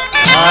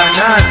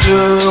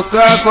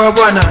anatoka kwa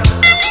Bwana.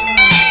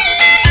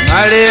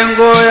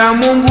 Malengo ya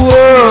Mungu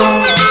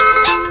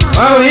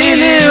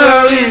wawili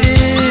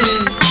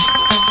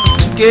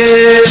mke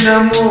na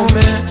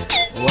mume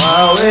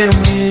wawe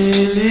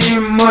mwili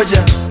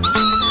mmoja.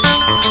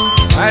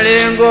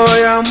 Malengo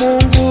ya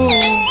Mungu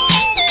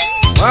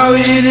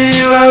wawili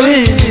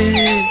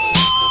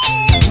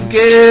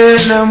mke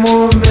na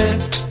mume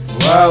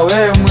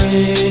wawe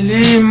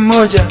mwili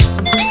mmoja.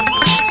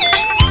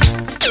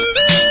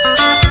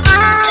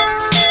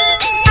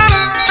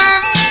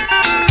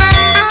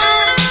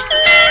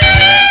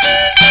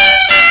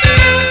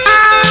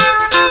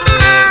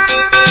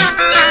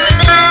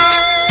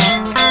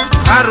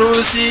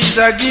 Harusi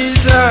za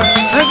giza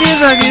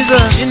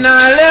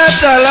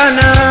zinaleta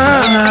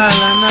lana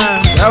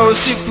za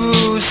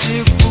usiku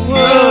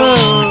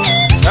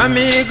za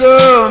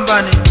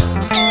migombani,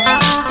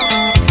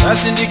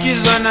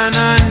 tasindikizwa na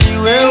nani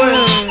wewe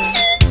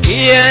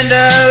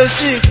kienda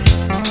usiku,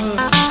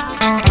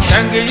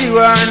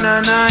 shangiliwa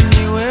na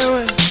nani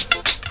wewe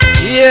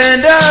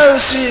ienda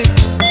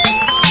usiku,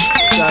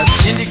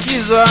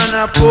 tasindikizwa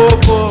na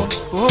popo,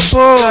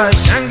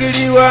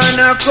 shangiliwa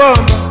na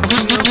komba,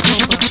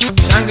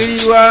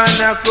 shangiliwa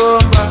na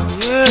komba,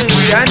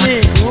 yani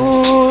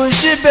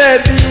usi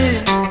baby,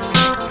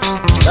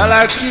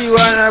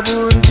 talakiwa na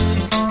bundi,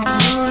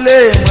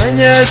 yule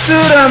mwenye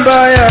sura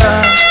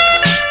mbaya,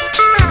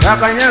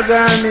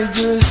 takanyaga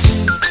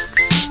mijusi,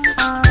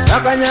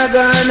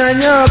 takanyaga na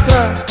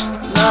nyoka,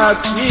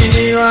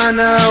 lakini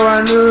wana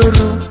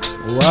wanuru,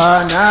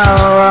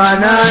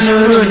 wana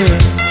nuruni.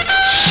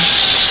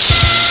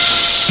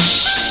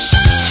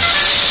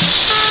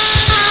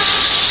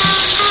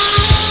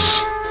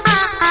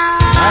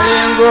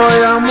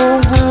 Malengo ya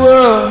Mungu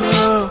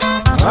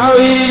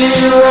wawili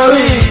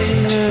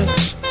wawili,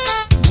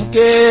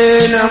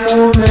 mke na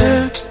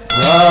mume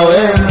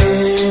wawe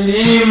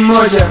mwili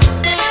mmoja.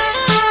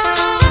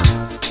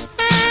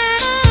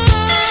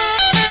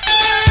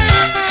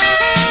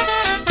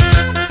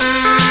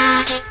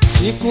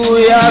 Siku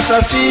ya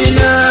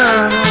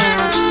safina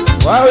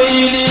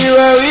wawili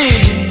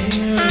wawili,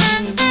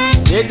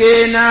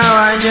 ndege na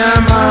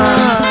wanyama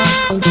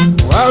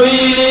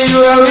wawili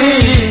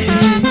wawili,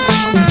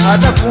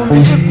 hata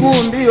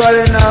kumbi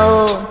wale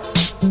nao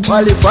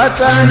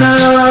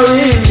walifuatana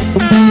wawili.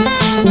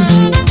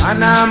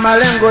 Ana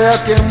malengo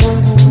yake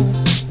Mungu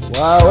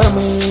wawe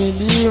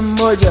mwili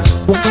mmoja.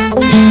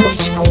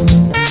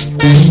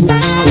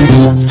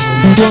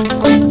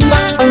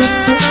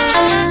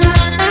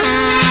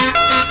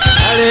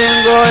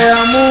 Malengo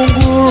ya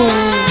Mungu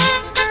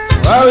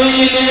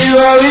wawili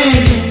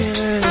wawili,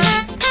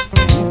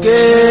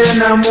 mke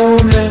na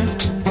mume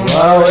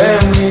wawe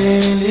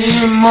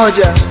mwili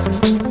mmoja.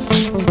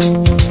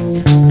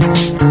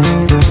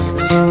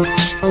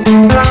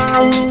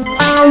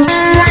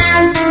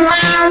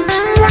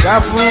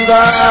 Kafunga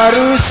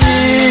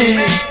harusi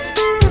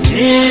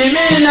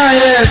mimi na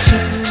Yesu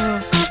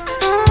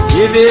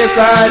hivi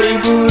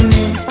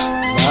karibuni,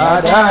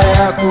 baada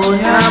ya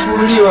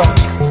kunyakuliwa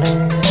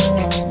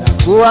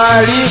na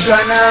kualika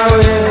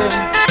nawe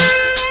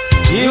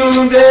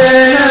jiunge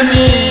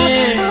nami.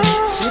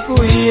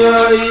 Siku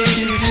hiyo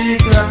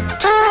ikifika,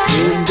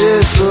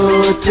 twende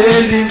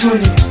sote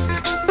mbinguni.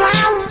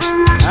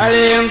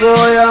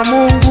 Malengo ya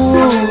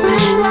Mungu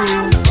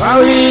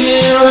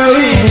wawili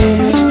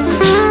wawili,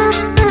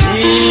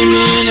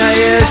 mimi na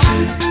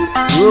Yesu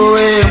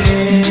tuwe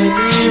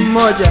mwili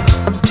mmoja.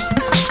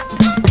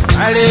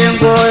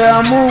 Malengo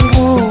ya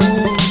Mungu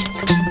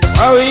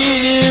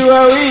wawili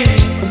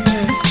wawili,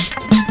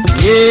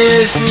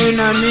 Yesu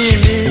na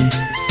mimi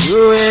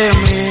tuwe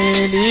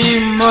mwili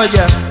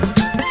mmoja.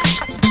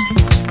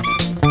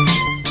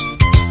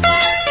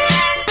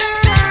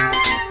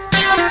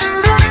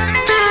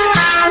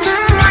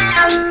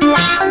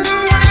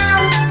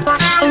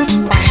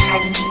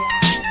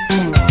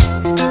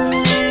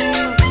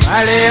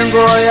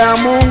 Malengo ya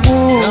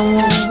Mungu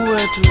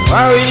wetu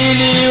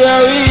wawili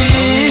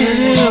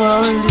wawili,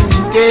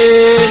 mke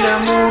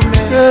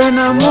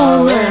na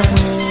mume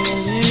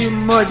mwili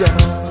mmoja.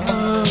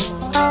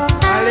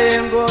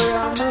 Malengo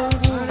ya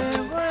Mungu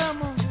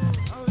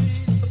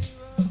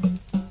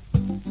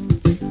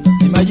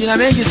ni majina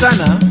mengi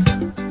sana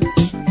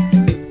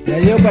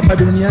yaliyopo hapa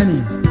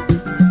duniani.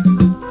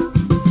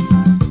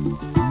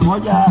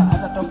 Mmoja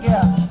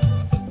atatokea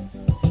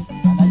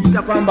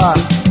anajiita kwamba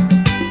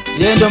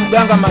yeye ndio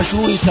mganga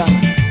mashuhuri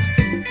sana,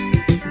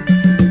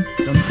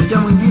 tamsikia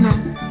mwingine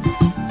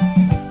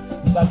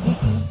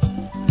mtafiti,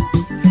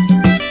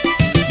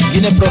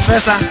 mwingine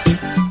profesa,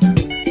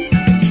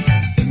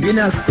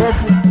 mwingine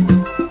askofu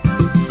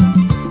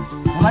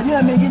na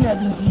majina mengine ya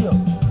jinsi hiyo.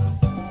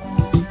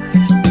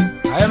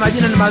 Haya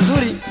majina ni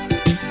mazuri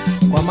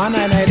kwa maana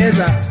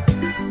yanaeleza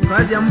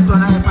kazi ya mtu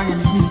anayefanya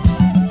ni nini,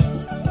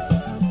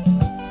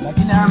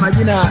 lakini haya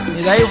majina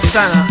ni dhaifu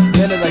sana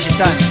mbele za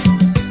shetani,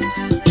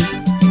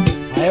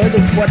 hayawezi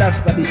kufua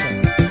dafu kabisa.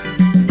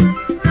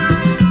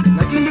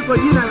 Lakini liko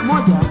jina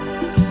moja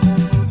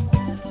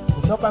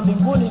kutoka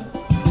mbinguni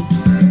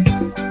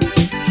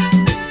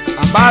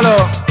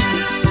ambalo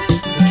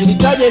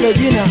ukilitaja ile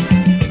jina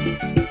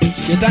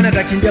shetani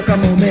atakimbia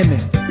kama umeme.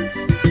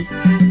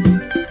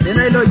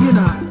 Tena hilo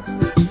jina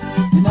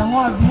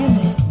linang'oa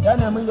viini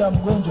ndani ya mwili wa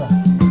mgonjwa.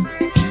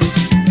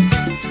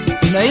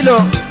 Jina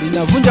hilo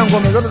linavunja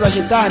ngome zote za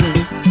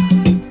shetani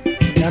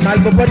na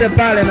mahali popote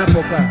pale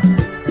anapokaa,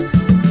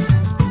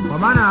 kwa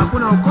maana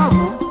hakuna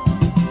wokovu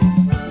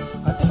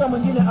katika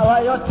mwingine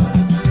awaye yote.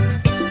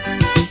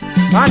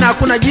 Maana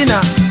hakuna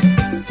jina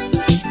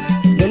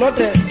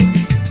lolote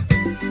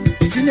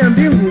chini ya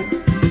mbingu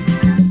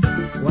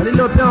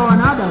walilopewa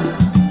wanadamu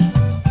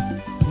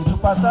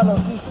litupasalo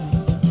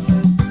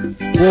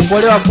sisi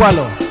kuokolewa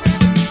kwalo,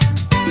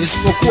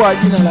 isipokuwa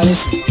jina la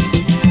Yesu.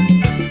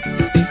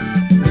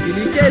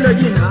 Ukiliitia hilo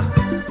jina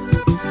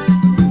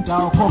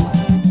utaokoka.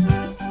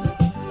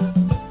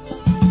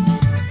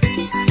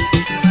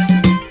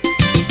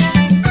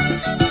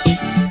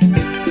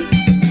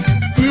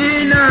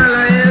 Jina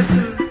la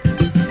Yesu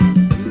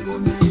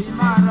ngome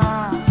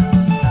imara,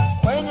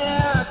 wenye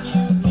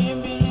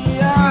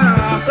akikimbilia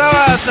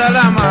akawa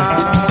salama.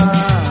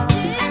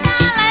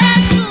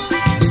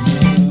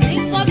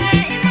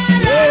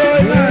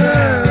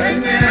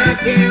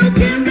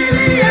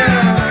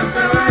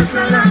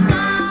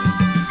 salama.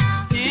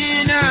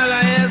 Jina la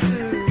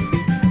Yesu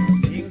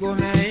ni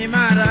ngome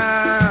imara,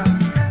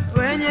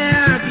 wenye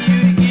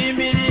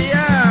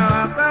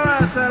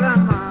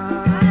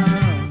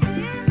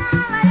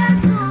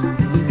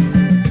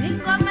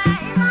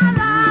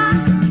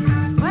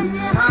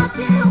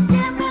haki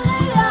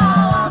hukimbilia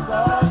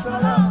wakawa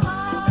salama.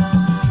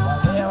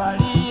 Wale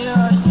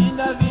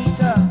walioshinda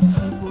vita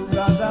siku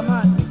za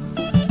zamani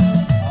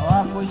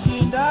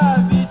hawakushinda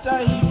vita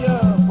hivyo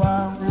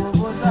kwa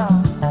nguvu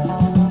zao,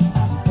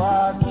 kwa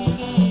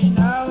akili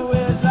na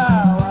uweza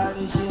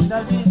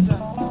walishinda vita,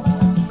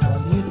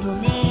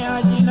 walitumia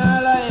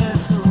jina la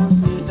Yesu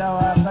vita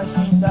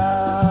wakashinda.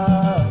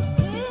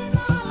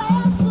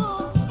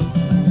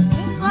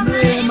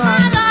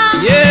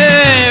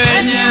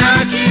 Wenye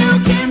haki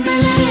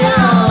hukimbilia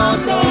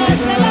wakawa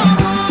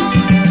salama.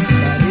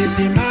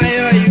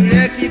 Bartimayo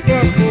yule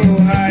kipofu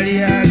hali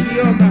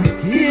akiomba,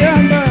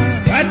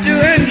 watu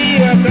wengi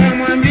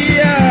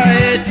wakamwambia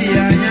eti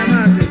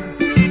anyamaze.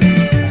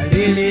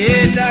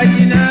 Aliliita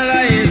jina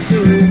la Yesu,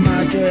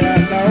 macho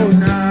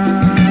yakaona.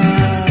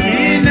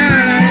 Jina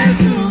la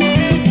Yesu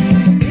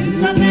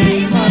ngome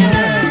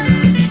imara,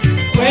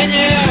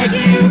 wenye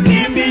haki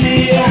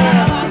hukimbilia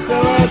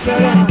wakawa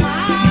salama.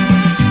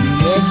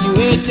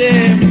 Kiwete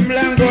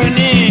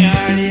mlangoni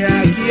hali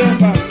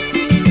akiomba,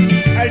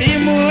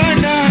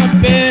 alimuona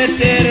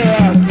Petero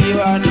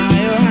akiwa na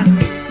Yohana,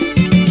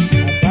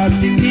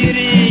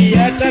 akafikiri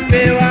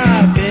atapewa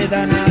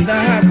fedha na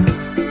dhahabu.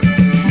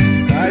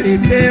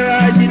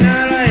 Alipewa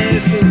jina la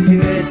Yesu,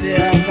 kiwete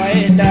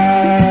akaenda.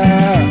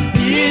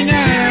 Jina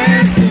la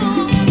Yesu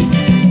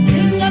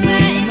ngome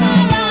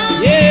imara,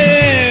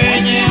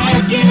 wenye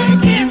haki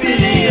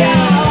hukimbilia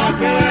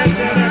wakawa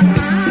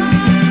salama.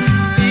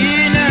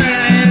 Jina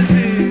la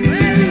Yesu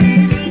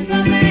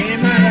ngome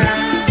imara,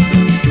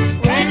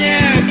 wenye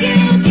haki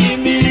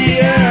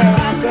hukimbilia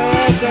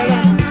wakawa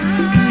salama.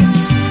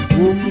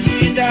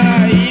 Kumshinda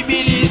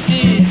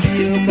ibilisi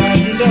sio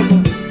kazi ndogo,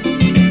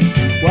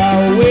 kwa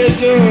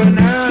uwezo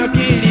na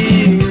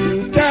akili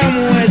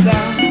utamuweza.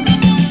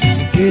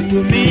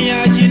 Ukitumia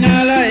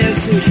jina la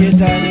Yesu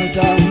shetani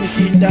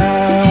utamshinda.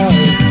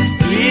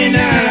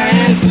 Jina la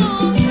Yesu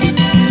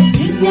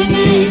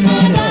ngome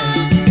imara,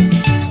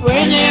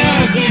 wenye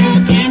haki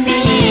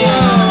hukimbilia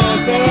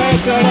wakawa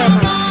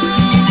salama.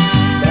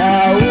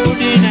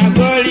 Daudi na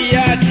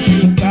Goliati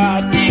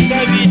katika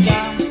vita,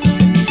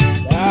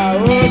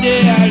 Daudi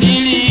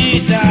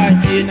aliliita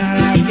jina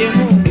lake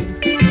Mungu,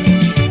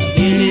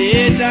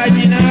 aliliita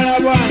jina la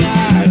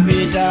Bwana,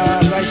 vita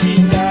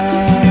akashinda.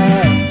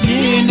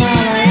 Jina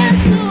la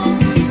Yesu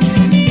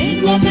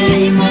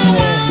ngome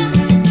imara,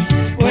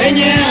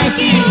 wenye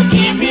haki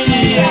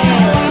hukimbilia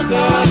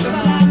wakawa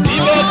salama.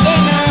 Hivyo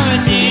tena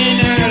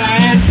jina la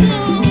Yesu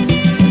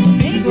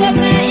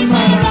ngome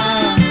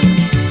imara,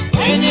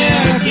 wenye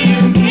haki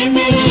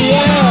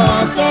hukimbilia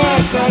wakawa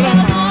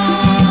salama.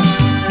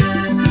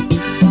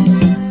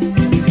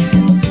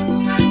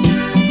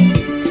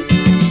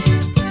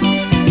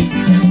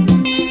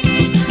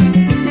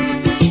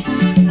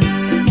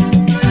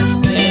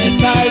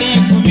 Methali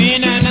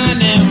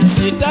 18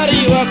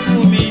 mstari wa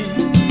 10,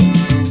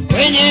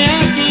 wenye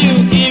haki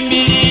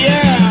hukimbilia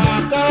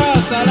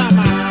wakawa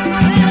salama.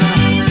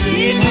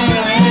 Jina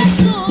la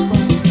Yesu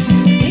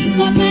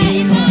ngome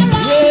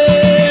imara,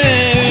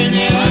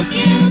 wenye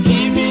haki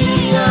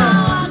hukimbilia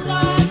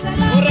wakawa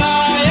salama.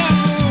 Furaha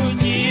yangu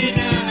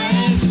jina la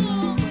Yesu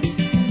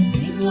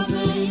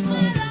ngome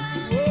imara.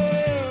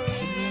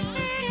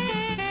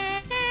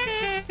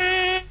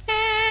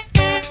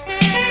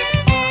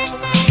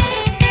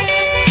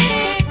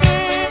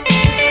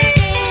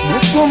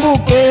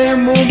 Mkumbuke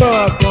Muumba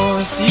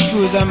wako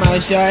siku za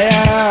maisha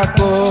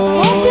yako.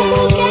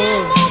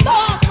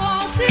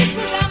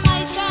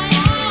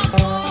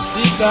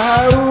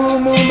 Sisahau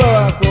Muumba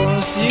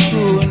wako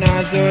siku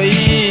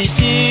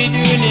unazoishi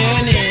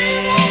duniani.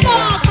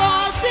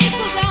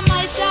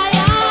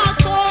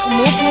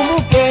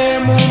 Mkumbuke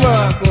Muumba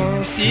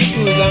wako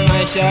siku za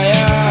maisha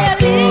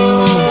yako.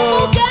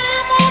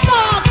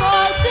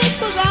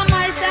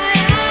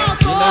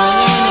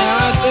 Nyanya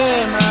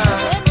wasema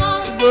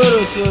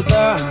ugoro sio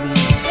dhambi,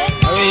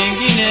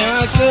 wengine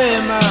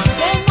wasema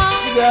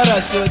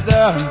sigara sio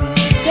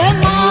dhambi,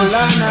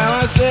 Maulana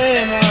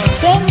wasema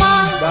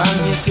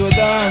bangi sio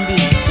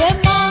dhambi.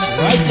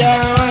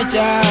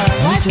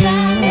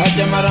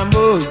 Wacha mara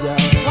moja,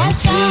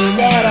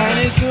 sigara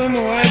ni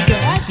sumu.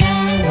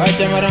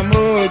 Wacha mara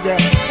moja,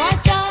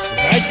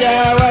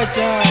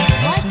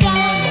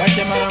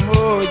 wacha mara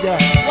moja,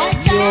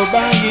 sio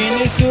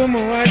bangi ni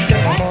sumu.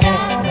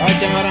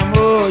 Wacha mara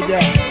moja,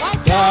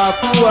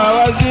 takuwa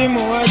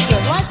wazimu.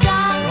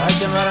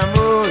 Wacha mara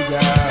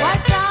moja.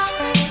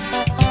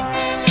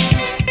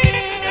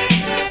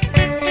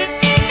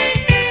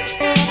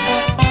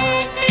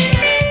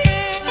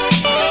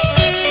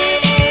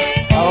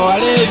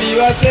 Walevi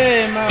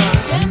wasema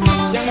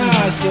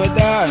changa sio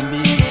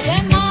dhambi,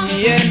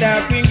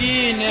 Kienda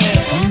kwingine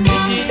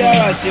eti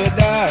dawa sio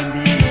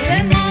dhambi.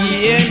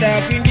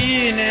 Kienda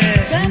kwingine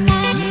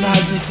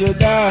mnazi sio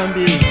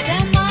dhambi.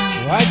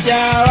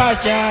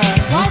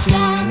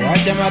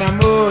 Wacha mara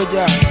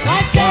moja.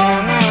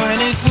 Ng'ang'a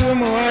ni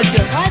sumu,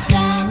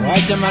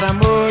 wacha mara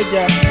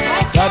moja.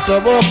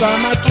 Tatoboka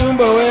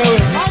matumbo wewe,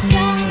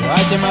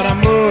 wacha mara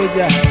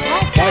moja.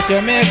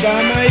 Tachomeka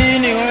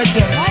maini,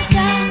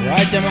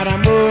 wacha mara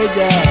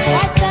moja.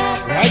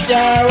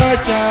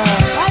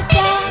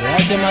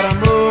 Wacha mara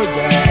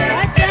moja.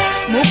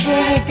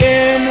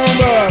 Mkumbuke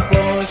Muumba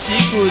wako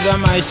siku za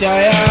maisha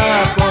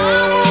yako.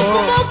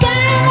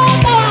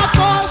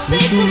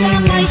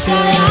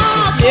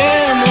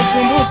 Yeah,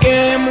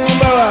 mkumbuke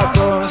Muumba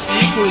wako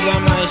siku za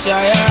maisha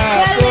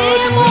yako.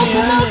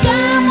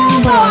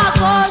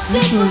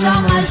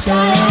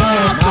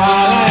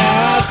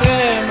 Malaya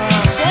sema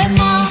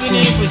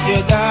uzinifu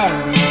sio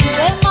dhambi.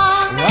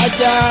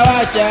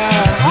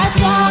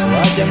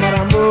 Wacha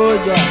mara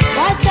moja.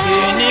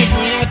 Uzinifu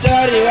ni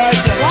hatari,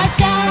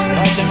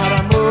 wacha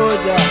mara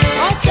moja.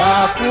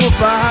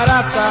 Takufa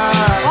haraka,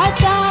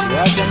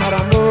 wacha mara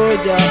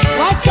moja.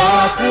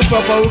 Takufa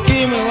kwa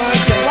ukimwi,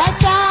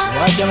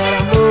 wacha mara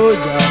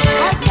moja.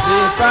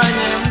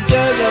 Usifanye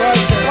mchezo,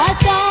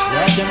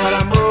 wacha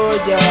mara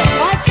moja.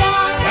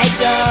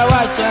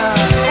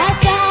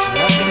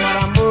 Wacha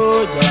mara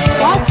moja.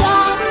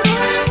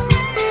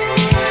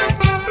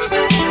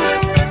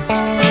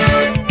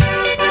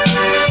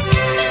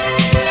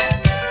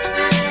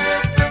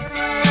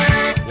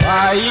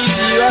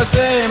 Waizi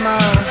wasema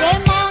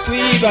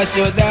kuiba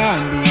sio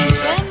dhambi.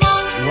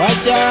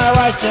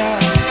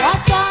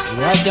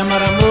 Wacha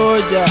mara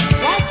moja.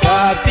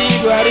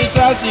 Wapigwa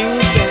risasi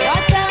uso,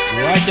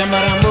 wacha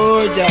mara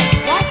moja.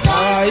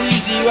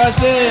 Waizi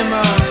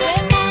wasema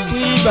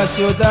kuiba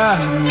sio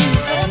dhambi.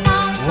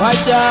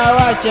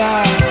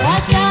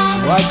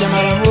 Wacha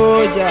mara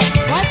moja.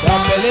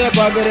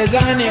 Wapelekwa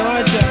gerezani,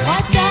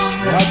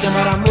 wacha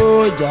mara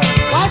moja.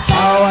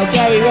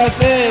 Wachawi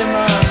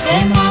wasema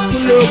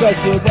kuloga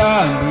sio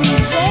dhambi.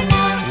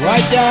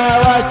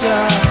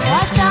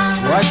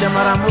 Wacha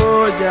mara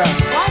moja.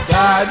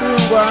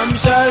 Tadungwa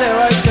mshale,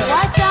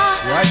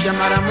 wacha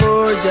mara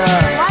moja.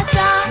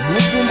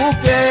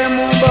 Mkumbuke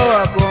Muumba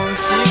wako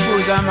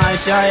siku za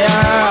maisha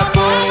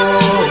yako.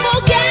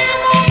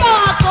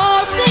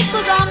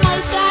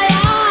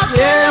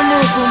 Yeah,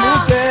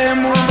 mkumbuke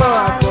Muumba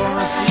wako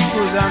siku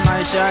za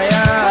maisha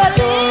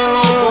yako.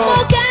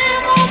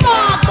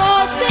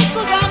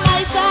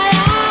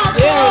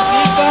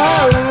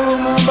 Usisahau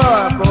Muumba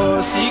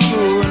wako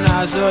siku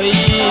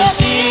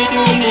unazoishi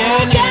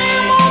duniani.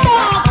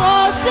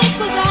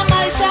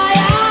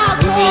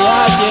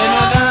 Usiache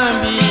na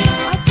dhambi,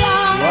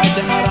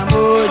 wacha mara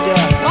moja.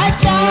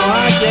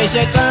 Uache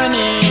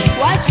shetani,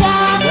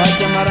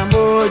 wacha mara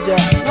moja.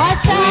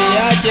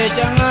 Usiache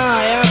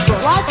chang'aa yako,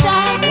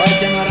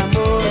 wacha mara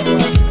moja.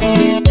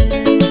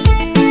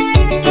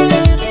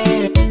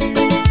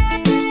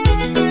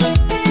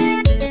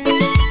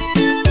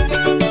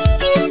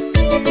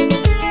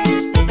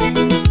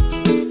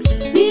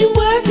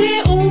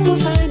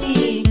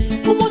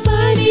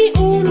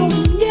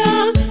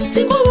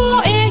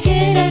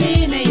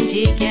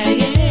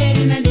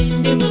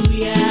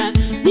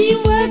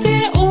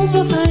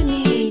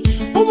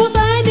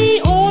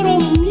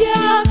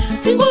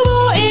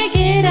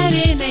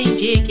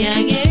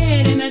 Yeah.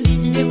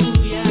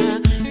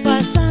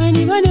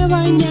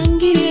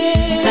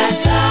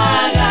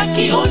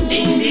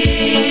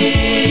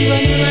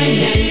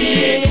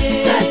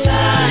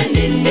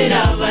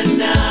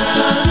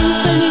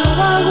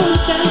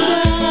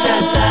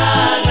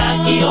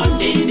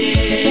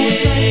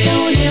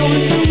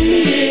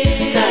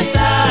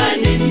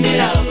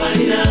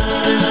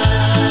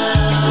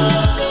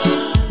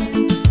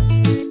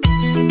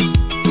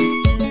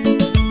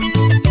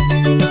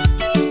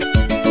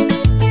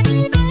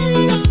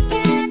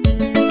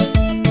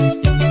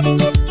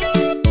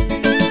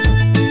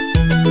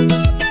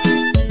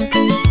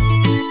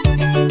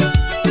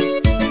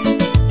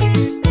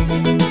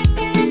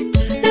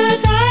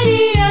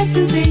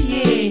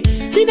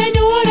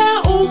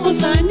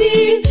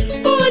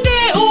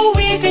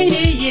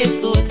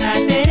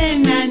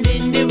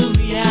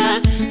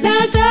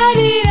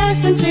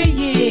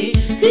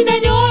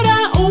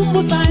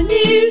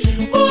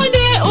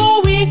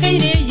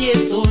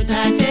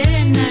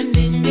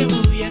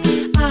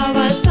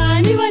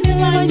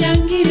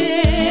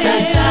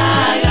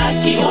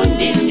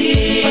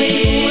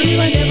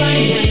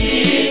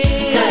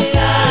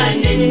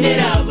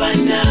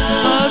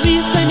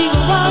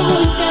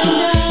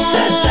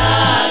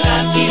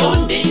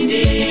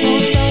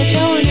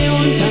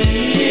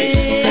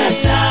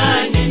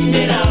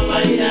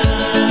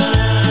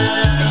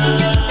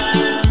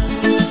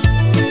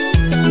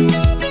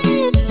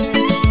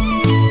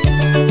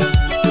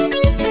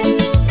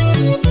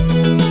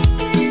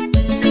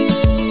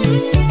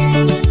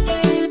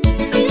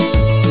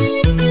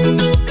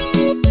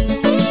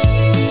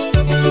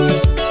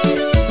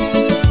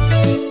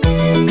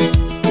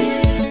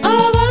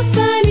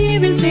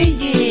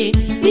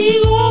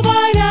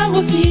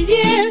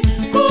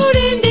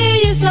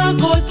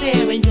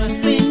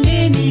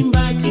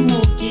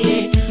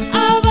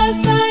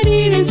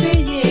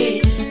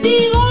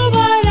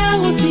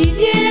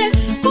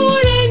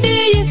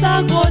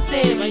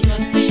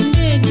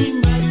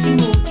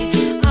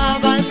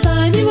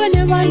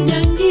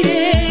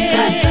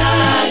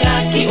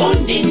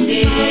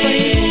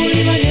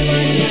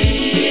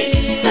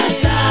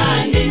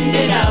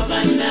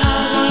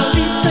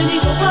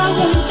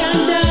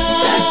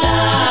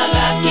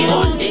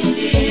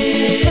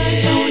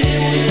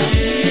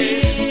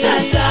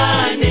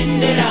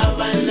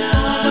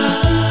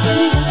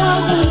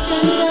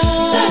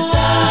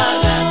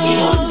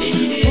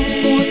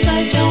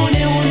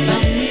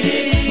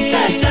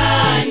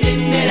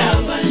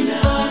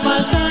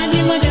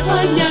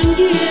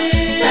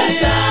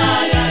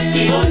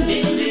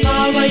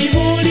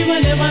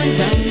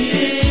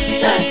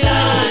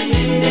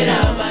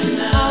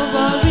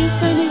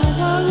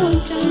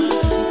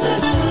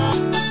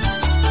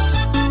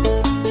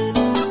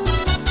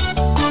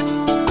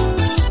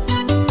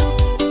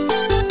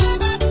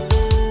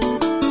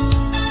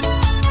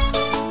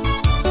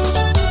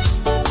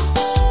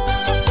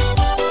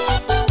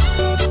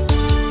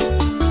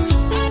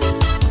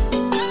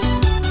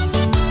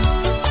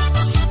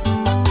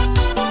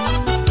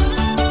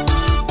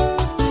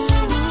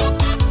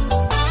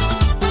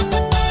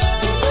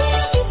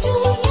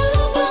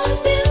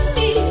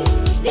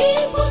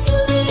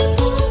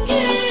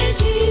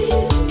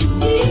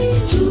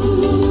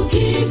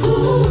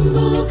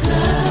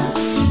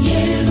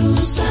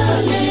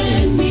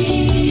 Yerusalemi,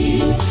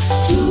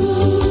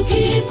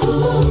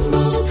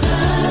 tukikumbuka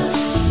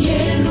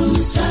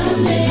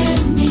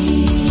Yerusalemi.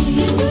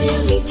 Kando ya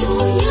mito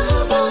ya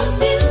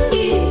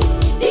Babeli,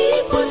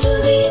 ndipo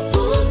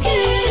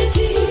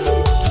tulipoketi,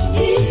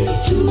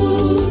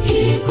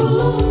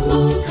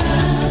 tukikumbuka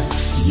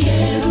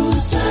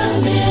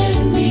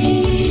Yerusalemi,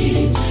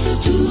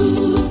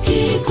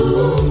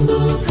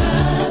 tukikumbuka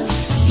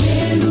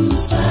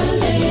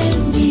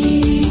Yerusalemi.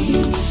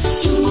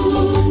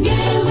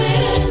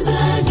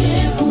 Tungewezaje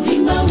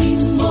kuimba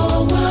wimbo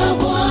wa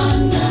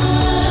Bwana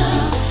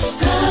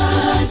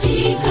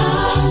katika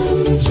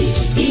nchi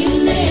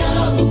ile ya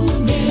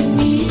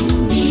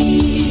ugenini?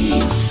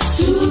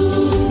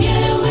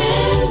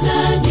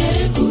 Tungewezaje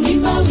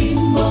kuimba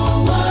wimbo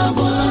wa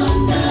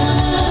Bwana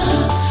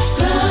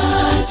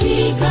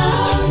katika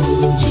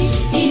nchi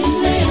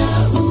ile ya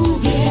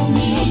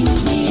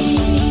ugenini?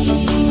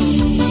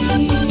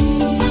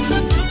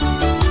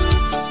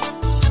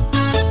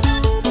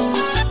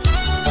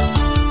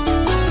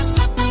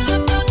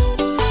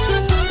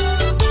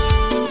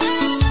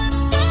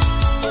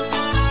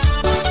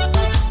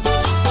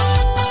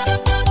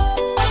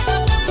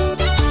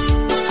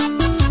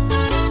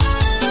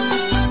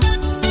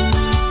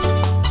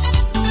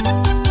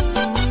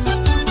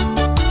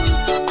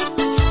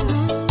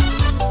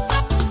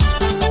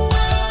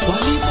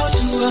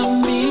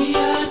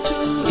 Walipotuambia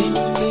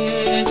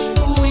tuimbe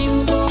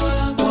wimbo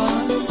wa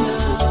Bwana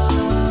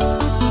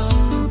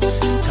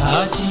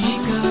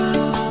katika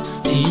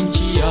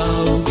nchi ya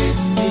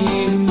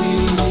ugenini,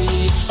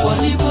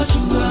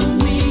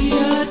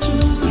 walipotuambia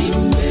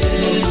tuimbe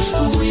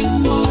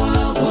wimbo wa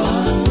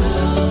Bwana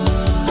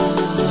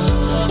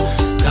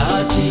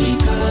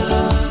katika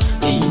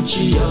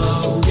nchi ya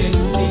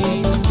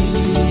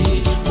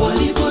ugenini,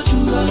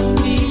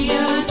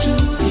 walipotuambia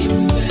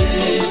tuimbe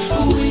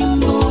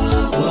wimbo wa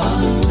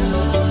Bwana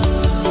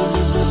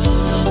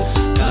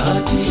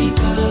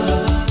katika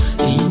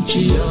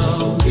nchi ya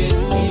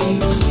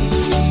ugenini.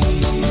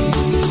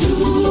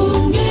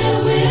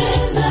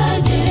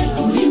 Tungewezaje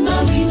kuimba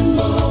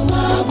wimbo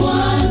wa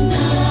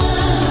Bwana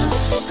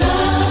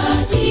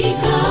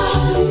katika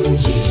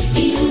nchi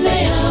ile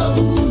ya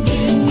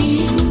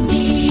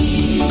ugenini?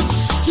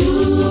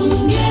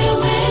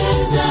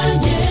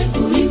 Tungewezaje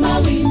kuimba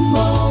wimbo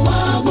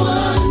wa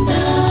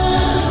Bwana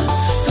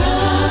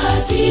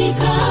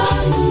katika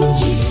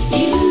nchi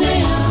ile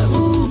ya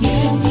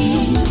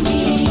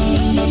ugenini?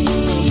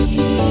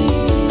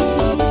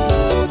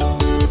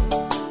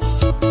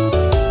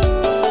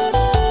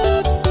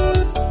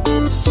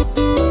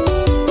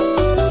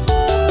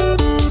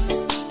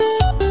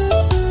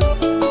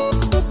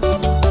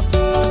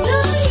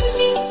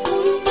 Zaidi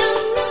kuna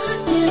raha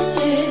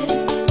tele,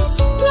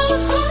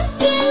 raha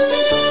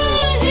tele.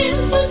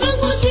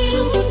 Mwenzangu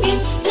jiunge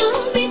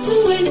nami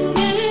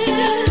tuende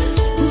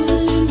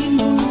kule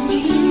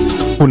mbinguni.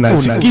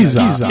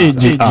 Unasikiza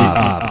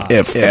AJR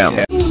FM.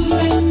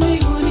 Kule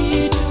mbinguni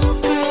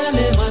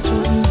tukayale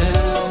matunda,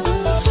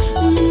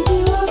 mti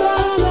wa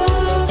Baba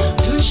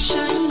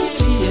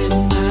tushangilie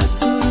na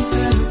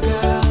kurukaruka.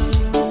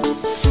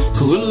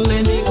 Kule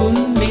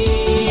mbinguni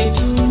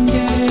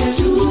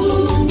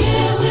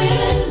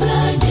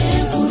tungewezaje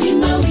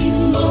kuimba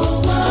wimbo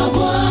wa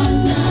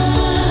Bwana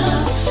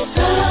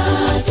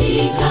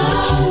katika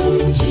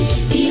nchi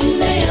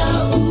ile ya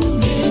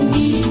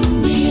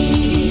ugenini?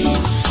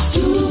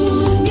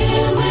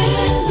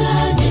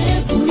 Tungewezaje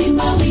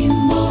kuimba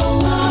wimbo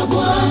wa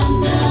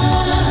Bwana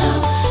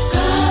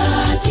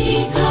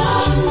katika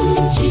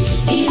nchi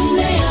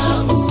ile ya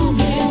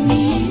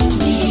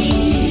ugenini?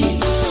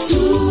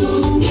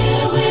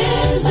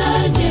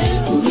 Tungewezaje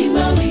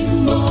kuimba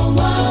wimbo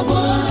wa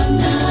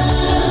Bwana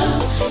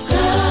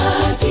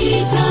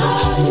katika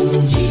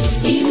nchi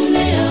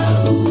ile ya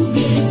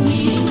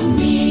ugenini?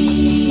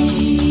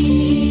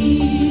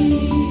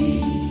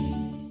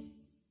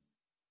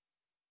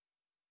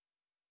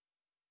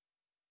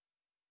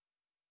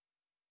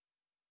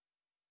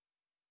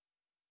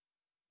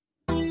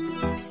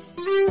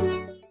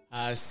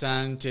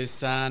 Asante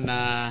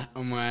sana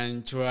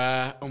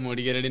umwanchwa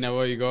umuligereri na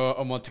boigo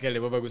omotekele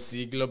boba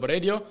gusi Global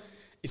Radio.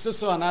 It's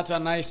also another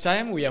nice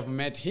time we have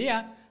met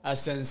here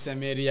as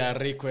Sensemeria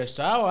Request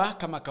Hour.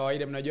 Kama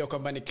kawaida mnajua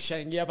kwamba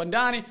nikishaingia hapa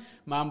ndani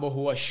mambo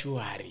huwa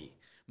shwari,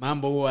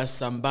 mambo huwa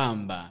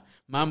sambamba,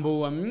 mambo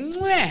huwa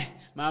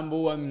mambo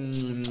huwa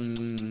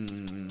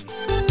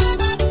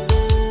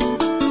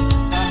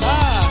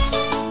Aha.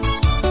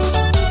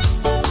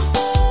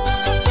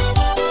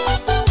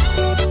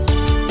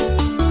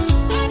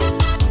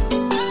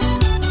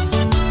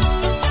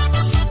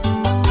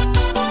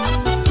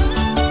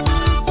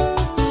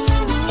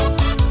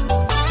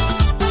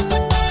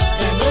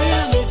 Kando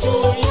ya mito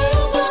ya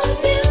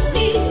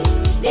Babeli,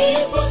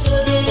 ndipo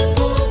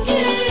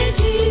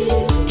tulipoketi,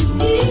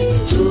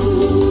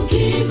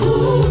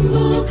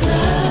 tukikumbuka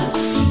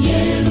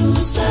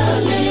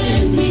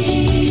Yerusalemi.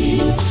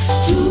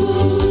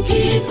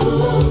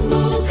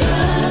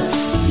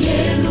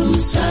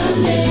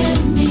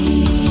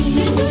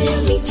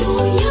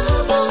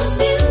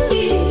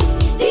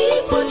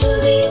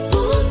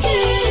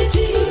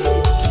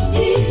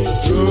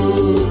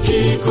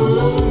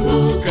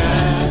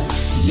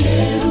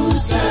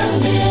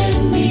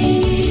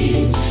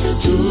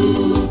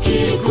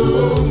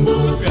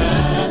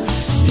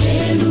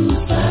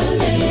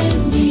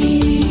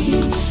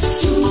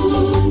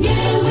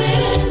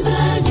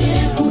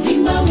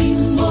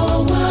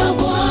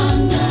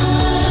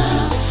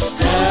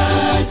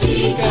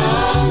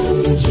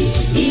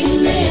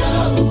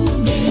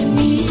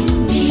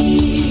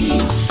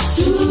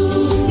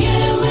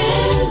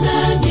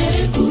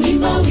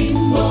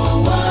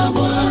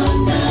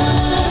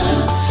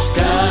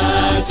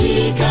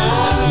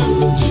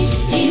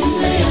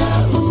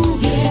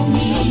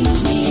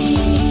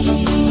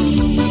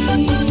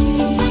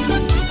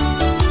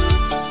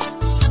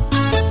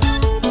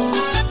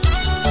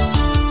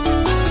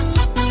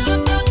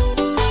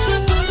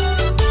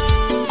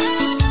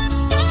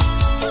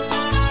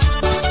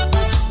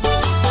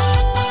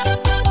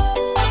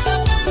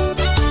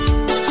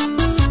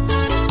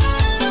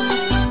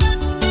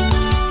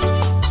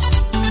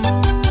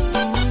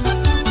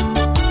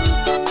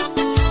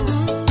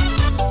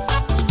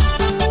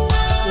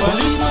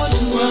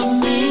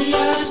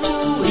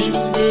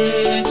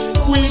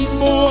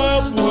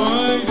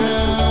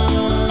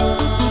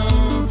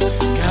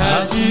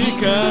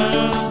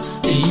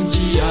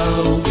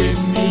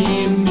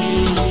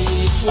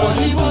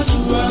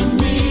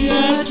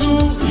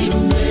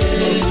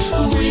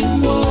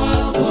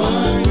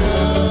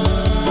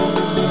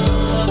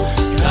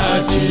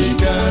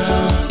 katika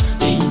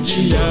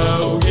nchi ya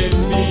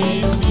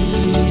ugenini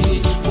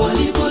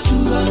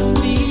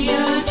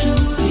walipotuambia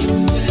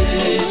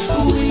tuimbe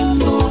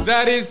wimbo.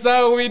 That is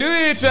how we do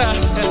it.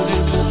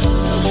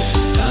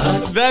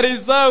 That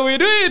is how we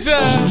do it.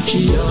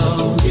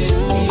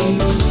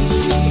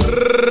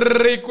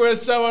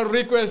 Request our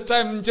request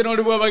time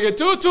channel bwa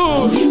bagetutu.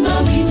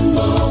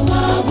 Wimbo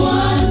wa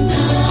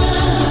Bwana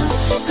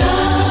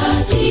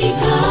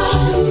katika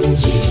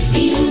nchi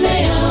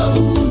ile ya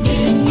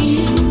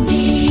ugenini.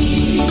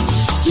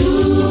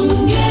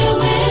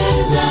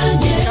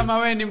 Tungewezaje? Kama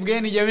wewe ni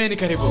mgeni jameni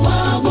karibu.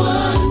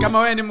 Kama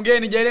wewe ni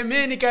mgeni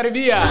jameni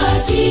karibia.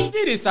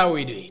 It is how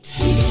we do it.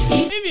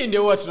 Hivi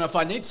ndio watu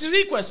tunafanya. It's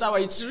request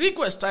hour, it's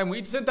request time,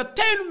 it's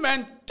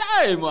entertainment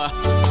time.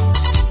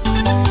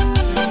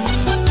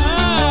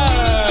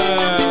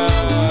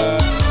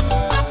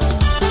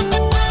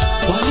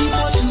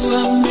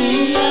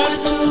 Walipotuambia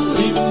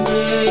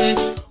tuimbe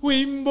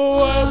wimbo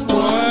wa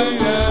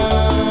Bwana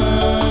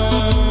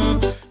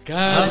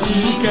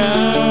katika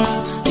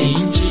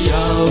nchi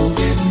ya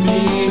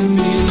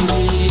ugenini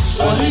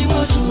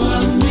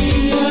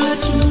walipotuambia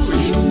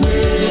tuimbe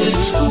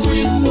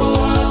wimbo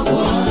wa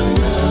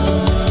Bwana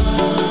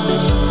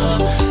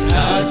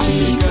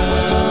katika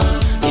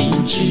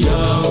nchi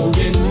ya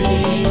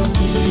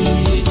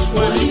ugenini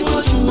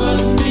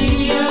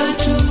walipotuambia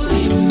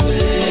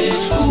tuimbe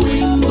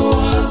wimbo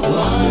wa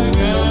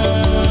Bwana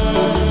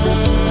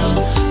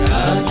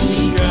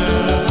katika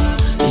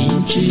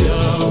nchi ya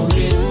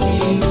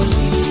ugenini.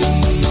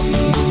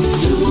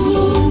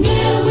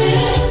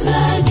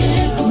 tungewezaje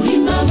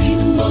kuimba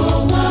wimbo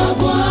wa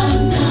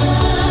Bwana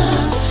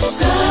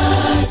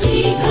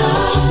katika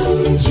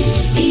nchi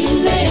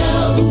ile ya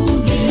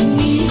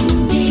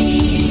ugenini.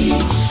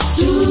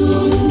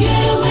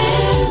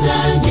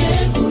 Tungewezaje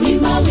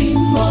kuimba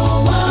wimbo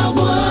wa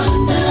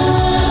Bwana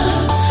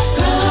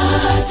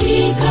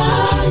katika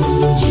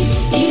nchi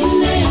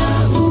ile ya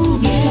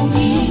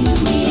ugenini.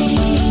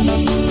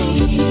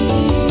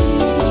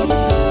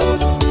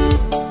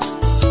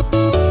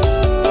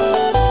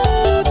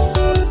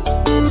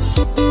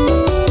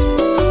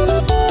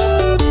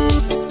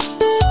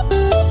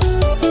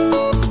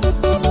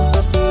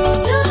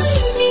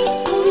 Zaidi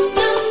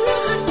kuna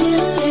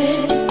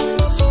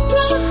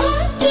raha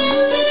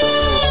tele,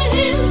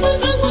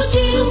 mwenzangu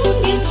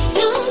jiunge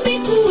nami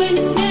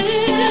tuende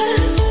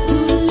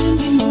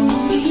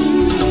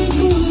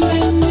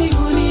kule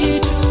mbinguni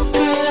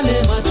tukayale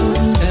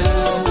matunda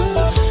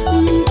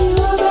mti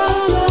wa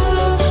Baba,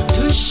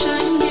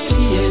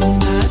 tushangilie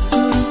na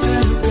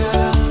turukaruka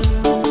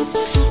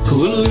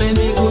kule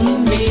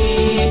mbinguni.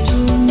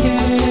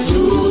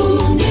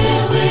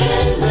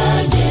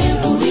 Tungewezaje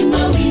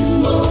kuimba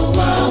wimbo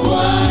wa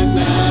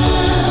Bwana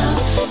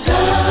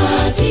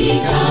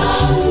katika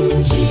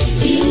nchi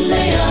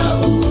ile ya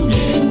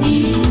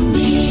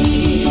ugenini.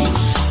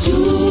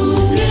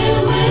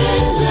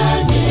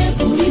 Tungewezaje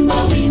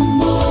kuimba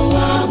wimbo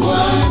wa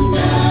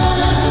Bwana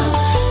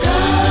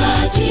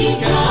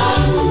katika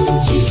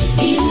nchi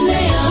ile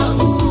ya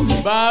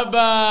ugenini.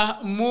 Baba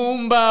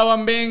muumba wa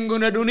mbingu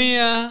na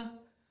dunia,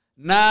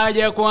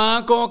 naja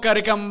kwako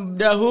katika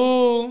muda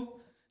huu,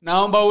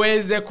 naomba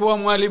uweze kuwa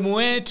mwalimu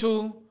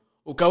wetu,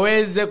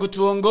 ukaweze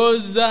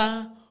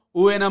kutuongoza,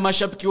 uwe na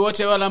mashabiki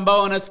wote wale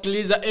ambao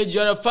wanasikiliza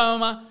AGR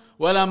FM,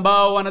 wale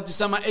ambao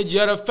wanatazama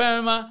AGR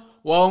FM,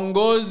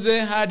 waongoze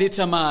hadi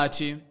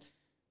tamati.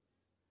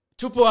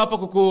 Tupo hapa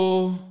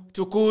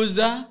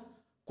kukutukuza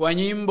kwa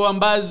nyimbo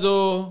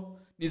ambazo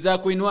ni za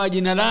kuinua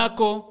jina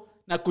lako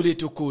na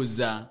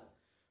kulitukuza.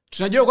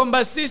 Tunajua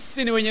kwamba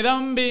sisi ni wenye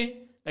dhambi,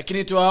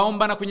 lakini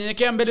tuwaomba na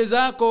kunyenyekea mbele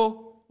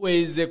zako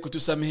uweze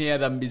kutusamehea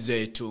dhambi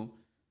zetu.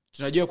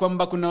 Tunajua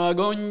kwamba kuna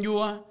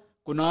wagonjwa,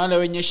 kuna wale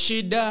wenye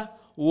shida,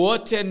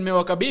 wote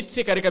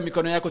nimewakabidhi katika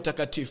mikono yako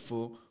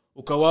takatifu.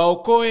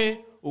 Ukawaokoe,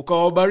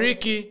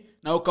 ukawabariki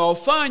na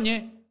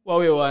ukawafanye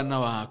wawe wana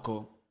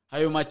wako.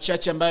 Hayo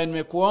machache ambayo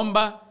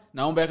nimekuomba,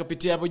 naomba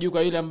yakapitia hapo juu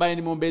kwa yule ambaye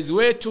ni mwombezi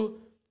wetu.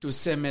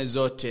 Tuseme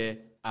zote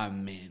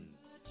amen.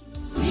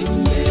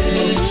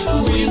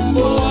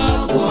 Wimbo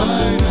wa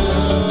Bwana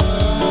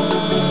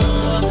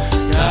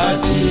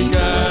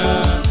katika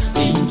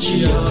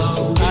nchi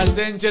ya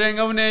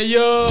Asencherenga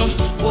uneyo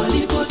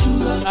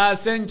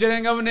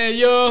Asencherenga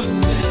uneyo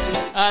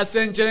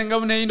Asencherenga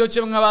uneyo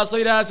Chimanga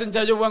basoira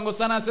asenchajo wango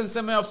sana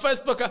asensemo ya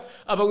Facebook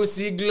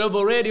abagusi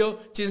Global Radio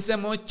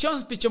chinsemo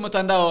chonspicho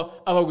mtandao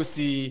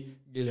abagusi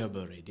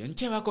Global Radio.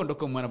 Nchewa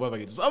kondoko mwana baba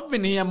kitu. So I've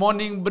been here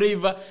morning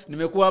brave.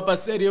 Nimekuwa hapa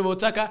serio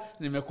botaka,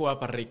 nimekuwa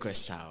hapa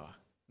request hour.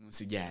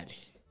 Msijali.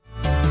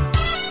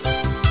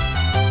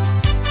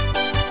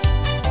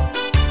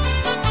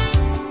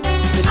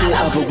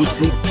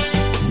 Abagusi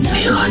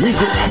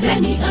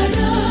Nani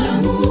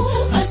aramu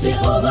ase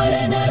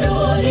obare na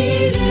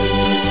rorire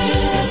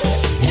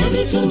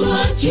Emitundwa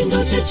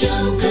chindo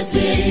chachanga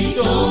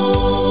seito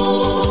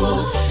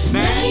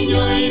Na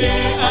inyoire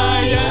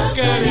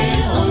ayakare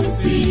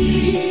onsi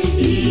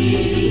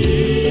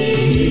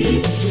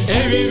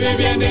Ebi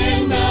bebi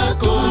anena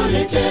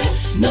korete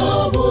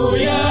Nobu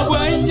ya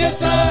wanye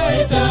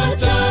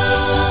saitata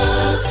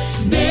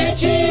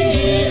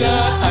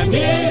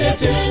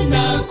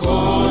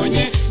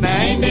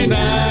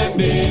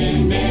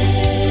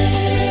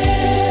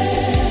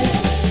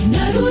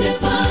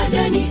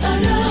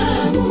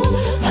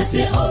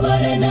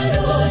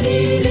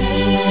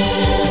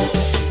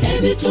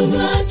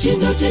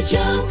chindoche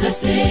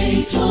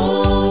chankaseito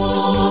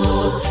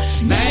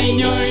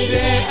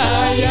nainyoire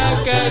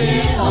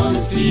ayakare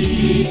onsi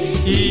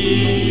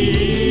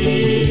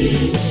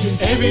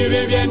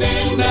ebibe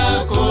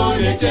byanenda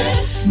korete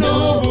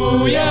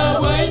nobuya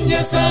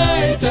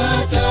bwanyasaye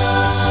tata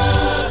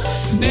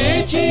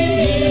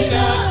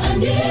nechira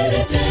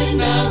anderete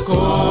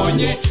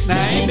nakonye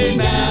naende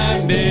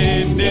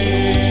nandende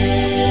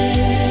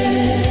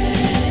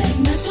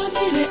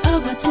natomire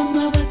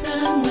abatumwa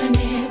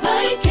batangane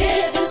baike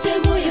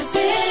esemo ya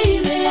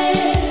seire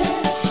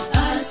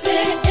ase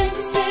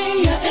ense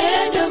ya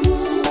edamu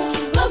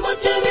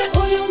bamotebe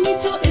oyo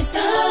mito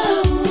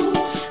esau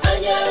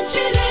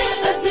anyachere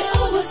ase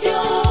obosyo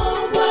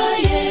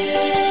bwaye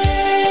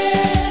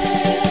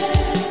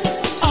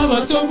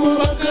abatumwa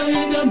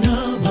bakainana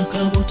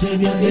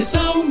bakamutebya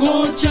esau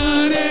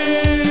ngochare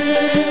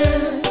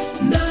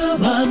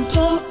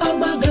nabanto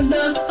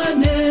amagana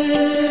ane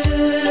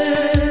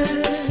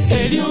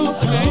elio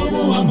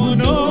akaimo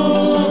amono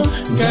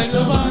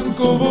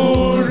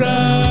ngasabankobora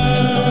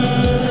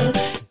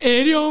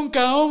elio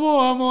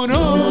nkaobo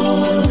amono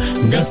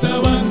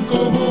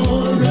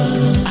ngasabankobora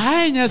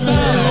ay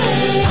nyasaye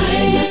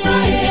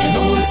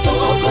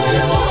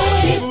osokoro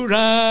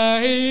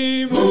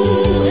Ibrahimu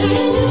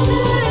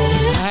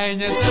ay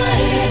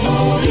nyasaye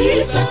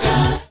Isaka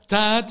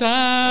tata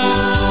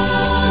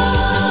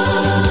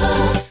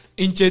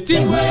incheti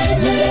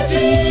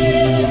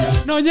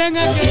no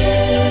nyangake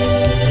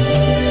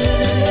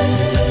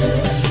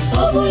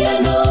obuya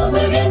no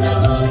begena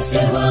bonse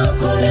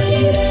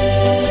wakoreire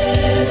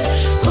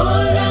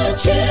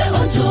korache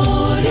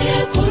ontore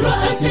kura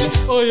ase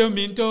oyo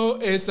minto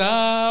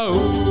esau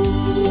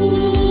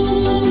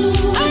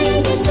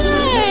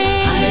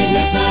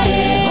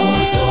ayenasaye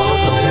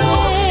osokoro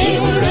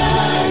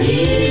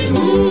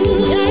Ibrahimu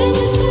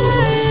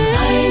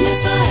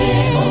ayenasaye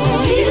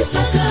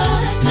Isaka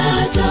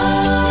tata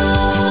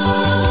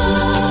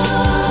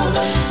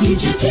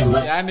inchetimwe.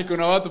 Yaani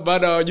kuna watu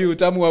baada hawajui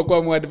utamu wa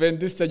kuwa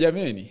Muadventista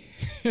jameni.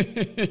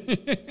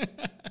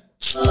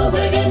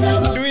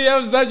 Do we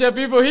have such a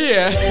people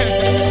here?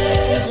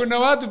 Kuna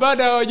watu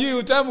baada hawajui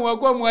utamu wa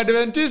kuwa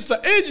Muadventista.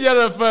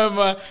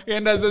 AGRFM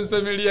enda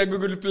Sensemelia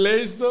Google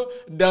Play Store,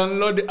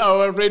 download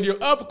our radio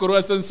app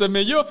Korwa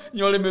Sensemeyo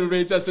nyole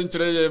mereta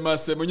century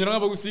mase. Munyona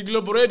ngaba kusi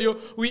Global Radio,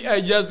 we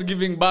are just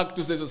giving back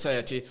to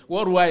society.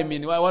 What do I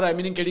mean? What I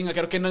mean kelinga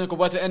karokena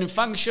kubata any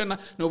function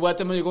no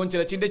bata mo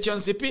yogonchira chinde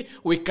chansipi,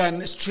 we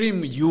can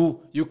stream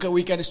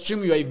we can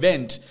stream your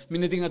event.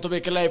 Meaning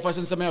atobeke live for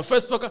Sensemeyo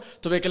Facebook,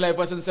 tobeke live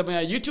for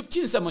Sensemeyo YouTube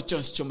chinsa mo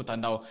chons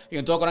chomutandao.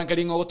 Ingento koranga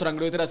lingo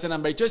otrangloitera sena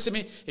by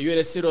Chosimi,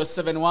 yule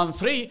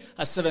 0713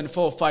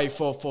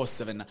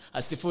 745447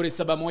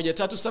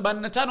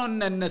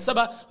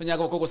 0713754447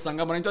 onyaka koko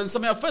sangamo nito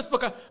nsema ya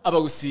Facebook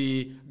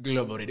abagusi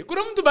Global Radio.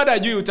 Kuna mtu baada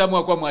ajui utamu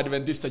wa kuwa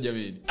Muadventista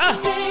jameni.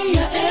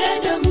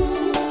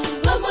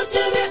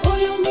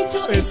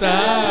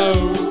 Esau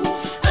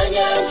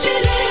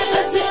anyachere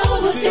ase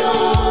obosyo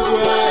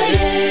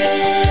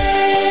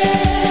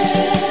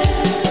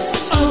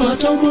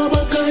abatomwa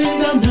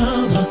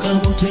bakainana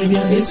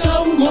bakamutebya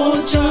esau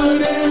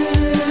ngochare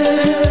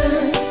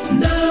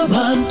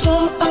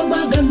nabanto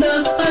amagana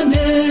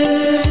ane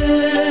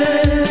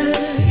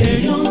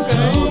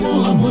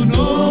elionkaobo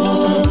amono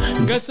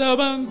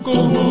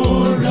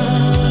ngasabankobora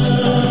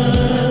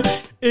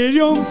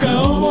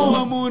elionkaobo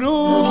amono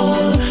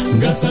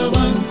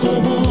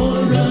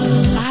ngasabankobora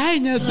ay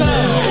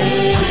nyasaye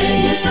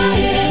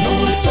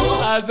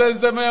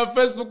Asensema ya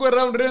Facebook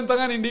round rent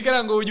ngani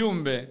ndikira ngo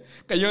ujumbe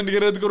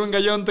kayondikira tukurunga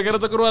yontekera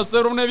tukurwa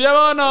serumne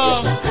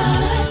byabano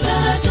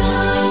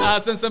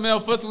Asensema ya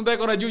Facebook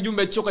ndakora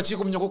ujumbe choka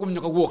chiko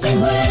kumnyoka woka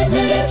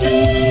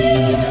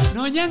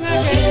no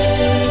nyangake.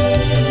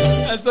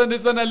 Asante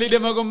sana Lydia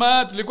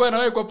Magoma, tulikuwa na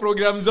wewe kwa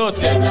program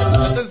zote.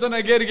 Asante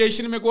sana Gary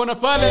Gaishini, nimekuona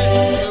pale.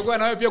 Tumekuwa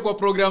na wewe pia kwa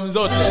program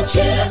zote.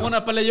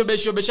 Tumeona pale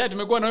Yobesha,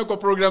 tumekuwa na wewe kwa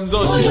program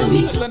zote.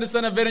 Asante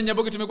sana Vera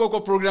Nyaboke, tumekuwa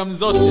kwa program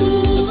zote.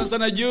 Asante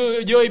sana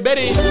Joy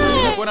Berry,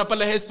 tumekuona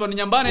pale Heston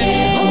Nyambane.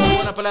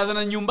 Tumekuona pale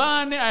Azana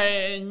Nyumbani,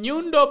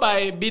 Nyundo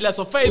by Bila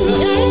Sofaith.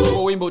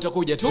 Kwa wimbo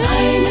utakuja tu.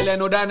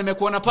 Eleno Dan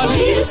nimekuona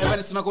pale.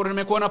 Evan Simakoro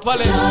nimekuona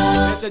pale.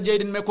 Meta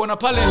Jade nimekuona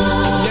pale.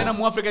 Jana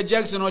Muafrika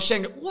Jackson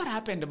Oshenge. What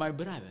happened my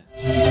brother?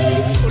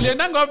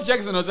 Uliendanga wapi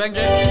Jackson Osenge?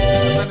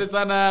 Asante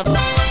sana.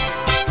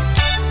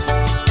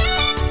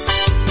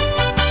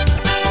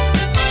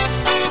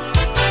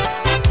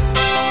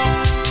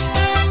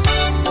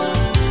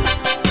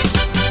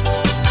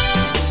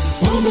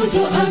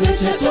 Omoto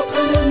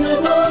agachatoka na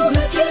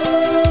bobeke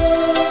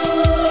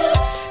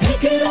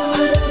ekera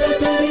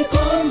aratari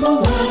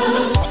kombo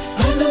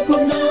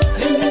anakuna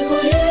eleko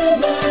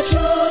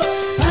yebacho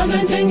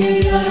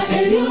agantengira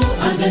elio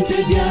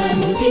agantebya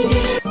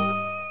mutini.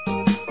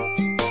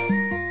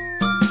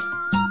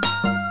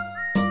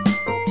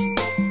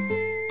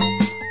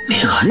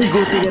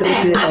 Nigo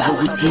tegerete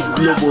abagusi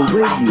Global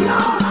Radio.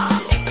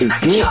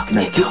 Eke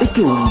na eke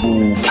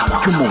umbu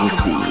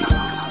kumogusi.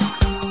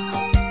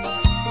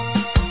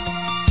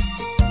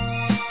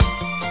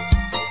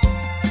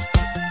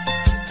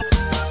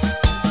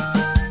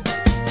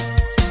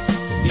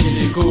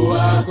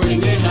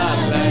 kwenye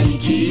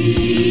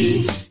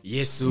halaiki.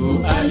 Yesu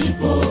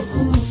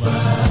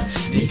alipokufa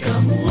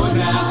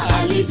nikamuona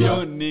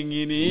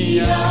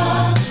alivyoning'inia.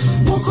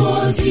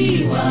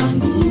 Mwokozi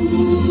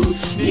wangu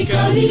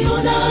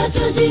nikaliona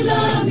taji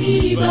la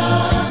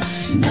miiba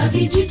na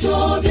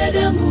vijito vya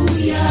damu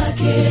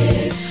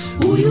yake.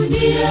 Huyu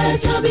ndiye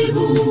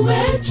tabibu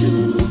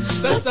wetu,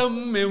 sasa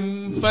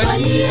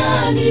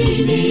mmemfanyia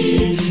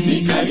nini?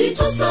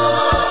 Nikajitosa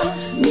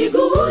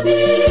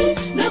miguuni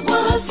na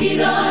kwa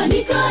hasira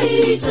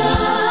nikaita,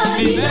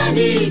 ni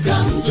nani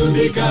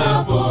kamtundika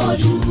hapo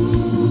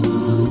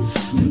juu?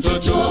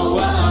 Mtoto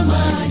wa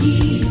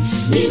amani,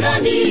 ni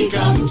nani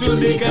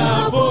kamtundika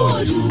hapo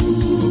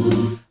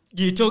juu?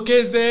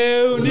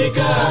 Jitokeze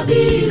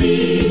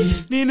unikabili,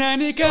 ni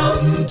nani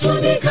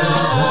kamtundika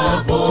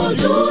hapo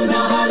juu? Na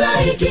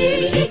halaiki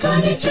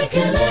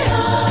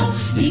ikanichekelea,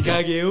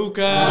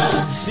 nikageuka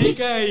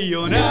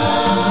nikaiona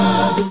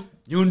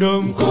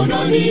nyundo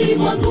mkononi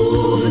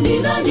mwangu. Ni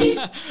nani?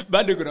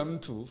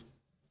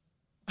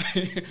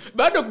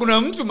 Bado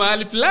kuna mtu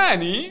mahali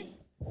fulani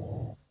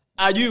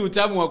ajui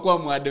utamu wa kuwa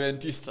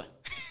Mwadventista.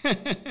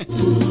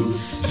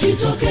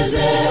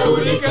 Jitokeze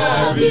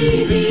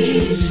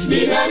unikabili,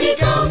 ni nani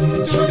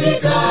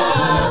kamtundika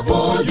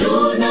hapo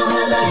juu? Na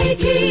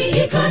halaiki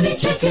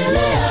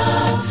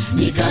ikanichekelea,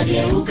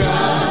 nikageuka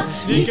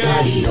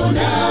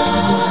nikaiona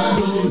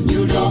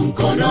nyundo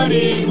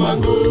mkononi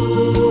mwangu.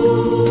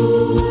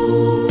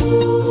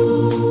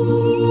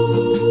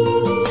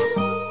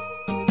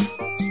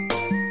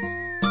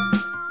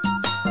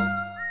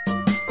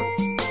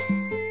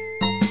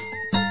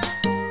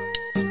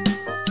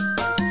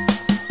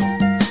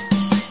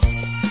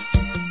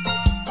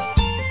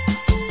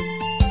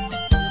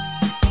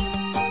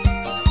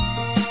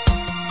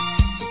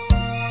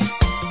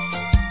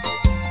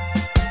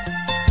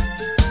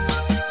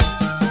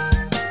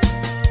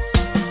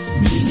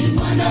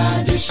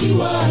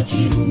 Wa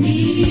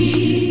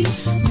Kirumi,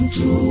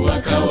 mtu wa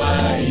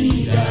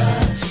kawaida,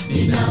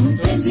 nina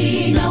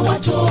mpenzi na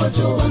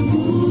watoto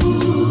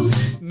wangu,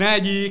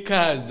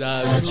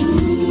 najikaza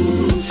tu.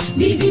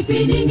 Ni vipi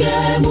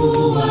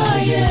ningemuua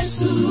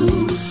Yesu?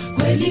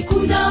 Kweli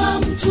kuna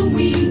mtu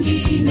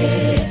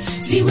mwingine,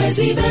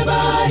 siwezi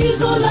beba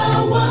hizo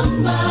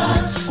lawama.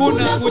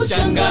 Kuna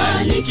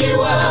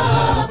kuchanganyikiwa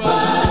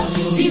hapa,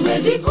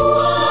 siwezi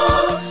kuwa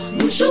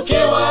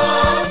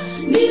mshukiwa.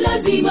 Ni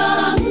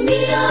lazima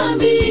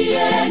mniambie,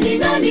 ni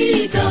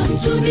nani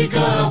kamtundika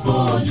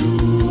hapo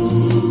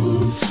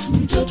juu?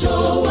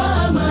 Mtoto wa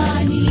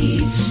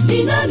amani,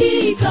 ni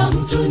nani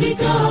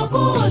kamtundika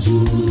hapo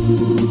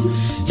juu?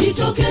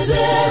 Jitokeze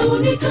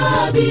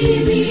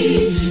unikabili,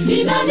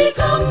 ni nani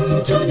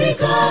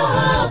kamtundika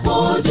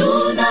hapo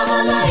juu? Na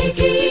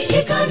halaiki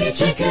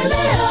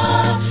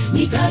ikanichekelea,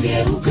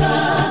 nikageuka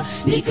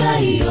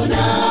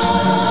nikaiona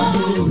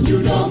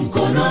nyundo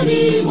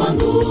mkononi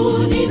mwangu.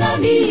 Ni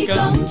nani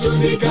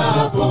kamtundika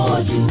hapo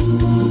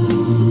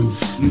juu?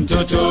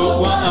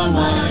 Mtoto wa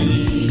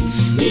amani,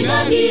 ni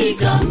nani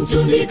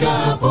kamtundika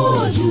hapo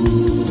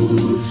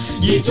juu?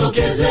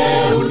 Jitokeze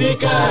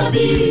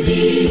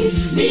unikabili,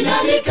 ni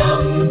nani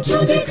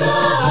kamtundika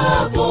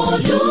hapo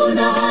juu?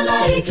 Na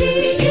halaiki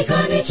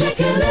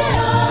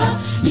ikanichekelea,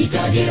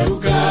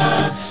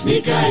 nikageuka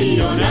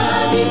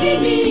nikaiona ni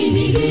mimi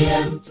niliye.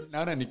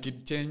 Naona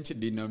nikichange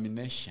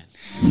denomination.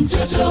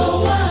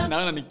 Mtoto wa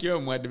naona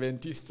nikiwa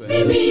Mwadventista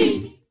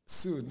mimi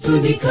soon.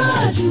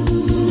 Tundika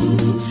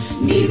juu,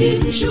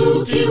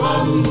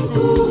 nilimshukiwa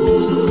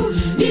mkuu,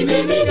 ni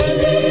mimi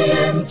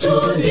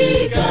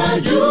niliyemtundika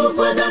juu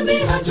kwa dhambi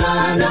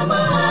hata na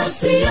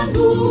maasi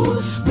yangu.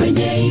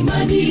 Mwenye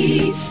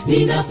imani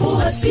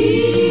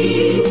ninapoasi,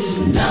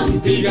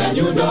 nampiga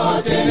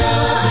nyundo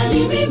tena, ni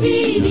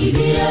mimi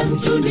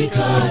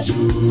niliyemtundika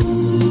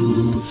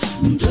juu.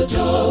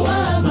 Mtoto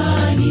wa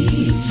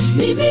amani,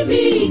 ni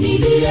mimi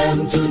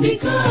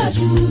niliyemtundika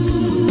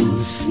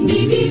juu.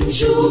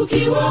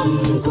 Nilimshukiwa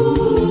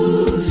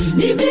mkuu,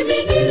 ni mimi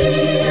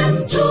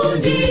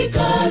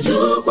niliyemtundika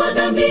juu kwa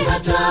dhambi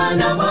hata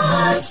na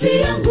maasi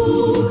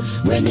yangu.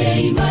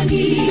 Mwenye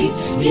imani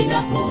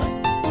ninapoasi.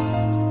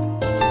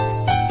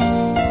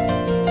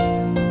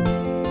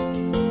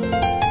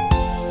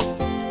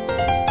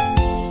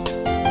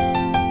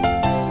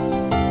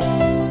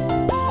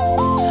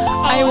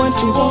 I want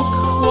to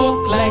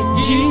walk like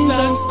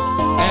Jesus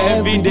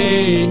every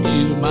day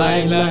in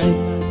my life.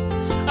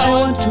 I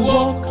want to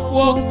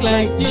walk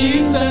like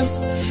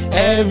Jesus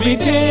every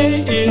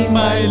day in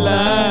my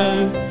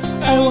life.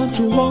 I want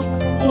to walk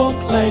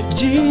like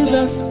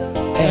Jesus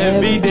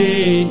every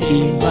day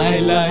in my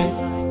life.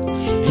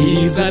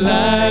 He's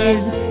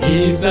alive,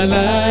 he's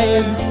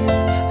alive.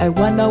 I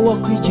wanna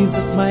walk with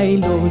Jesus, my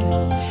Lord.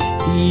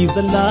 He's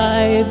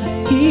alive,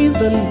 he's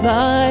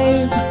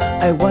alive.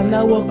 I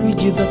wanna walk with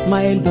Jesus,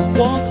 my Lord.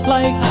 Walk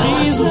like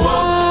Jesus.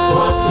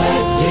 Walk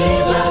like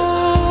Jesus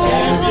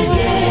every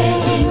day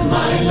in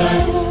my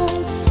life.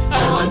 I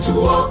want to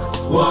walk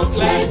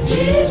like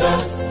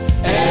Jesus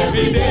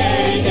every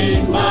day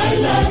in my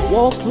life.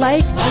 Walk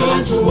like Jesus. I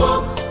want to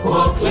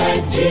walk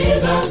like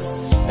Jesus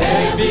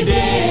every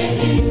day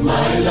in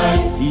my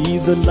life.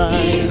 He's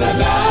alive. He's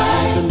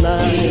alive. He's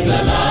alive. He's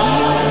alive.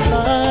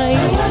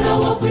 I wanna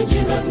walk with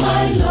Jesus,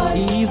 my Lord.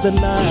 He's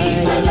alive.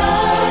 He's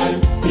alive.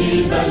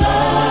 He's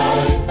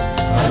alive.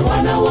 I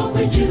wanna walk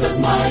with Jesus,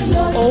 my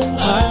Lord. Oh,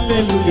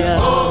 hallelujah.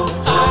 Oh,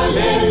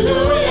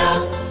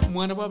 hallelujah.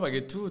 Mwana baba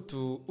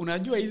Getutu,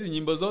 unajua hizi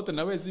nyimbo zote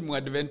na wewe si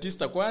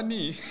Muadventista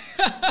kwani?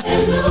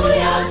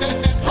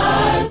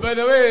 By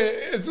the way,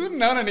 soon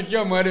naona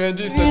nikiwa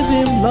Muadventista.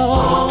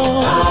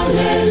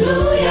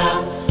 Hallelujah.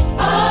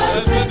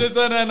 Asante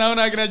sana,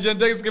 naona akina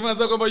Gentex kama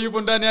sasa kwamba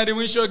yupo ndani hadi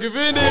mwisho wa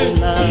kipindi.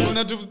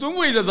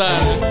 Unatutumbuiza sana.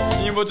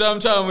 Nyimbo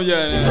tamu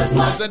jana.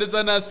 Asante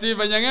sana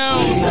Steve Nyang'ao.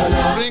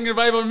 Spring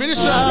Revival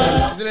Ministry.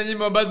 Zile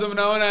nyimbo ambazo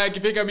mnaona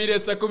ikifika mida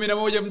saa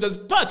 11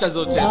 mtazipata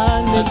zote.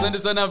 Asante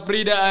sana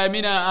Frida,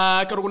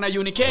 Amina, kuna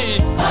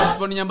Unique.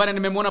 Asiponi nyambani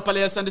nimemwona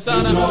pale, asante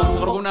sana.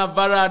 Kuna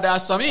Varad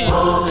Asami.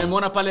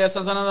 Nimemwona pale,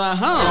 asante sana.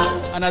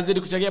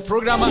 Anazidi kuchangia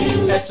programa.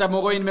 Esther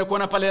Mogoi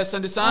nimekuona pale,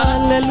 asante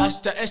sana.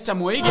 Esther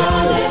Moige.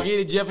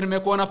 Giri Jeff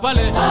nimekuona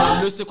pale.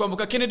 Lucy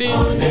Kwambuka Kennedy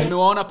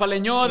nimewaona pale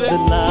nyote.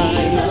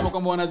 Nasema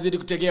kwamba wanazidi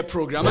kutegea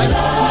program.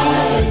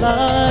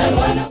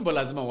 Mbona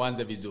lazima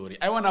uanze vizuri.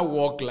 I wanna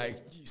walk like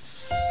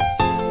this.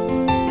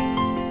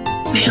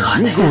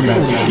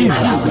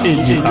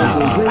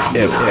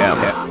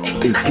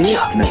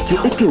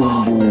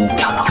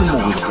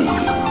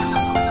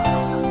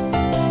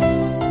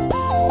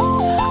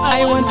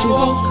 I want to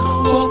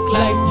walk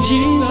like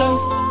Jesus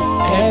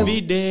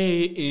every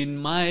day in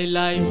my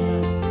life.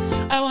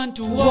 I want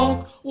to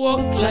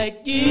walk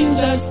like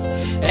Jesus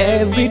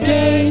every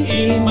day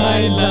in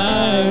my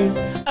life.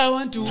 I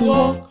want to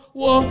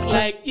walk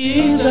like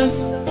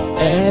Jesus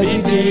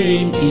every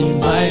day in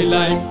my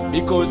life,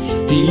 because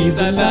He's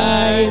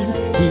alive.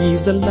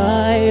 He's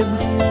alive.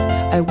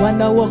 I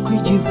wanna walk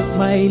with Jesus,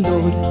 my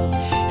Lord.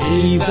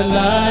 He's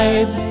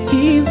alive.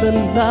 He's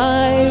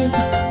alive.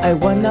 I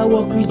wanna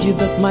walk with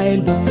Jesus, my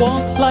Lord.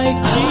 Walk like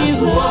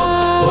Jesus.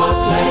 Walk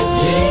like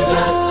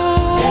Jesus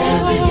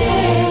every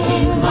day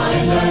in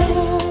my life.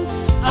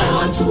 I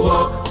want to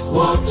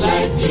walk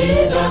like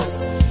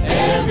Jesus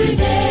every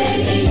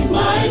day in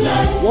my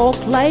life.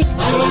 Walk like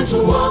Jesus. I want to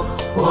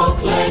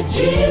walk like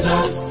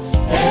Jesus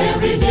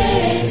every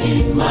day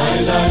in my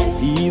life.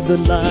 He's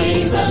alive.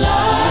 He's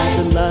alive.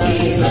 He's alive.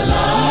 He's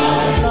alive.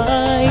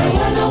 I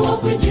wanna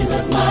walk with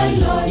Jesus, my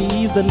Lord.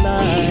 He's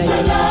alive. He's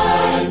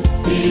alive.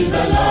 He's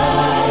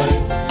alive.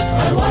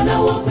 I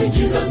wanna walk with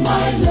Jesus,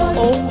 my Lord.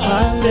 Oh,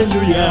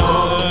 hallelujah.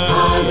 Oh,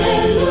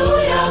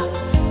 hallelujah.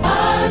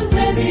 I'll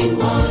praise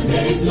Him all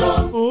days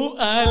long. Oh,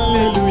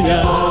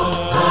 hallelujah. Oh,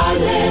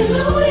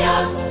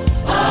 hallelujah.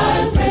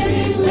 I'll praise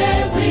Him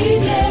every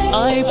day.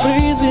 I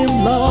praise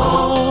Him, Lord.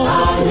 Oh,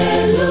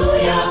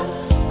 hallelujah.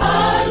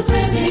 I'll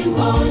praise Him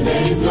all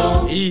days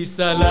long. He's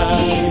alive.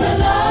 He's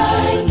alive.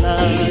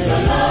 He's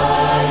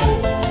alive.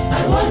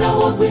 I wanna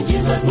walk with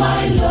Jesus,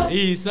 my Lord.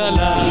 He's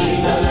alive.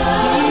 He's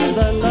alive. He's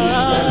alive.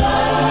 He's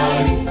alive.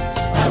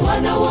 I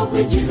wanna walk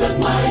with Jesus,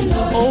 my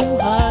Lord. Oh,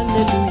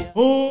 hallelujah.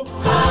 Oh,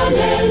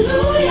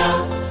 hallelujah.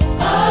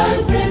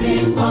 I'll praise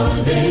Him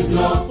all days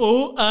long.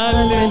 Oh,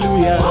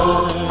 hallelujah.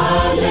 Oh,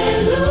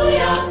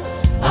 hallelujah.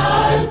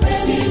 I'll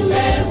praise Him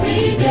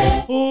every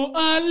day. Oh,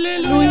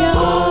 hallelujah. Oh,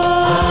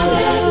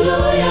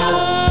 hallelujah.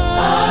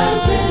 I'll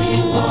praise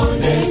Him all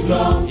days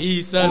long.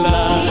 He's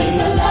alive.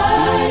 He's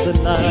alive. He's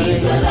alive.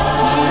 He's alive.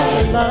 He's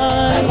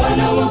alive. I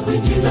wanna walk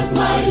with Jesus,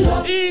 my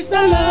Lord. He's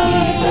alive.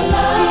 He's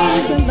alive.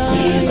 He's alive.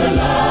 He's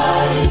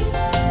alive.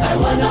 I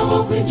wanna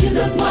walk with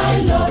Jesus, my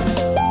Lord.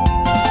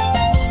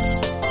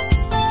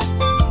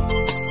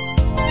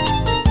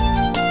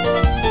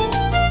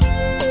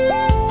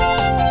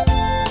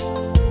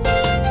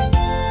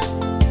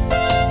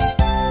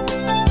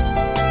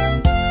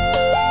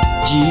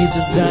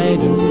 Jesus died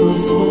and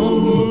rose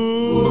for me.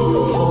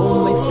 For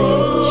my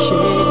sins He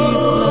shed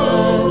His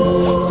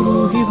blood.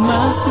 Through His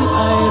mercy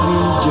I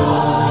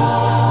rejoice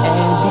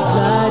and be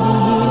glad in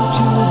Him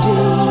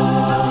today.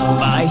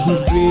 By His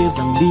grace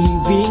I'm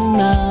living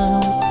now.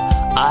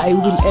 I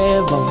will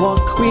ever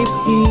walk with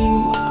Him.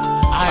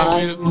 I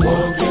will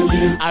walk in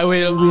Him. I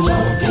will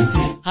walk in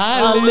Him.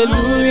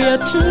 Hallelujah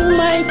to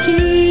my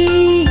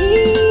King.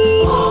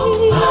 Oh,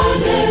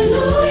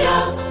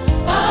 hallelujah.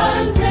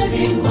 I'll praise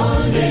Him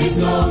all days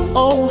long.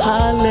 Oh,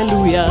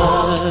 hallelujah.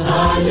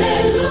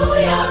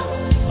 Hallelujah.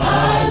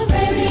 I'll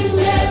praise Him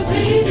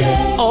every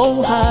day.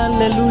 Oh,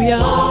 hallelujah.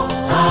 Oh,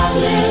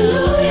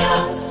 hallelujah.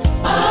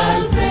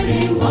 I'll praise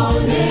Him all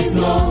days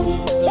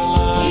long.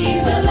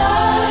 He's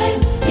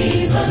alive.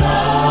 He's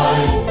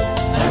alive.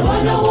 I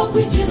wanna walk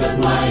with Jesus,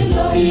 my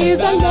Lord. He's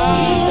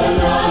alive. He's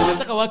alive.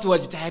 Nataka watu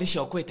wajitayarishe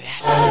wakwe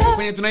tayari.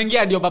 Kwenye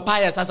tunaingia ndio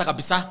papaya sasa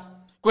kabisa.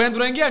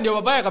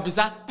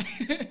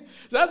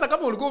 Sasa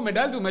kama ulikuwa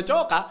umedansi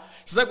umechoka,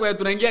 sasa kwenye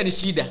tunaingia ni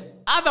shida.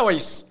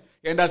 Otherwise,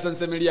 enda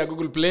Sansemilia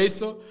Google Play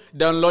Store,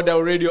 download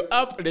our radio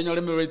app.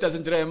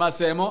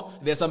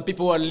 There's some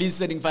people who are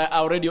listening via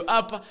our radio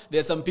app.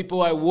 There's some people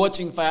who are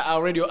watching via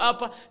our radio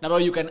app. Now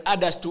you can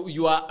add us to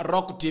your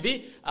Rock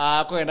TV.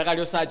 Kwa enda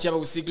kalio search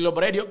hapa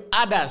Global Radio.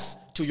 Add us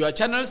to your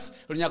channels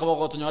lunyaka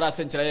boko tunyora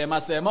senchira ye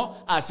masemo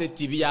ase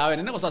TV yawe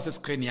nene kosa ase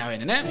screen yawe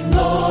nene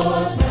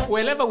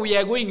wherever we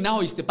are going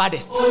now is the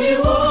baddest.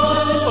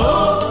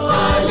 Oh,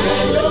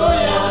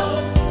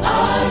 hallelujah,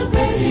 I'll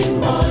praise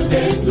him all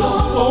days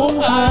long.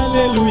 Oh,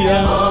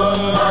 hallelujah,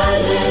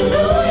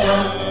 hallelujah,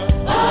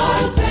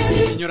 I'll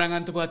praise him. Nyoranga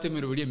ntubate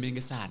mirubuli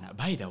mingi sana.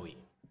 By the way,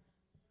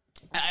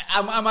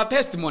 I'm a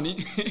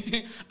testimony.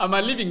 I'm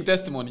a living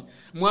testimony.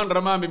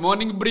 Mwandra mambi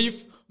morning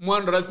brief.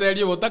 Mwandra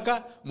seli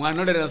wotaka.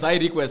 Mwandra sai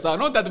request.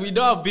 Not that we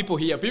don't have people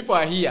here. People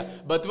are here.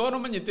 But wano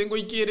manyetengo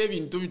ikire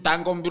vintu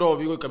tango mbiro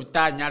bigo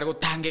kapita nyargo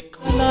tange.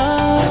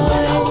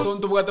 So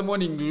ntu bugata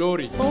morning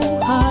glory.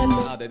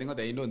 Ah, I think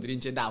that you don't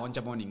drink da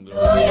wancha morning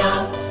glory.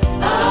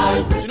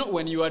 You know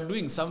when you are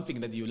doing something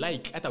that you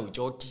like, ata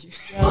uchoki.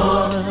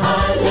 Oh,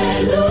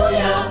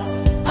 hallelujah,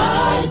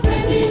 I'll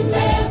praise him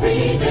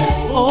every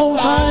day. Oh,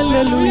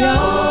 hallelujah,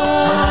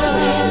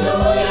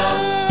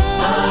 hallelujah,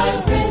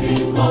 I'll praise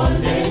him all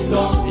days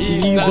long.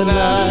 He's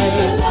alive,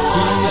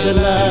 he's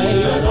alive,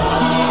 he's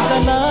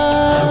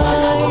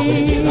alive.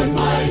 Jesus,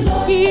 my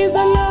Lord. He's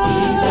alive,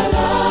 he's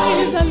alive,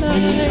 he's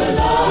alive, he's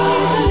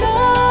alive.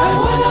 I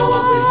wanna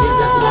walk with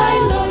Jesus, my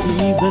Lord.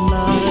 He's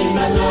alive, he's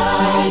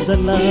alive, he's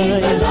alive,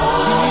 he's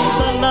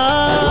alive. I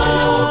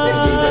wanna walk with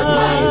Jesus,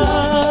 my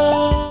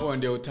Lord.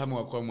 Ndio utamu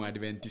wa kuwa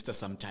Adventista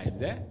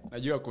sometimes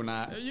najua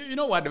kuna you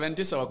know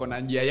Adventista wako na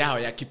njia yao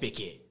ya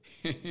kipekee.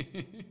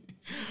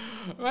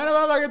 Wana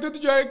baba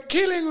kitu you are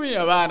killing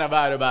me bana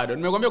bado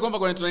nimekwambia kwamba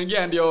kwenye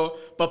tunaingia ndio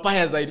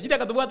papaya zaidi jita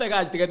katubwata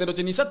gaji tikatendo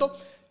chini sato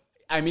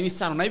amini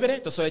sana naibere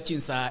tosoya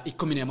chinsa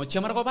 11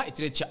 cha maragoba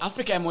itire cha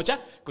Africa ya moja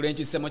kule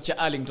chinsa cha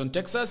Arlington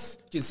Texas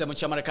chinsa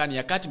cha Marekani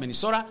ya kati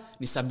Minnesota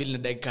ni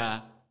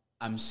 2:53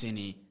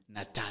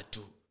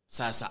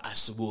 sasa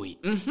asubuhi.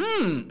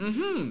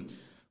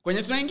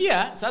 Kwenye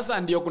tunaingia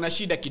sasa ndio kuna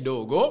shida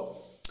kidogo.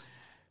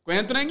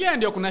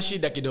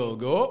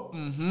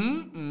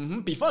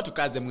 Before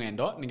tukaze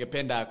mwendo,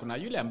 ningependa kuna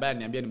yule ambaye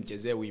niambia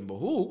nimchezee wimbo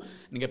huu,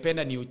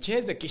 ningependa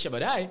niucheze kisha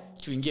baadaye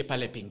tuingie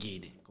pale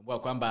pengine. Kumbuka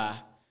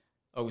kwamba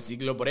Ogusi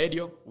Global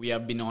Radio, we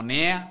have been on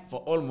air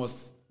for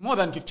almost more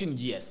than 15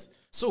 years.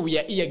 So we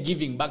are here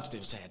giving back to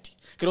the society.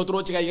 We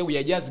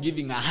are just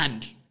giving a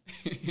hand.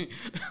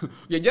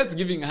 We are just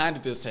giving a hand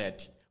to the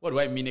society. What do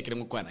I mean?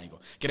 Kirengo kwa na iko.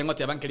 Kirengo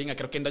te bankelinga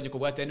kero kenda juko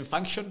bwate any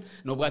function,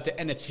 no bwate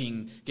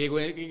anything.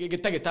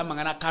 Getageta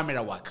mangana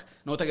camera work.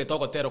 No tageta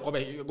ko tero ko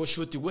go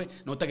shoot we,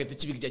 no tageta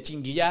chibiki cha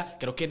chingiya,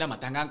 kero kenda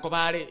matanga nko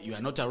bare, you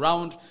are not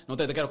around. No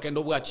tageta kero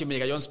kendo bwa chime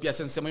ga Yons pia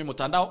sense mo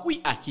mutandao. We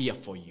are here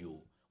for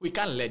you. We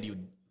can't let you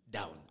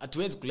down.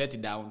 Atuwezi kuleti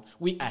down.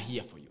 We are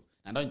here for you.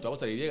 Na ndio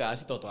nitwakosa lilega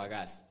asitoto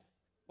agasi.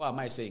 Why am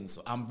I saying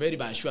so? I'm very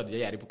sure that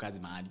yari pukazi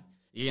mahali.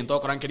 Hii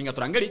ntoko rankelinga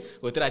turangeli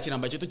gotera china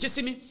namba chetu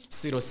chisimi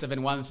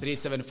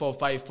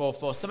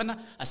 0713745447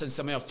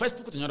 asansema ya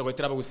Facebook tunyora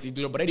gotera Ogusi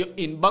Global Radio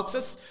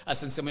inboxes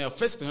asansema ya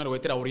Facebook tunyora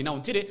gotera Orina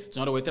Untire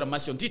tunyora gotera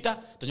Masion Tita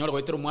tunyora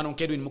gotera mwana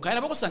Nkedwin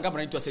Mukaira bakosanga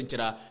mwana itwa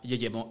senchera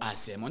yegemo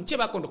asemo nche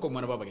bakondo ko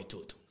mwana baba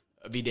getutu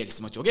video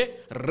simochoge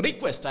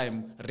request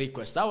time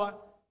request hour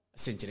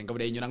senchera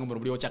ngabda yinyura ngo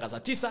muri ochaka za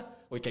 9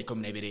 wika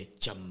 12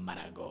 cha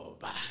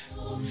Maragoba.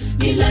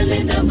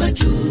 Nilale na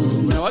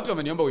machungu. Kuna watu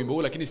wameniomba wimbo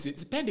huu lakini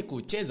sipendi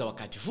kucheza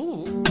wakati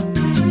huu.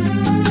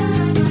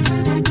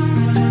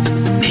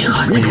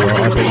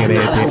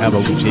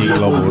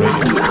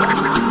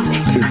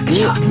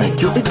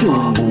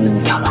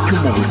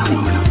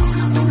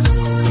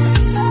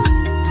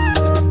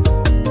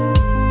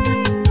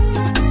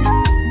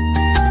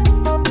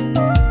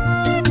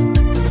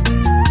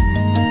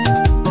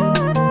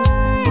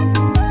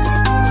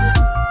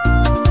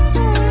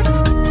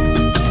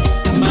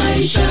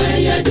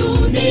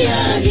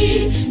 Dunia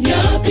hii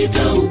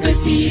yapita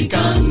upesi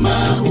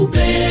kama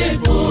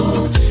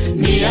upepo,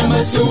 ni ya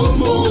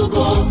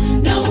masumbuko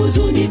na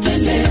huzuni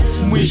tele,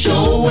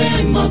 mwishowe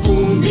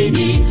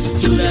mavumbini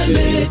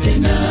tulale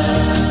tena.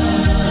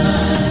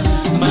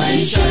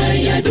 Maisha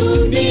ya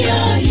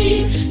dunia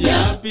hii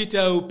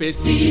yapita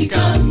upesi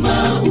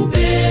kama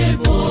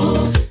upepo,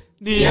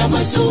 ni ya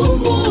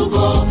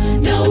masumbuko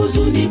na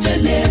huzuni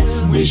tele,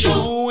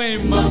 mwishowe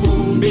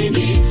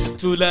mavumbini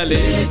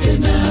tulale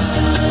tena.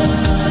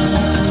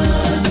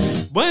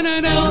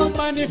 Bwana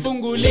naomba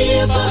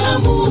nifungulie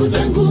fahamu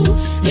zangu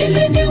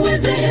ili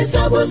niweze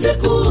hesabu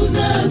siku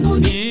zangu,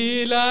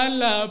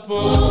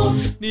 nilalapo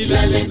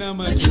nilale na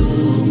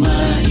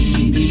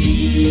matumaini.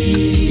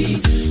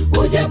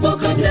 Ujapo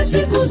kabla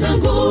siku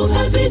zangu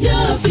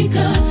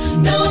hazijafika,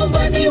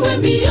 naomba niwe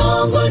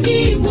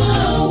miongoni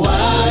mwa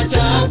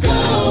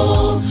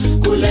watakao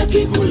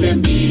kulaki kule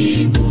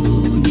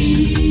mbinguni.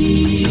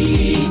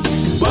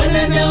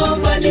 Bwana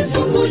naomba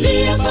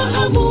nifungulie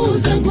fahamu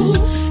zangu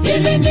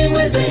ili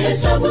niweze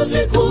hesabu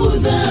siku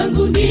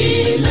zangu,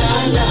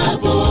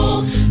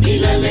 nilalapo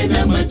nilale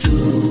na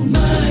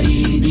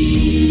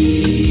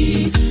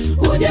matumaini.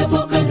 Ujapo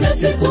kabla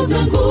siku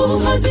zangu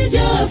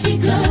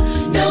hazijafika,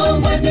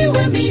 naomba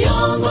niwe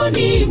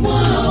miongoni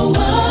mwa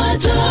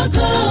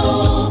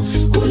watakao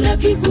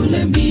kulaki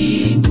kule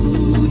mbinguni.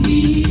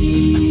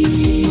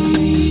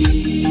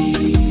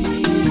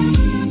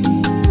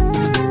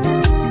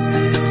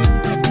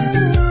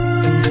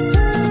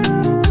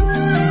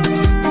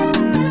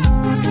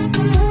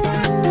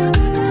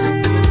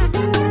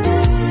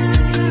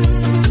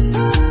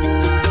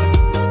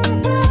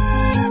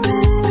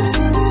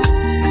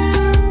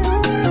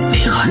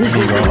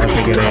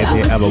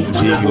 gotegerete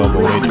abaguzi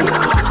Global Radio.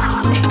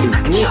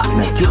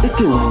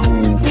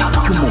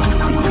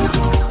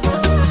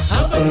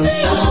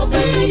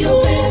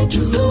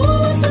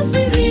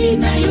 Safiri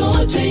na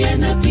yote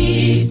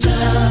yanapita,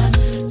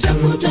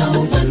 tafuta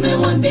ufalme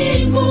wa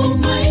mbingu,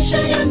 maisha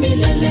ya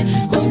milele,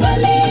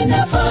 kungali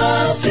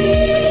nafasi.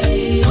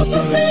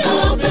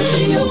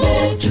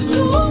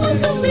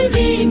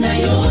 Safiri na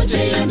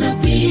yote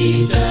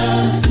yanapita,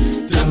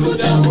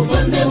 tafuta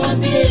ufalme wa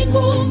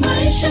mbingu,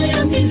 maisha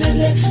ya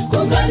milele,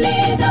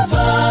 kungali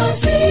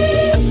nafasi.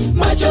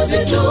 Machozi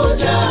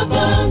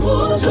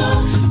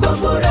tutapanguzwa kwa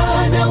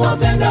furaha na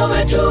wapendwa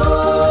wetu.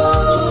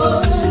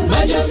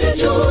 Machozi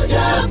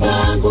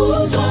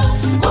tutapanguzwa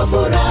kwa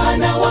furaha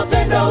na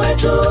wapendwa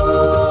wetu.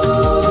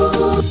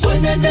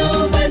 Bwana,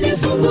 naomba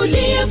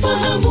nifungulie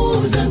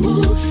fahamu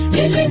zangu,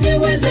 ili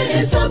niweze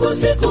hesabu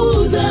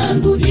siku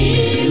zangu.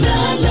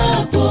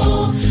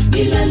 Nilalapo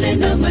nilale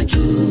na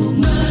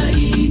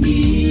matumaini,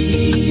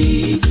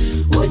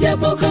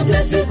 ujapo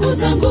kabla siku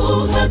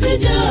zangu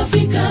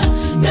hazijafika.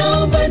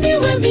 Naomba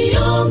niwe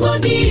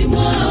miongoni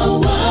mwa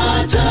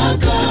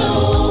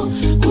watakao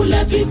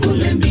kulaki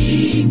kule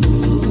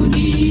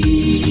mbinguni.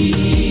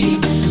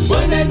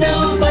 Bwana,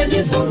 naomba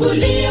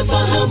nifungulie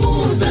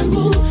fahamu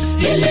zangu,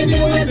 ili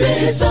niweze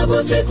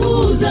hesabu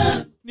siku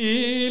zangu.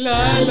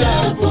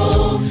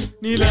 Nilalapo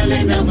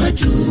nilale na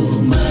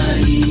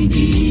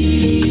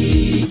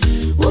matumaini,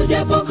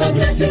 ujapo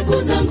kabla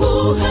siku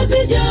zangu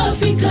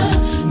hazijafika.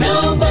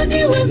 Naomba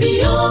niwe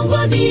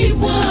miongoni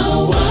mwa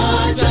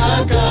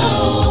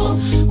watakao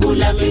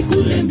kulaki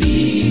kule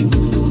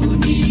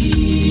mbinguni.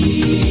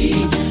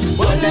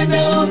 Bwana,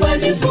 naomba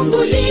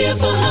nifungulie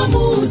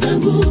fahamu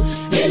zangu,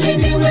 ili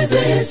niweze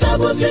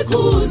hesabu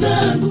siku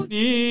zangu.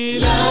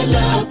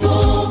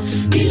 Nilalapo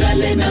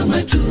nilale na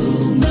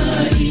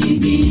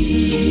matumaini,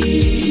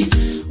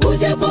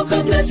 ujapo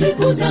kabla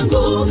siku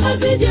zangu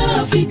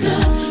hazijafika.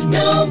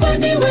 Naomba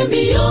niwe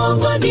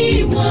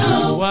miongoni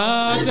mwa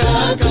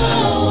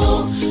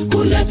watakao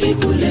kulaki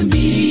kule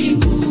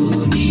mbinguni.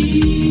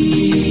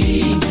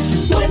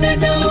 Bwana,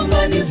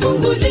 naomba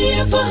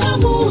nifungulie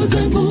fahamu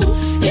zangu,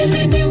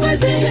 ili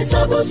niweze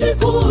hesabu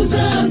siku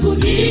zangu.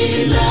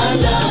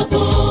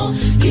 Nilalapo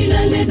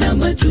nilale na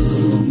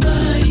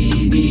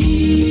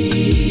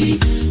matumaini,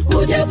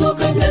 ujapo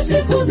kabla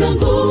siku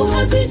zangu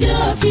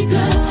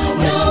hazijafika.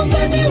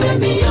 Naomba niwe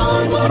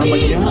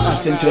miongoni mwa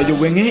Central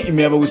Yowenge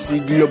imeabagusi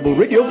Global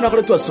Radio na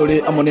kule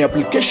twasole amone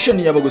application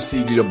yabagusi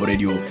Global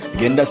Radio.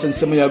 Genda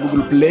sensemo ya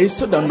Google Play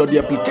so download the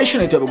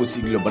application ya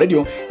yabagusi Global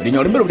Radio.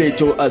 Linyore mbele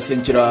bweto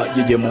Central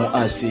yejemo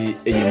asi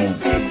eyemo.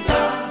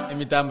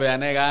 Mitambo ya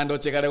nega ando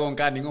chekare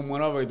konkani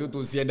ngomwana wetu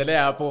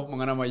tusiendelea hapo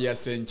mungana moya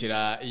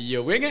Central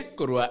Yowenge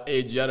kurwa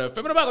AGR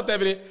FM na bako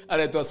tebiri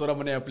ale twasora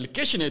amone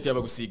application ya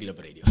yabagusi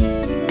Global Radio.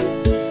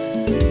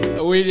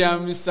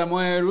 William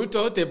Samoei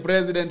Ruto, the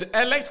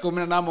president-elect,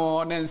 kumina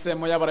namo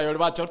nensemo ya bara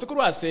yolibacho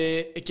tukuruase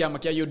ikiama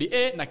kia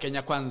UDA na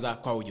Kenya Kwanza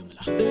kwa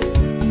ujumla.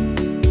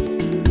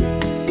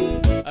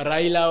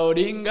 Raila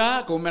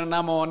Odinga, kumina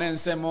namo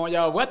nensemo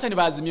ya wabwatani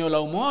bazimio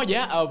la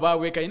umoja, au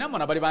baweka inamo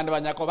na bali bande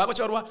banyako bako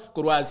chorwa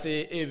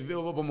kuruase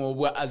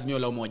bomobwa azimio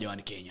la umoja wa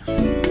Kenya.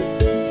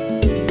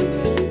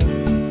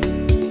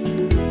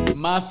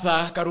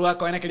 Martha Karua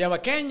kwa enekelia wa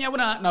Kenya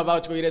buna na bao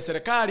chikoire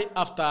serikali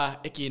after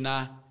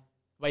ekina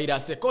vaira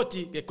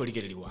sekoti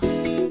gekoligereriwa.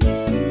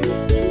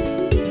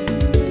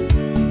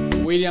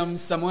 William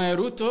Samoei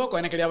Ruto kwa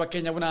enekelia wa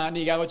Kenya buna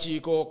nigago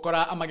chiko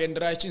kora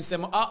amagendera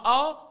chinsemo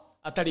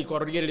atari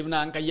kororigereri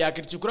buna nkaya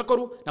kirchukura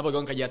koru na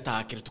bogo nkaya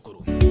ta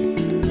kirtukuru.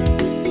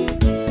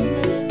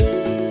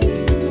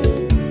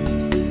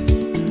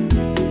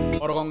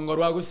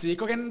 Orongoro agusi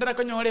ko gendera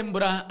konyore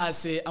mbura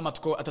ase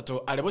amatuko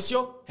atato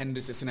alebosio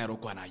Henry Sesinero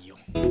kwa nayo.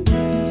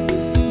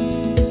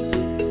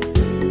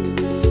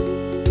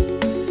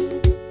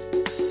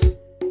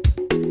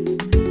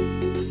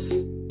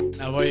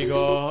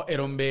 Boigo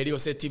eromberi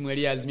ose timu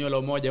eri azimio la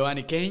umoja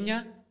wani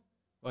Kenya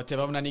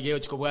wateba muna nigeo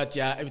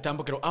chikobwatia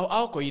ebitambukiro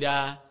au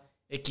koira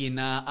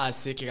ekina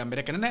ase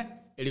kigambere kanene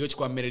eligo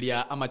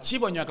chikwambereria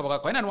amachibo nywaka baka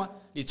kwenanwa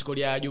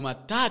lichikolia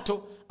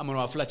Jumatatu amono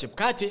wa Flash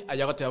Chepkati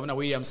ajagoteba muna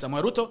William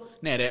Samoei Ruto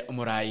nere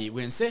umurai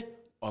wense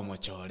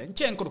omochole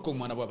nchenkuru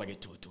mwana bwa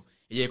bagitutu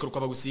iye kuru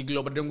kwa bagusi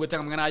Global Radio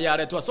ngwetanga mngana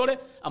yare twasole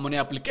amone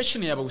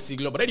application ya bagusi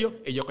Global Radio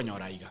iyo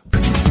konyoraiga.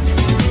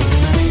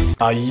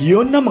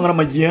 Ayona mangana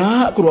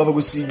majia kuruwa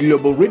bagusi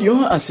Global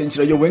Radio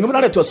asenchira Yowenge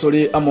mnale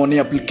twasole amone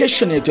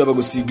application yetu ya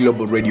bagusi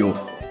Global Radio.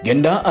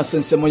 Genda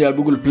asensemo ya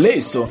Google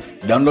Play so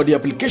download the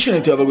application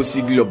yetu ya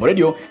bagusi Global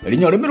Radio.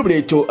 Linyore mbele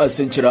yetu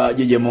asenchira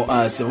yeyemo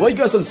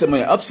aseboiga asensemo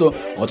ya App Store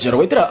otachara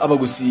wetera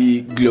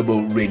abagusi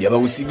Global Radio.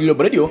 Abagusi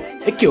Global Radio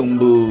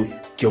ekeombu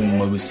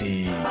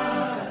kyomagusi.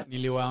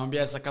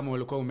 Niliwaambia sasa kama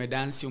ulikuwa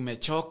umedansi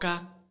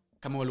umechoka,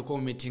 kama ulikuwa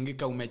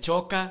umetingika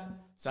umechoka,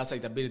 sasa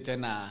itabidi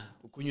tena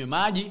ukunywe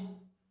maji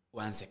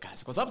uanze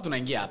kazi kwa sababu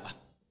tunaingia hapa.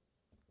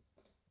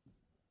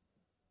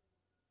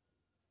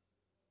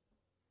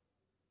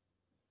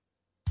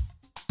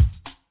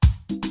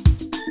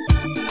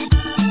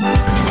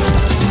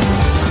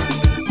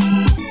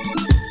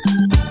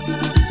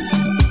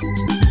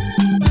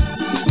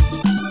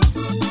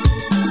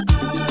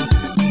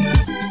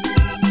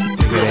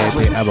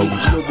 Global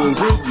Radio.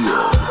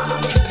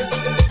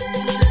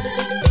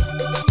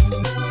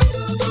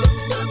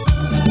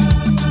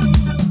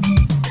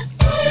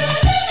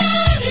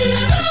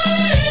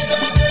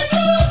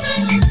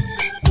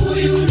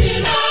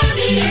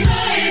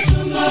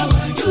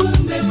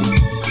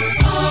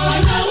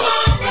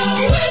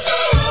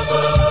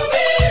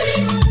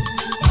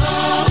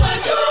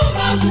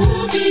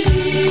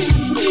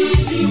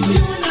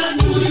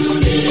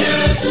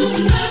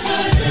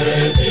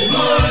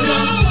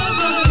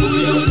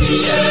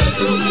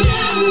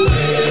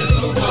 Yesu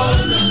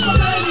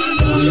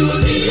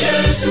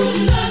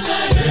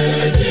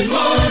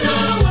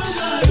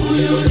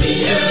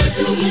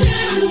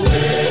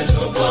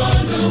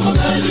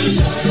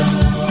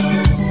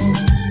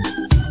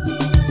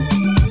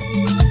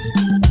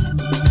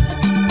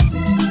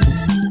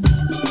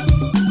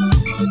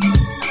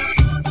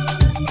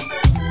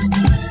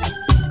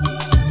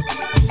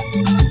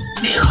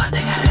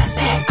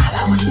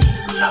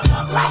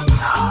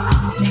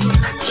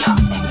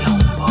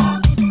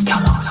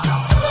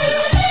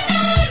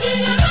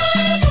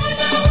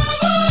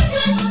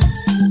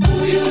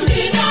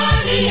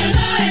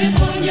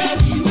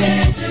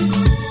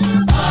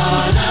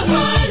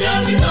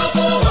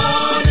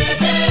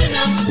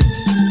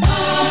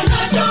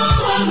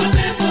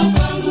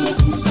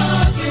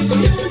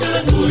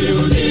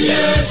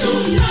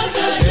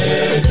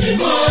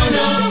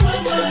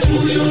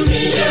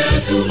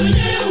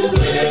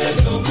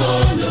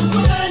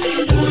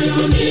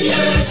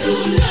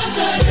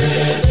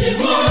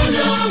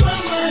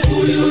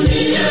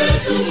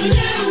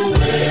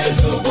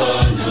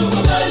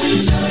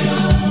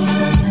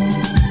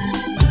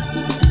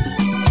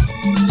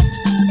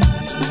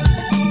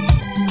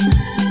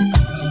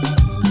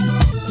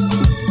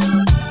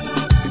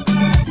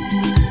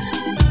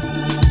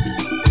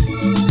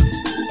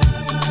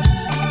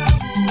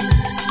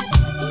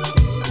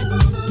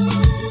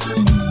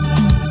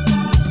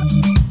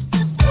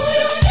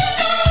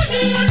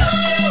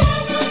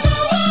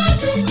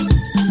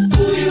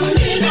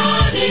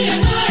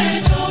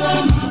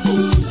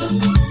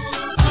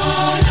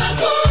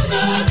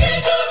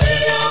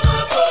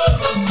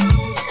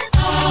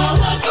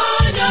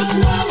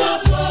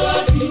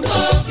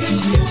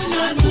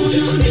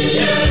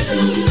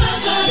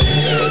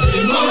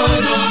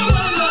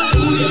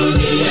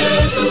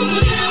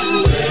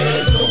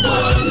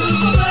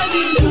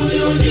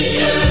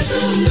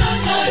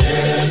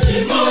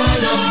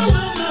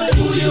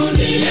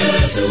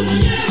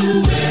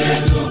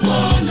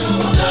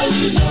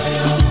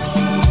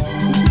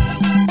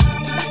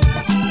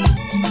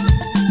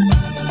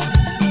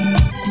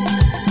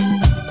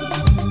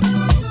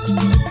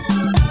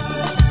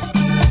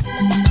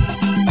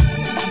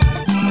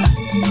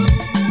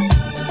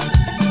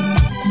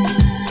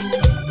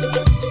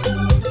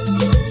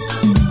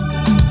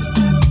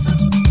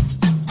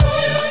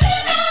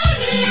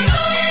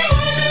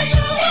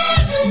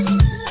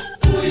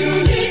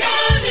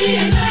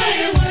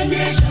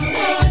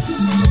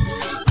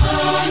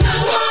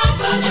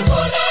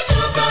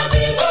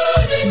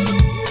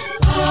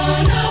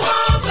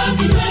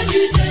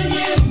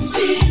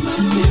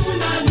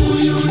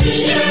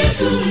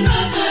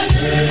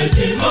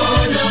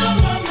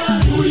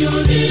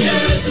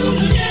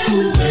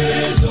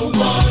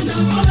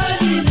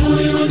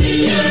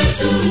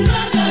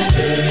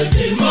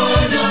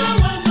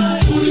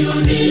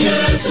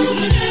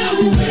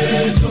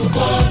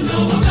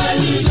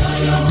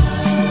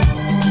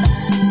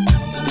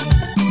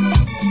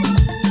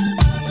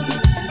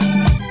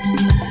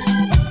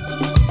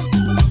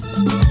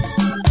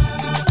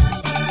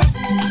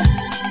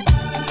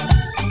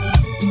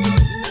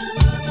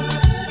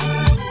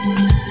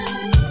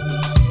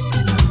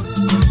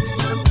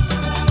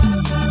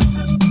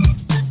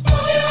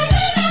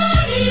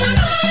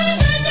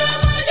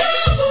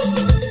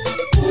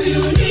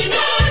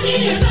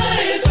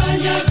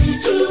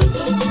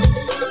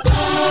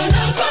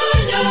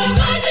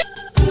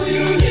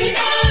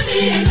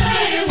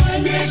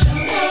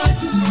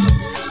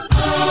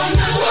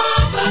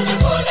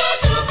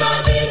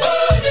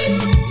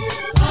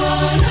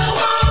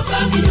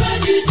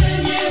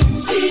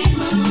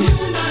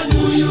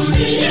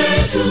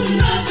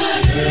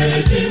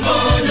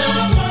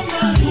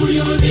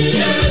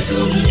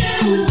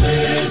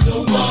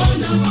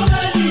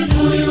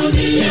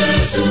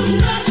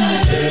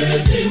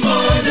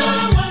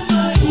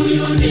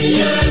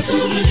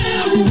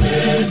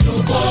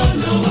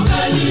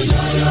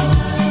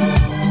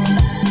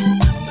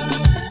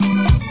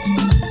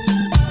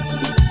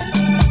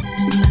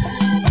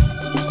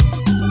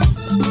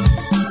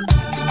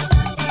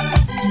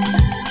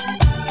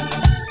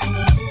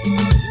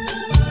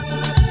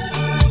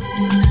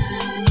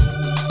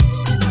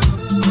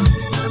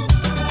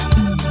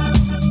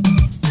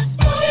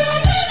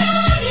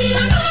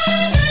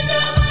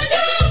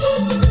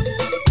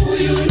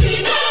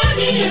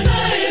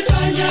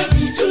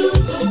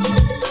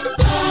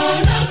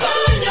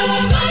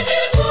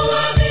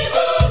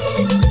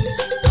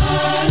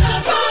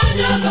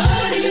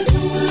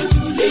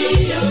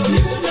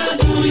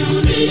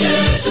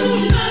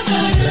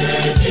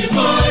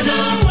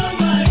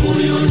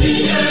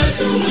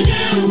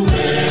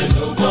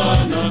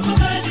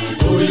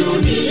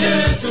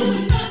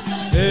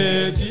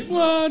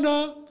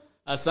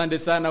Asante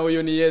sana,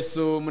 huyo ni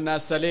Yesu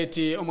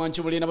Mnasaleti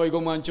omwanchumuli na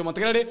boigo mwancho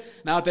matakelele.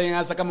 Na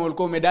utengasa kama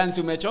ulikuwa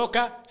umedansi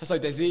umechoka, sasa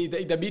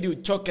itabidi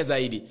uchoke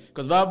zaidi.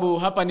 Kwa sababu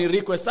hapa ni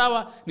request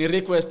hour, ni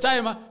request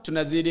time,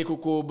 tunazidi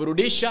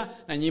kukuburudisha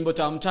na nyimbo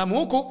tamtamu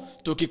huku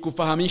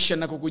tukikufahamisha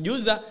na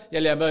kukujuza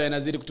yale ambayo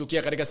yanazidi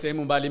kutukia katika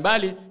sehemu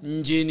mbalimbali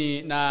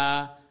nchini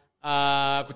na